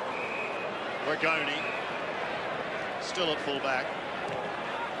 Rigoni, still at full-back.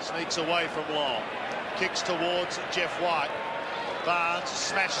 Sneaks away from Long. Kicks towards Jeff White. Barnes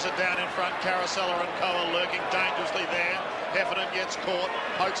smashes it down in front. Carousella and Coa lurking dangerously there. Heffernan gets caught,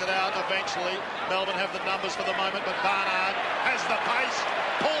 pokes it out eventually. Melbourne have the numbers for the moment, but Barnard has the pace.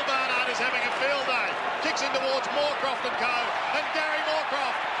 Paul Barnard is having a field day. Kicks in towards Moorcroft and Co. And Gary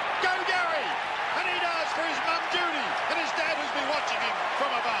Moorcroft. Go Gary! And he does for his mum Judy and his dad who's been watching him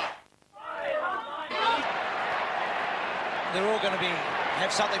from above. They're all going to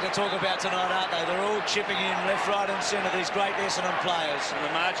have something to talk about tonight, aren't they? They're all chipping in left, right and centre, these great Essendon players. And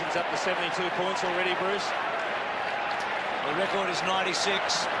the margin's up to 72 points already, Bruce. The record is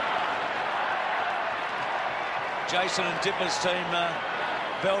 96. Jason and Dipper's team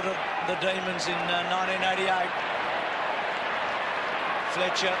belted the Demons in 1988.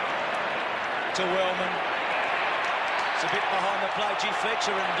 Fletcher to Wellman. It's a bit behind the play. Gee,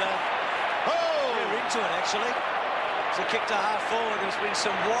 Fletcher and they're into it, actually. It's a kick to half forward. There's been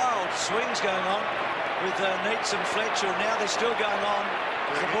some wild swings going on with Neitz and Fletcher, and now they're still going on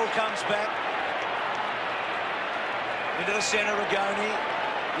as the ball comes back. Into the centre, Rigoni.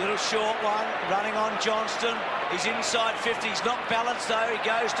 Little short one, running on Johnston. He's inside 50. He's not balanced, though. He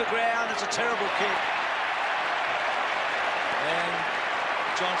goes to ground. It's a terrible kick. And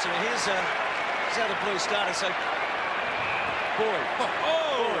Johnson, here's how the Blues started. So, boy.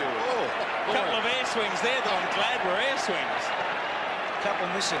 A couple of air swings there, though. I'm glad were air swings. Couple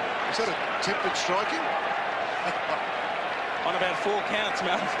missing. Is that attempted striking? On about 4 counts,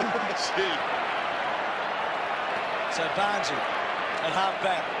 Malcolm. So Barnesy at half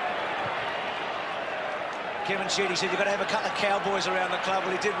back. Kevin Sheedy said you've got to have a couple of cowboys around the club.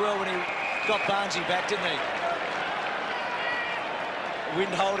 Well, he did well when he got Barnesy back, didn't he?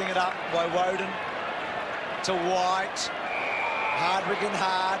 Wind holding it up by Woden to White. Hardwick in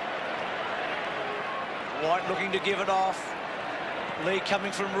hard. White looking to give it off. Lee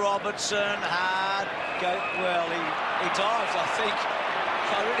coming from Robertson. Hard. Well, he dives, I think.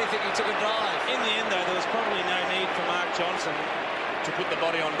 I really think he took a dive. In the end, though, there was probably no need for Mark Johnson to put the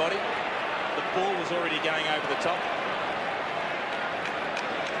body on body. The ball was already going over the top.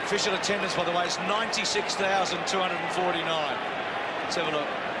 Official attendance, by the way, is 96,249. Let's have a look.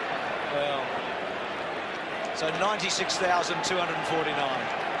 Well, so 96,249.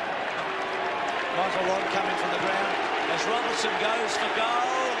 Michael Long coming from the ground as Robertson goes for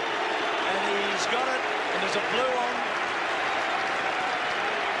goal, and he's got it, and there's a blue on.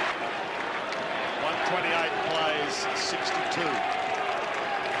 128 plays, 62.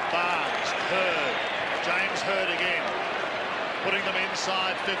 Barnes, Hurd, James Hurd again, putting them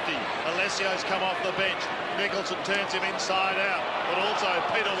inside 50. Alessio's come off the bench. Nicholson turns him inside out, but also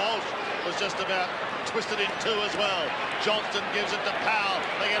Peter Walsh was just about twisted in two as well. Johnston gives it to Powell.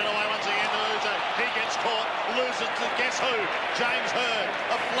 They get it away once again to Uze. He gets caught, loses to guess who? James Hurd,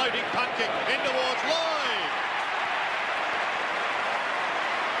 a floating punt kick in towards Lloyd.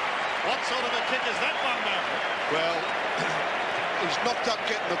 What sort of a kick is that one, Malcolm? Well, he's knocked up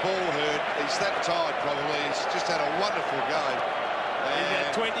getting the ball, Hurd. He's that tired, probably. He's just had a wonderful game. He's had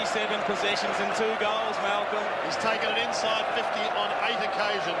 27 possessions and 2 goals, Malcolm. He's taken it inside 50 on 8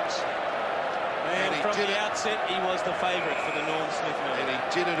 occasions. And from the outset, he was the favourite for the Norm Smith move. And he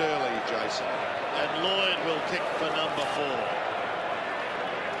did it early, Jason. And Lloyd will kick for number 4.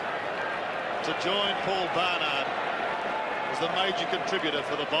 To join Paul Barnard as the major contributor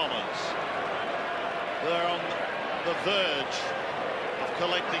for the Bombers. They're on the verge of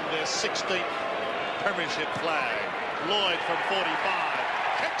collecting their 16th premiership flag. Lloyd from 45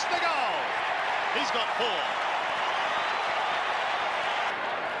 kicks the goal. He's got 4.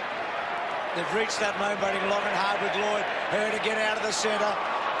 They've reached that moment, running long and hard with Lloyd. Hurd again out of the centre.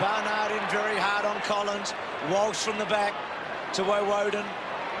 Barnard in very hard on Collins. Walsh from the back to Woden.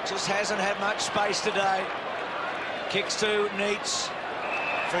 Just hasn't had much space today. Kicks to Neitz.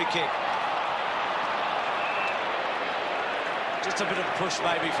 Free kick. Just a bit of push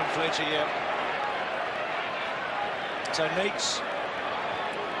maybe from Fletcher, yeah. So Neitz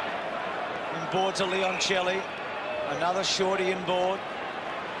inboard to Leoncelli. Another shorty inboard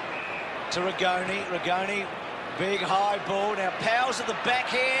to Rigoni. Rigoni, big high ball. Now Powell's at the back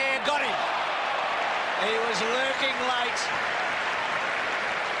here. Got him. He was lurking late.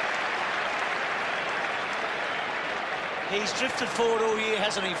 He's drifted forward all year,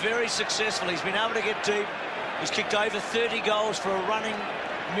 hasn't he? Very successful. He's been able to get deep. He's kicked over 30 goals for a running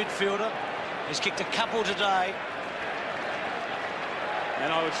midfielder. He's kicked a couple today.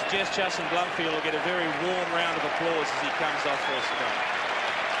 And I would suggest Justin Blumfield will get a very warm round of applause as he comes off for Essendon.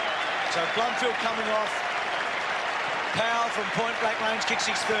 So Blumfield coming off. Powell from point blank range kicks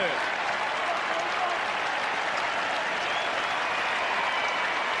his third.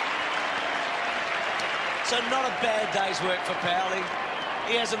 So not a bad day's work for Powell.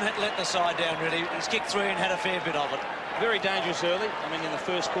 He hasn't let the side down, really. He's kicked 3 and had a fair bit of it. Very dangerous early. I mean, in the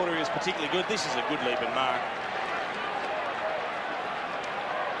first quarter, he was particularly good. This is a good leap and mark.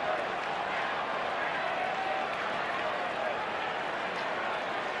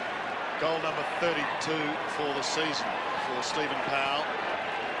 Goal number 32 for the season for Stephen Powell.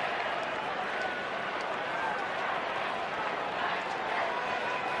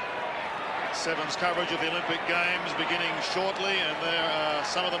 Seven's coverage of the Olympic Games beginning shortly, and there are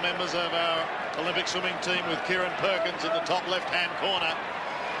some of the members of our Olympic swimming team with Kieran Perkins in the top left-hand corner,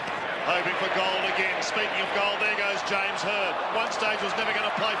 hoping for gold again. Speaking of gold, there goes James Hird. One stage was never going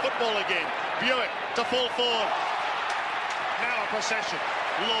to play football again. Buick to full forward. Now a procession.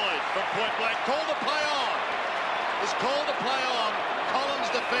 Lloyd from point blank, called to play on. Is called to play on. Collins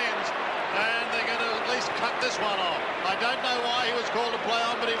defends, and they're going to at least cut this one off. I don't know why he was called to play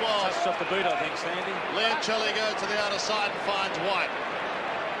on, but he was. Touched off the boot, I think, Sandy. Leoncelli goes to the outer side and finds White.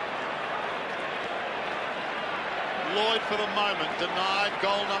 Lloyd for the moment denied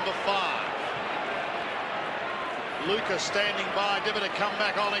goal number 5. Lucas standing by, give it a come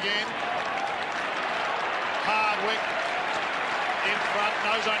back on again. Hardwick in front,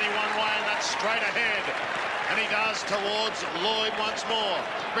 knows only one way, and that's straight ahead. And he does towards Lloyd once more.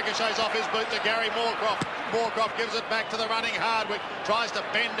 Ricochets off his boot to Gary Moorcroft. Moorcroft gives it back to the running Hardwick. Tries to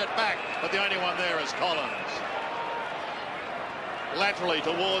bend it back, but the only one there is Collins. Laterally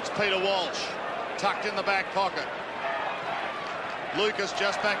towards Peter Walsh. Tucked in the back pocket. Lucas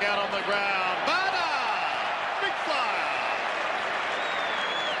just back out on the ground. Bada! Big flyer!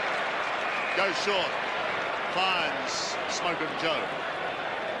 Goes short. Finds Smoke and Joe.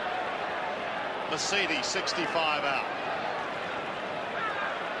 Mercedes 65 out.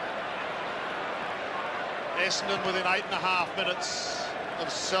 Essendon within 8.5 minutes of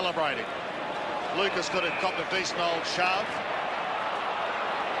celebrating. Lucas could have copped a decent old shove.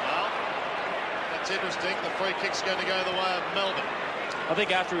 Well, that's interesting. The free kick's going to go the way of Melbourne. I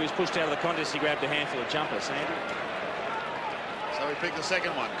think after he was pushed out of the contest, he grabbed a handful of jumpers, Sandy. So he picked the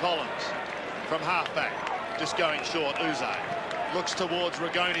second one. Collins from halfback, just going short. Uze looks towards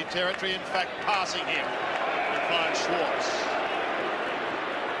Rigoni territory, in fact passing him, and finds Schwartz.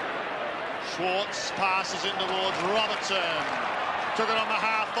 Schwartz passes in towards Robertson. Took it on the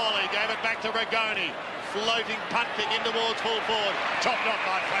half volley, gave it back to Rigoni. Floating punt kick in towards full forward. Chopped off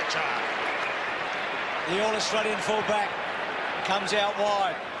by Fletcher. The All-Australian fullback comes out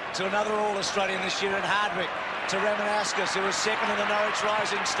wide to another All-Australian this year in Hardwick. To Ramanauskas, who was second in the Norwich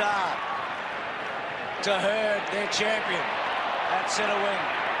Rising Star. To Hird, their champion, at centre wing.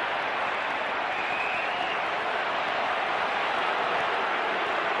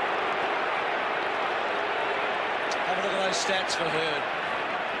 Have a look at those stats for Hird.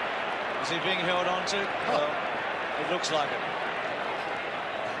 Is he being held on to? Well, it looks like it.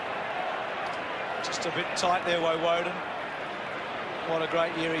 Just a bit tight there, Woden. What a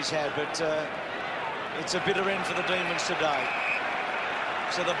great year he's had, but it's a bitter end for the Demons today.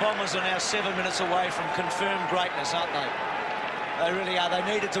 So the Bombers are now 7 minutes away from confirmed greatness, aren't they? They really are. They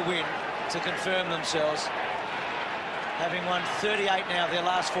needed to win to confirm themselves. Having won 38 now of their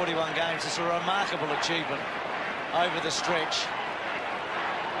last 41 games, it's a remarkable achievement over the stretch.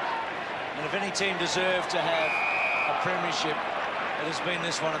 And if any team deserved to have a premiership, it has been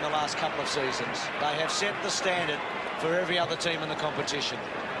this one in the last couple of seasons. They have set the standard for every other team in the competition.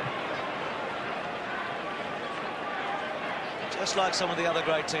 Just like some of the other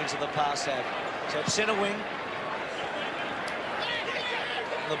great teams of the past have. So centre wing.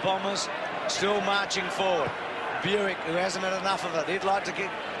 The Bombers still marching forward. Buick, who hasn't had enough of it. He'd like to keep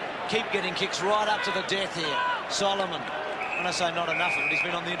getting kicks right up to the death here. Solomon. When I say not enough of it, he's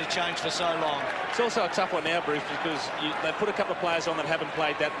been on the interchange for so long. It's also a tough one now, Bruce, because they put a couple of players on that haven't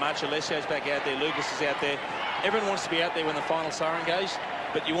played that much. Alessio's back out there. Lucas is out there. Everyone wants to be out there when the final siren goes.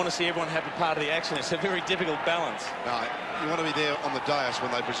 but you want to see everyone have a part of the action. It's a very difficult balance. No, you want to be there on the dais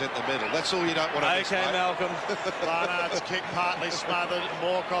when they present the medal. That's all you don't want to miss, Okay, mate. Malcolm. Barnard's kick partly smothered.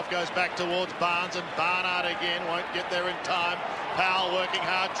 Moorcroft goes back towards Barnes, and Barnard again won't get there in time. Powell working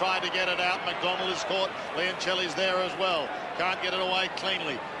hard, tried to get it out. McDonald is caught. Leoncelli's there as well. Can't get it away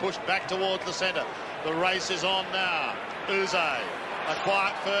cleanly. Pushed back towards the centre. The race is on now. Uze, a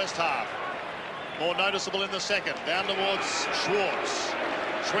quiet first half. More noticeable in the second. Down towards Schwartz.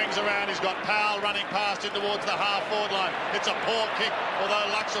 Swings around. He's got Powell running past in towards the half-forward line. It's a poor kick,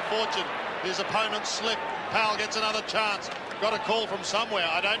 although luck's a fortune. His opponent slipped. Powell gets another chance. Got a call from somewhere,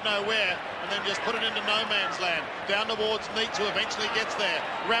 I don't know where, and then just put it into no man's land. Down towards Neitz, who eventually gets there.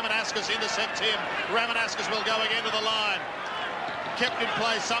 Ramanaskas intercepts him. Ramanaskas will go again to the line. Kept in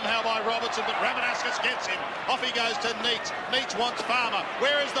play somehow by Robertson, but Ramanaskas gets him. Off he goes to Neitz. Neitz wants Farmer.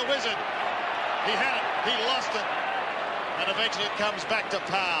 Where is the wizard? He had it. He lost it. And eventually it comes back to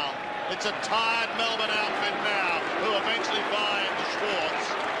Powell. It's a tired Melbourne outfit now, who eventually finds Schwartz.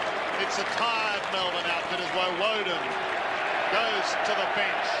 It's a tired Melbourne outfit as Woden goes to the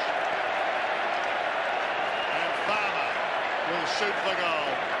bench. And Farmer will shoot for goal.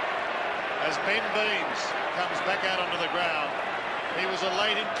 As Ben Beams comes back out onto the ground. He was a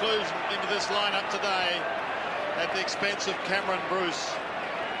late inclusion into this lineup today at the expense of Cameron Bruce.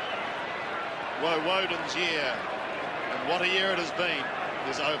 Woden's year, and what a year it has been,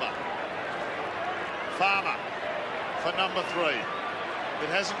 is over. Farmer for number 3. It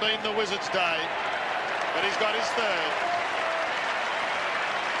hasn't been the Wizards' day, but he's got his third.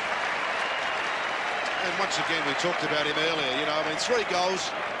 And once again, we talked about him earlier. You know, I mean, 3 goals,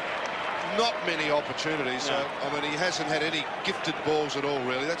 not many opportunities. No. So, I mean, he hasn't had any gifted balls at all,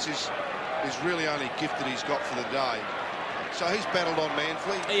 really. That's his really only gift that he's got for the day. So he's battled on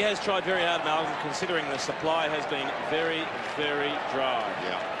manfully. He has tried very hard, Malcolm, considering the supply has been very, very dry.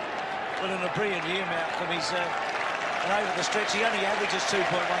 Yeah. Well, in a brilliant year, Malcolm. He's and over the stretch, he only averages 2.1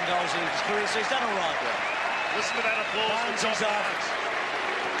 goals in his career, so he's done all right. Listen to that applause. Barnes is off.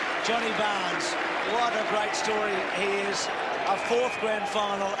 Johnny Barnes, what a great story he is. A 4th grand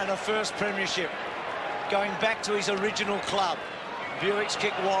final and a 1st premiership. Going back to his original club. Buick's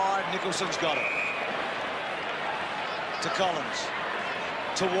kick wide, Nicholson's got it. To Collins.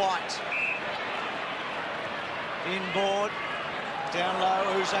 To White. Inboard. Down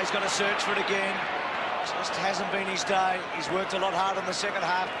low. Uze's got to search for it again. Just hasn't been his day. He's worked a lot harder in the second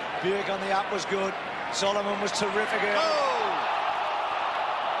half. Buick on the up was good. Solomon was terrific. Oh!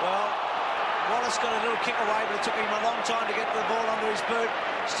 Well, Wallace got a little kick away, but it took him a long time to get the ball under his boot.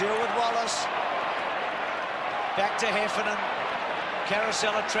 Still with Wallace. Back to Heffernan.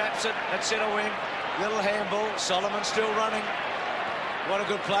 Carosella traps it at centre wing. Little handball. Solomon still running. What a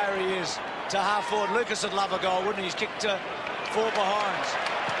good player he is. To half-forward. Lucas would love a goal, wouldn't he? He's kicked to 4 behinds.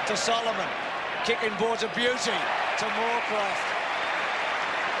 To Solomon. Kicking board's a beauty. To Moorcroft.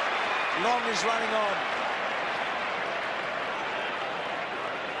 Long is running on.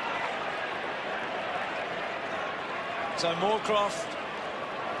 So Moorcroft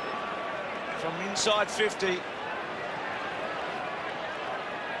from inside 50.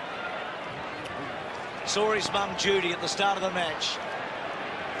 Saw his mum Judy at the start of the match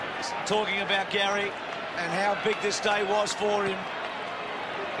talking about Gary and how big this day was for him.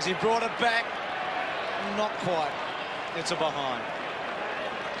 As he brought it back, not quite. It's a behind.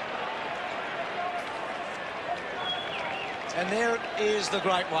 And there is the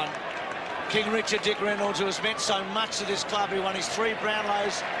great one. King Richard Dick Reynolds, who has meant so much to this club. He won his 3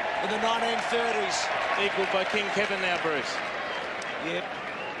 Brownlows in the 1930s. Equalled by King Kevin now, Bruce. Yep.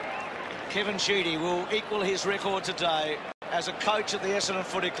 Kevin Sheedy will equal his record today as a coach at the Essendon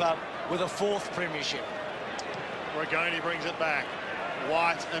Footy Club with a 4th premiership. Rigoni brings it back.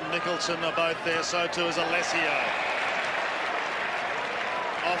 White and Nicholson are both there, so too is Alessio.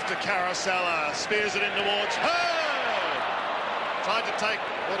 Off to Carosella, spears it in towards her. Tried to take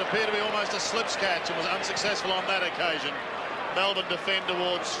what appeared to be almost a slips catch and was unsuccessful on that occasion. Melbourne defend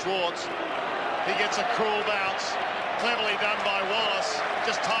towards Schwartz. He gets a cruel bounce. Cleverly done by Wallace.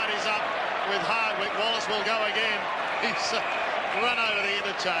 Just tidies up with Hardwick. Wallace will go again. He's run over the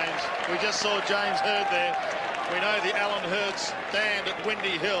interchange. We just saw James Hird there. We know the Alan Hird stand at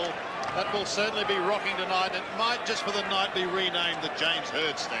Windy Hill. That will certainly be rocking tonight. It might just for the night be renamed the James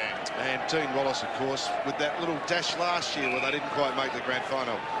Hird stand. And Dean Wallace, of course, with that little dash last year where they didn't quite make the grand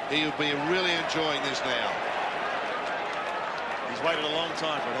final. He'll be really enjoying this now. He's waited a long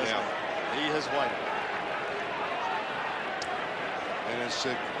time for it, hasn't he? He has waited. And as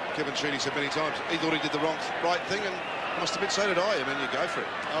Kevin Sheedy said many times, he thought he did the right thing, and must have been so did I. I mean, you go for it.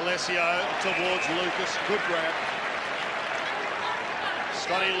 Alessio towards Lucas. Good grab.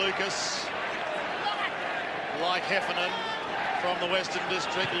 Scotty Lucas, like Heffernan from the Western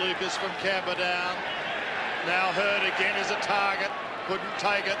District. Lucas from Camperdown. Now Hurd again is a target. Couldn't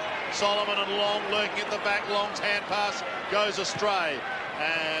take it. Solomon and Long lurking at the back. Long's hand pass goes astray.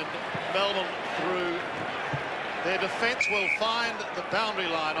 And Melbourne through. Their defence will find the boundary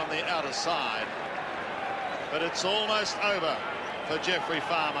line on the outer side. But it's almost over for Jeffrey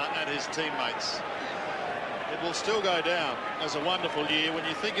Farmer and his teammates. It will still go down as a wonderful year. When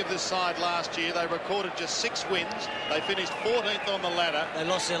you think of this side last year, they recorded just 6 wins. They finished 14th on the ladder. They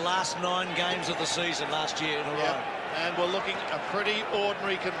lost their last 9 games of the season last year in a row. And we're looking a pretty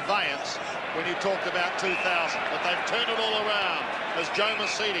ordinary conveyance when you talked about 2000. But they've turned it all around as Joe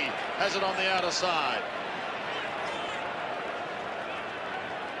Mercedes has it on the outer side.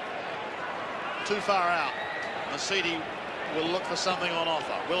 Too far out. Mercedes will look for something on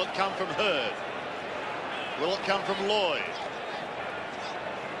offer. Will it come from Hurd? Will it come from Lloyd?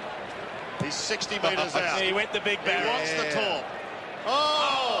 He's 60 metres out. He went the big barrel. He wants the talk.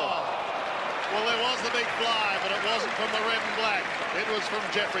 Oh! Well, there was the big fly, but it wasn't from the red and black. It was from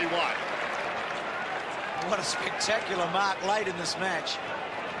Jeffrey White. What a spectacular mark late in this match.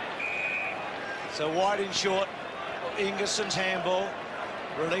 So White in short. Ingerson's handball.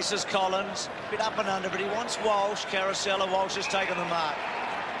 Releases Collins. Bit up and under, but he wants Walsh. Carousel. Walsh has taken the mark.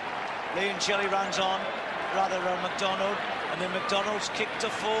 Leoncelli runs on. Rather McDonald, and then McDonald's kick to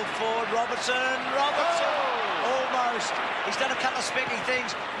full forward. Robertson, almost. He's done a couple of specky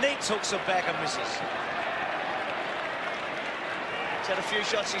things. Neats hooks it back and misses. He's had a few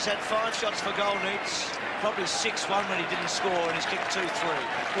shots. He's had 5 shots for goal, Neats. Probably 6-1 when he didn't score, and he's kicked 2-3.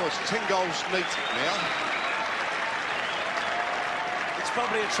 Well, it's 10 goals neat now. It's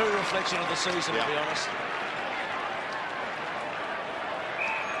probably a true reflection of the season, to be honest.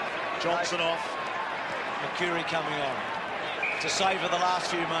 Johnson off. McCurry coming on to savour the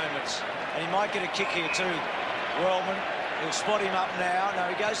last few moments. And he might get a kick here too. Wellman, he'll spot him up now. No,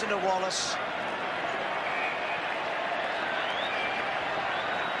 he goes into Wallace.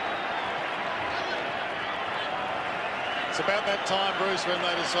 It's about that time, Bruce, when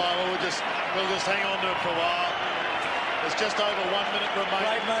they decide, well, we'll just hang on to it for a while. There's just over 1 minute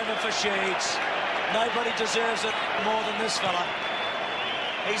remaining. Great moment for Sheeds. Nobody deserves it more than this fella.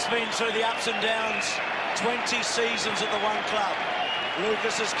 He's been through the ups and downs. 20 seasons at the one club.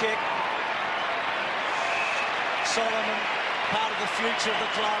 Lucas's kick. Solomon, part of the future of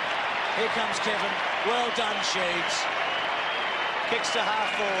the club. Here comes Kevin. Well done, Sheeds. Kicks to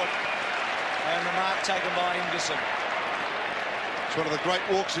half forward. And the mark taken by Ingerson. It's one of the great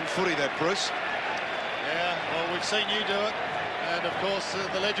walks in footy, that, Bruce. Yeah, well, we've seen you do it. And, of course,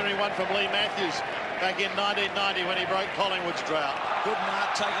 the legendary one from Lee Matthews back in 1990 when he broke Collingwood's drought. Good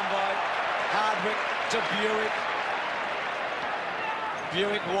mark taken by Hardwick to Buick.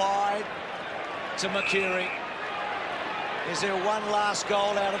 Buick wide to McCurry. Is there one last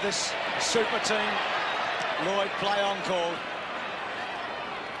goal out of this super team? Lloyd play on call.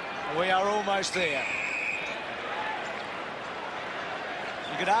 We are almost there.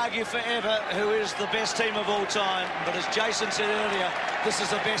 You could argue forever who is the best team of all time, but as Jason said earlier, this is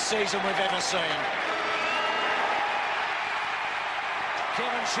the best season we've ever seen.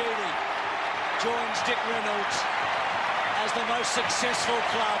 Kevin Sheedy joins Dick Reynolds as the most successful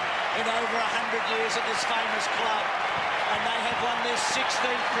club in over 100 years at this famous club. And they have won their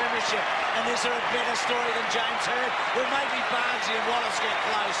 16th premiership. And is there a better story than James Hurd? Well, maybe Barnesy and Wallace get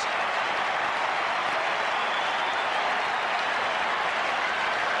close.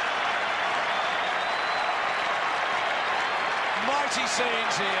 Mighty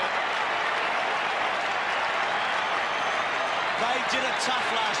scenes here. They did it tough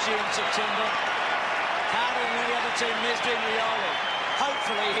last year in September. Harder than any other team. There's Dean Rioli.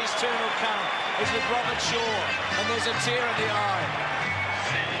 Hopefully his turn will come. He's with Robert Shaw. And there's a tear in the eye.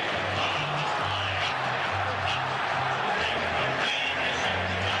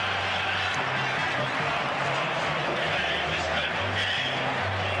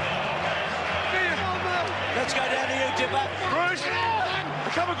 Let's go down to you, Dipper. Bruce,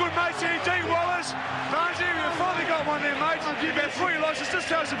 a couple of good mates here. Dean Wallace, Barnesy, you've finally got one there, mate. You've had 3 losses. Just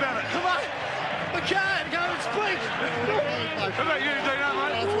tell us about it. Come on. I can't go and speak. What about you, Dino,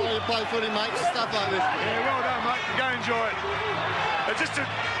 mate? That's why you play footy, mate. Stuff like this. Yeah, well done, mate. Go enjoy it. It's just a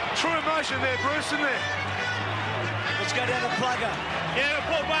true emotion there, Bruce, isn't there? Let's go down to Plugger. Yeah,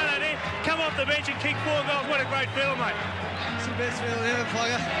 Paul Barlow there. Come off the bench and kick 4 goals. What a great feeling, mate. It's the best feeling ever,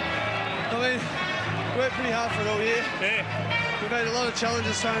 Plugger. I mean, we worked pretty hard for it all year. Yeah. We've had a lot of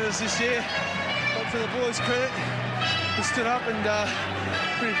challenges thrown at us this year. But for the boys' credit, we stood up and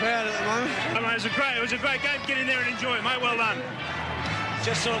pretty proud at the moment. I mean, it was a great game. Get in there and enjoy it, mate. Well done.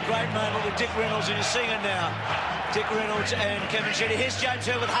 Just saw a great moment with Dick Reynolds, and you're seeing it now. Dick Reynolds and Kevin Sheedy. Here's James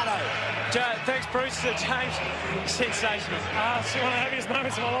Hurd with Hutto. Thanks, Bruce. James, sensational. It's one of the happiest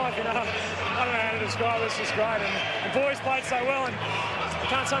moments of my life, you know. I don't know how to describe it. It's just great. And the boys played so well, and I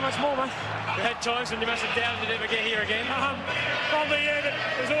can't say much more, mate. You had times when you must have doubted you'd ever get here again. Probably, yeah, but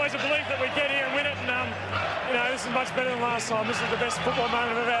there's always a belief that we'd get here and win it. And, you know, this is much better than last time. This is the best football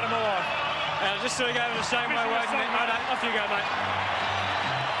moment I've ever had in my life. Just so we go over the same way, working it. Off you go, mate.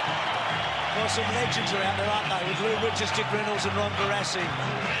 Well, some legends around there, aren't they? With Lou Richards, Dick Reynolds and Ron Barassi.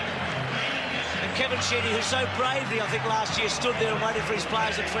 And Kevin Sheedy, who so bravely, I think, last year stood there and waited for his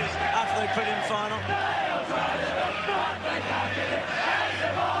players after the prelim final.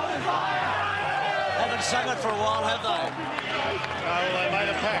 Haven't sung it for a while, have they? Well, they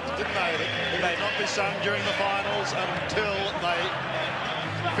made a pact, didn't they? They'd not be sung during the finals until they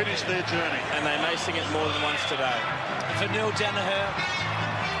finished their journey. And they may sing it more than once today. And for Neil Danaher,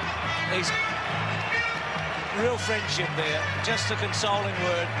 he's real friendship there. Just a consoling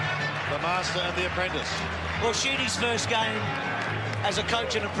word. The master and the apprentice. Well, Sheedy's first game as a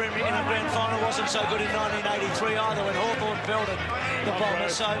coach in a grand final wasn't so good in 1983 either, when Hawthorn belted the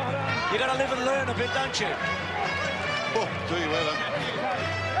Bombers. So you've got to live and learn a bit, don't you? Oh, do you ever?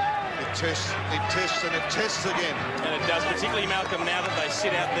 It tests and it tests again. And it does, particularly, Malcolm, now that they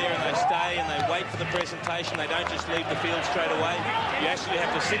sit out there and they stay and they wait for the presentation. They don't just leave the field straight away. You actually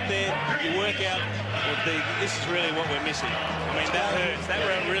have to sit there, you work out, this is really what we're missing. I mean, that hurts. That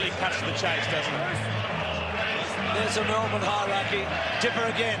really cuts to the chase, doesn't it? There's a Melbourne hierarchy. Dipper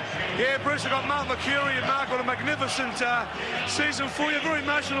again. Yeah, Bruce, I've got Mark Mercuri, and Mark, what a magnificent season for you. Very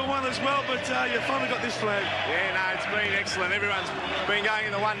emotional one as well, but you finally got this flag. Yeah, no, it's been excellent. Everyone's been going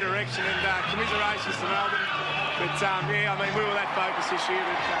in the one direction, and commiserations to Melbourne. But, yeah, I mean, we were that focused this year,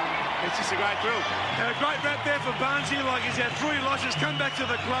 but it's just a great thrill. And a great rap there for Barnesy, like he's had 3 losses, come back to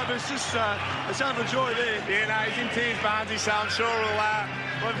the club. It's just, it's overjoyed there. Yeah, no, he's in tears, Barnesy, so I'm sure we'll have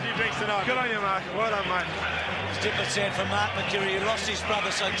a few drinks tonight. Good on you, Mark. Well done, mate. As Dipper said, for Mark Mercuri, who lost his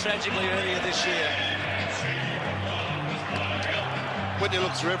brother so tragically earlier this year. When you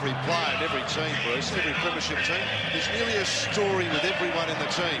look through every player and every team, Bruce, every premiership team, there's nearly a story with everyone in the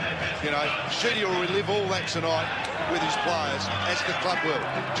team. You know, Sheedy will relive all that tonight with his players, as the club will.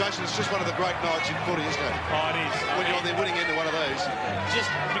 Jason, it's just one of the great nights in footy, isn't it? Oh, it is. When you're on there winning into one of these. Just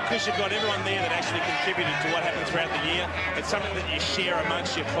because you've got everyone there that actually contributed to what happened throughout the year, it's something that you share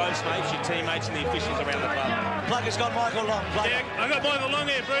amongst your close mates, your teammates and the officials around the club. Plugger's got Michael Long. Yeah, I've got Michael Long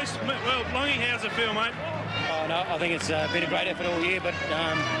here, Bruce. Well, Longy, how's it feel, mate? Oh, no, I think it's been a great effort all year, but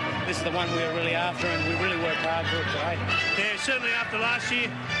this is the one we're really after, and we really worked hard for it today. Yeah, certainly after last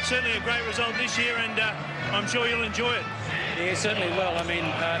year, certainly a great result this year, and I'm sure you'll enjoy it. Yeah, certainly will. I mean,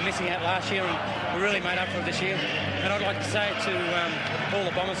 missing out last year, and we really made up for it this year. And I'd like to say to all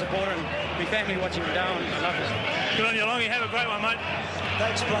the Bomber supporter and my family watching the Darwin, I love it. Good on you, Longy. Have a great one, mate.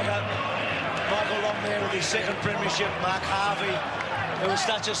 Thanks, Plugger. Michael Long there with his second premiership. Mark Harvey, who was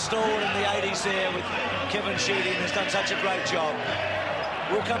such a stalwart in the 80s there with Kevin Sheedy, and has done such a great job.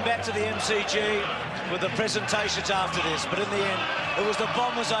 We'll come back to the MCG with the presentations after this, but in the end, it was the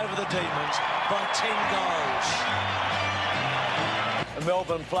Bombers over the Demons by 10 goals. The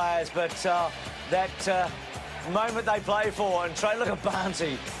Melbourne players, but that moment they play for, and look at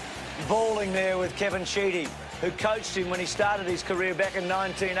Barnesy bawling there with Kevin Sheedy, who coached him when he started his career back in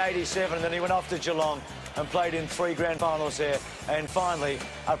 1987, and then he went off to Geelong and played in 3 grand finals there, and finally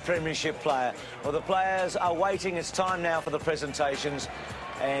a premiership player. Well, the players are waiting. It's time now for the presentations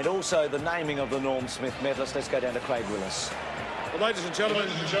and also the naming of the Norm Smith medalist. Let's go down to Craig Willis. Well, ladies and gentlemen,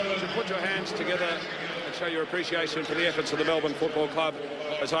 to put your hands together and show your appreciation for the efforts of the Melbourne Football Club,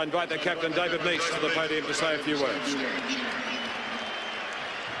 as I invite their captain David Meeks to the podium to say a few words.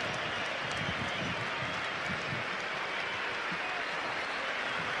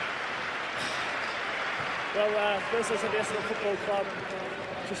 Well, firstly, to the Essendon Football Club,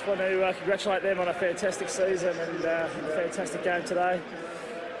 just want to congratulate them on a fantastic season and a fantastic game today.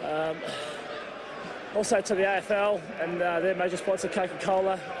 Also to the AFL and their major sponsor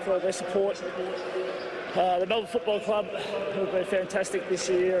Coca-Cola for all their support. The Melbourne Football Club have been fantastic this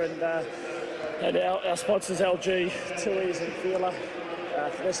year, and our sponsors LG, Tui's and Fila,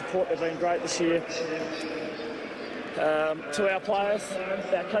 for their support. They've been great this year. To our players,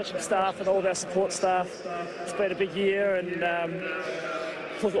 our coaching staff and all of our support staff, it's been a big year, and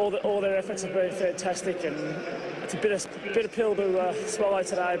all their efforts have been fantastic, and it's a bitter pill to swallow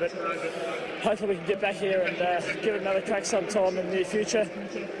today, but hopefully we can get back here and give it another crack sometime in the near future.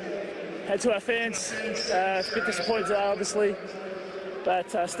 And to our fans, a bit disappointed today, obviously.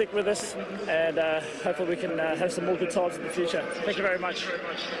 but stick with us, and hopefully we can have some more good times in the future. Thank you very much.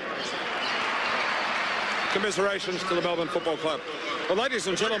 Commiserations to the Melbourne Football Club. Well, ladies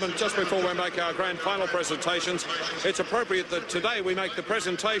and gentlemen, just before we make our grand final presentations, it's appropriate that today we make the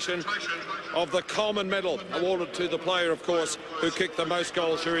presentation of the Coleman Medal, awarded to the player, of course, who kicked the most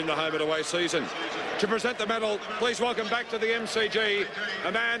goals during the home and away season. To present the medal, please welcome back to the MCG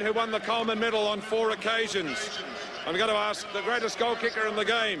a man who won the Coleman Medal on 4 occasions. I'm going to ask the greatest goal kicker in the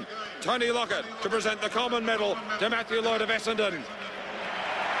game, Tony Lockett, to present the Coleman Medal to Matthew Lloyd of Essendon.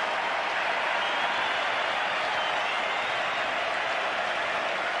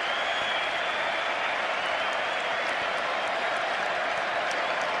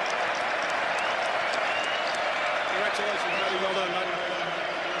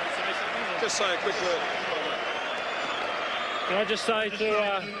 Just say a quick word. Can I just say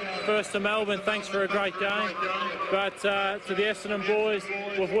to first to Melbourne, thanks for a great game, but to the Essendon boys,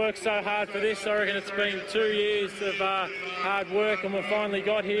 we've worked so hard for this. I reckon it's been 2 years of hard work and we finally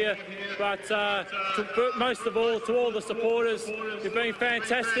got here. But most of all, to all the supporters, you've been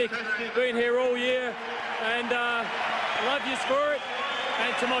fantastic, been here all year, and I love you for it.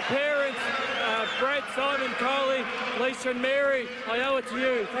 And to my parents, Brad, Simon, Coley, Lisa and Mary, I owe it to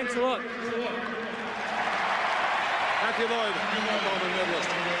you. Thanks a lot. Matthew Lloyd, Coleman medalist.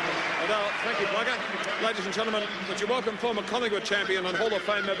 And now, thank you, Plugger. Ladies and gentlemen, would you welcome former Collingwood champion and Hall of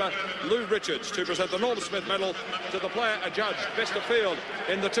Fame member Lou Richards to present the Norm Smith Medal to the player adjudged best of field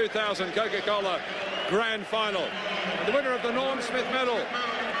in the 2000 Coca-Cola Grand Final. And the winner of the Norm Smith Medal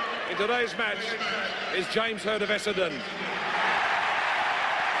in today's match is James Hird of Essendon.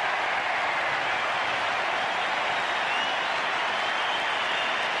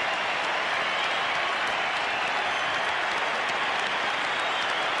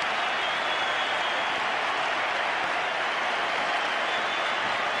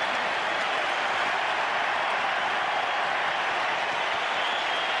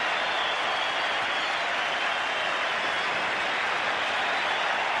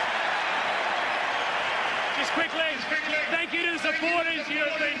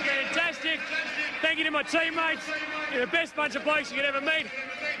 Thank you to my teammates. You're the best bunch of blokes you could ever meet.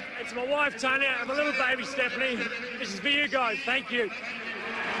 And to my wife, Tanya, and my little baby, Stephanie. This is for you guys. Thank you.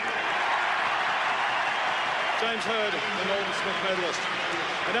 James Hird, the Norm Smith medalist.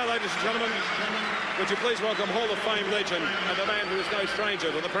 And now, ladies and gentlemen, would you please welcome Hall of Fame legend and a man who is no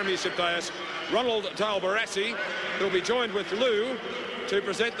stranger to the Premiership dais, Ronald Dale Barassi, who'll be joined with Lou to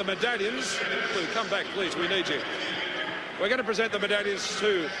present the medallions. Lou, come back, please. We need you. We're going to present the medallions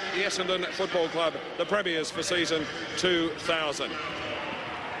to the Essendon Football Club, the premiers for season 2000.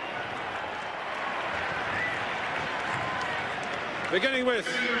 Beginning with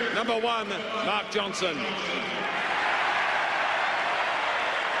number 1, Mark Johnson.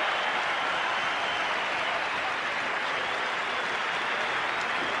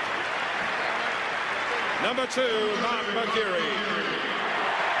 Number 2, Mark Mercury.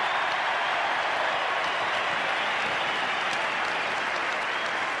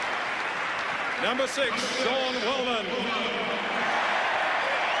 Number 6, Sean Wellman.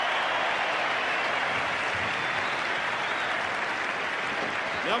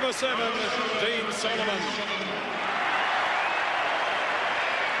 Number 7, Dean Solomon.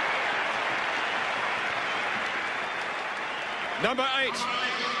 Number 8,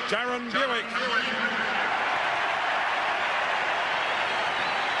 Darren Buick.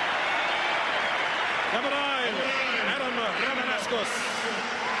 Number 9, Adam Ramanascus.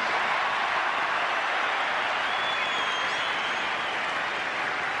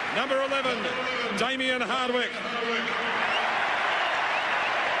 Number 11, Damien Hardwick.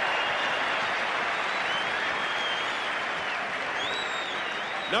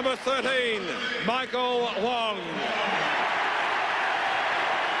 Number 13, Michael Wong.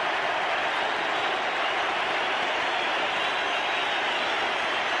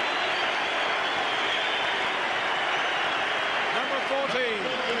 Number 14,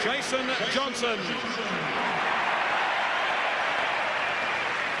 Jason Johnson.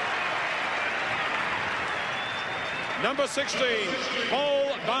 Number 16,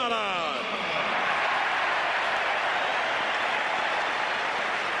 Paul Barnard.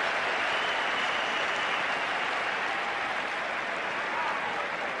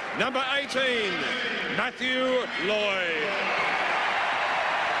 Number 18, Matthew Lloyd.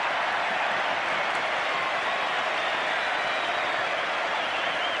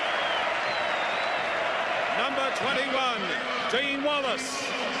 Number 21, Dean Wallace.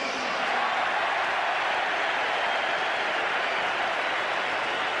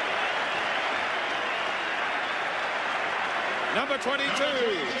 Number 22,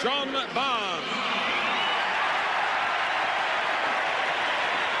 John Barnes.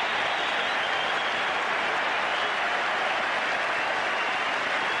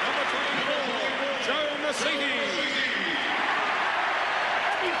 Number 24, Joe Massini.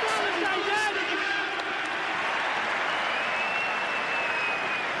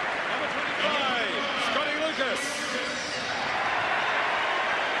 Number 25, Scotty Lucas.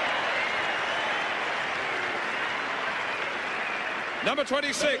 Number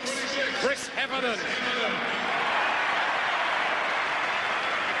 26, Chris Heffernan.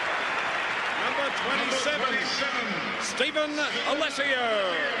 Number 27, Stephen Alessio.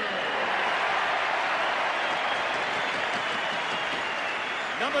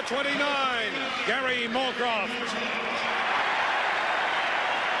 Number 29, Gary Moorcroft.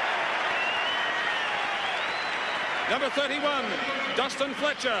 Number 31, Dustin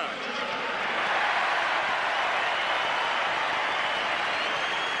Fletcher.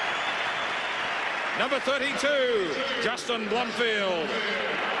 Number 32, Justin Blumfield.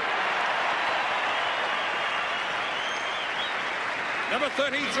 Number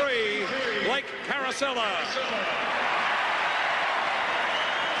 33, Blake Caracella.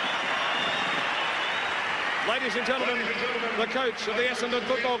 Ladies and gentlemen, the coach of the Essendon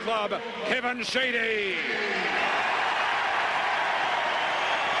Football Club, Kevin Sheedy.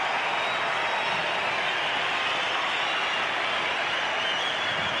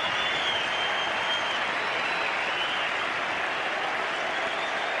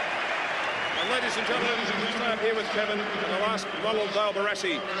 Ladies and gentlemen, we stay up here with Kevin, and I'll ask Ronald Dale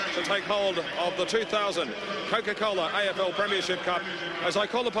Barassi to take hold of the 2000 Coca-Cola AFL Premiership Cup as I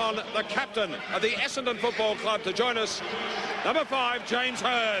call upon the captain of the Essendon Football Club to join us, number 5, James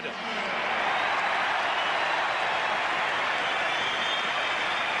Hurd.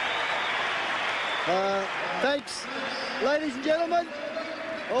 Thanks, ladies and gentlemen,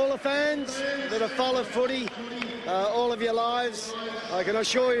 all the fans that have followed footy all of your lives. I can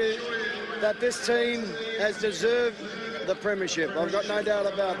assure you that this team has deserved the premiership. I've got no doubt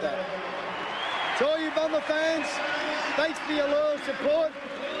about that. To all you Bomber fans, thanks for your loyal support,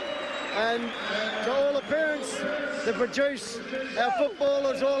 and to all the parents that produce our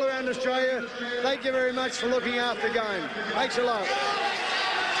footballers all around Australia, thank you very much for looking after the game. Thanks a lot.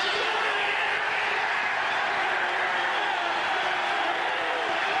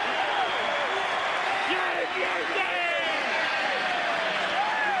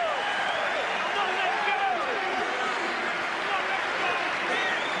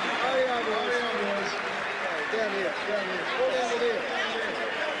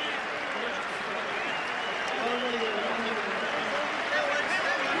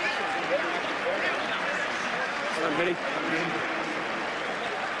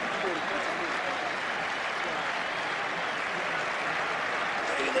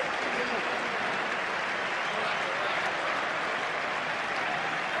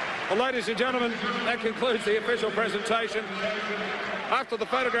 Well, ladies and gentlemen, that concludes the official presentation. After the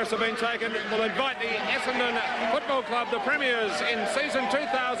photographs have been taken, we'll invite the Essendon Football Club, the premiers in season 2000,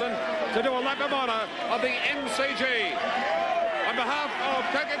 to do a lap of honour of the MCG. On behalf of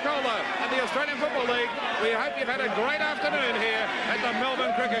Coca-Cola and the Australian Football League, we hope you've had a great afternoon here at the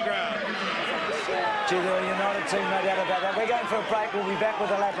Melbourne Cricket Ground. Gee, they're a united team, no doubt about that. We're going for a break. We'll be back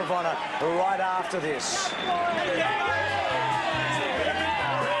with a lap of honour right after this.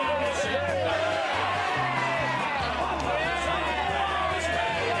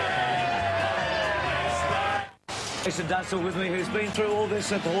 Jason Dunstall with me, who's been through all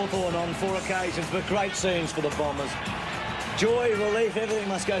this at Hawthorn on 4 occasions, but great scenes for the Bombers. Joy, relief, everything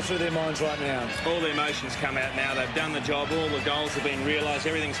must go through their minds right now. All the emotions come out now. They've done the job. All the goals have been realised.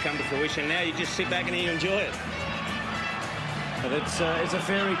 Everything's come to fruition. Now you just sit back and you enjoy it. But it's a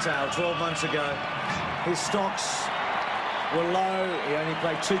fairy tale. 12 months ago, his stocks were low. He only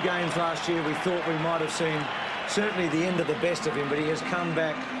played 2 games last year. We thought we might have seen certainly the end of the best of him, but he has come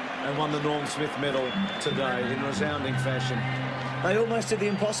back and won the Norm Smith medal today in resounding fashion. They almost did the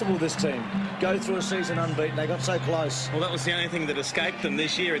impossible, this team. Go through a season unbeaten. They got so close. Well, that was the only thing that escaped them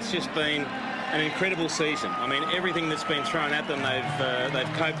this year. It's just been an incredible season. I mean, everything that's been thrown at them,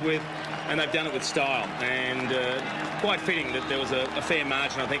 they've coped with, and they've done it with style. And quite fitting that there was a fair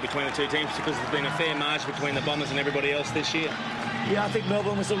margin, I think, between the two teams, because there's been a fair margin between the Bombers and everybody else this year. Yeah, I think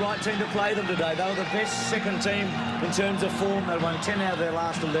Melbourne was the right team to play them today. They were the best second team in terms of form. They won 10 out of their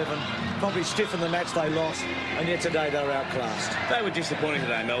last 11. Probably stiffened the match they lost, and yet today they were outclassed. They were disappointing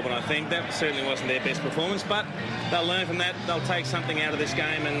today, Melbourne, I think. That certainly wasn't their best performance, but they'll learn from that. They'll take something out of this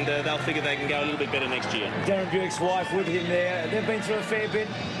game, and they'll figure they can go a little bit better next year. Darren Buick's wife with him there. They've been through a fair bit.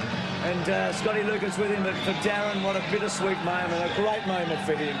 And Scotty Lucas with him, but for Darren, what a bittersweet moment, a great moment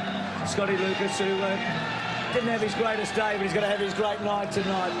for him. Scotty Lucas, who didn't have his greatest day, but he's going to have his great night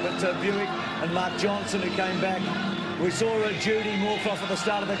tonight. But Buick and Mark Johnson, who came back. We saw Judy Moorcroft at the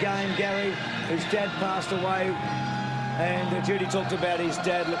start of the game, Gary, whose dad passed away. And Judy talked about his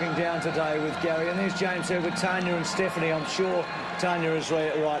dad looking down today with Gary. And there's James here with Tanya and Stephanie. I'm sure Tanya is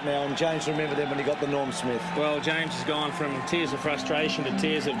right now. And James remembered them when he got the Norm Smith. Well, James has gone from tears of frustration to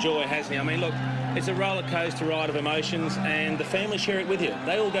tears of joy, hasn't he? I mean, look, it's a roller coaster ride of emotions, and the family share it with you.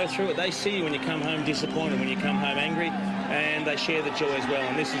 They all go through it. They see you when you come home disappointed, when you come home angry, and they share the joy as well.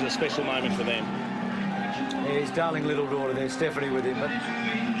 And this is a special moment for them. Yeah, his darling little daughter there, Stephanie, with him. But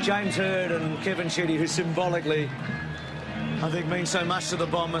James Hird and Kevin Sheedy, who symbolically, I think, means so much to the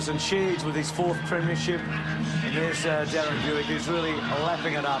Bombers, and Sheeds with his 4th premiership. And there's Darren Buick, who's really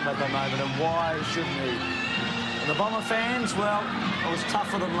lapping it up at the moment, and why shouldn't he? And the Bomber fans, well, it was tough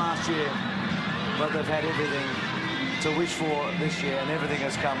for them last year, but they've had everything to wish for this year, and everything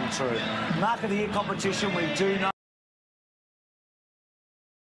has come true. Mark of the Year competition, we do know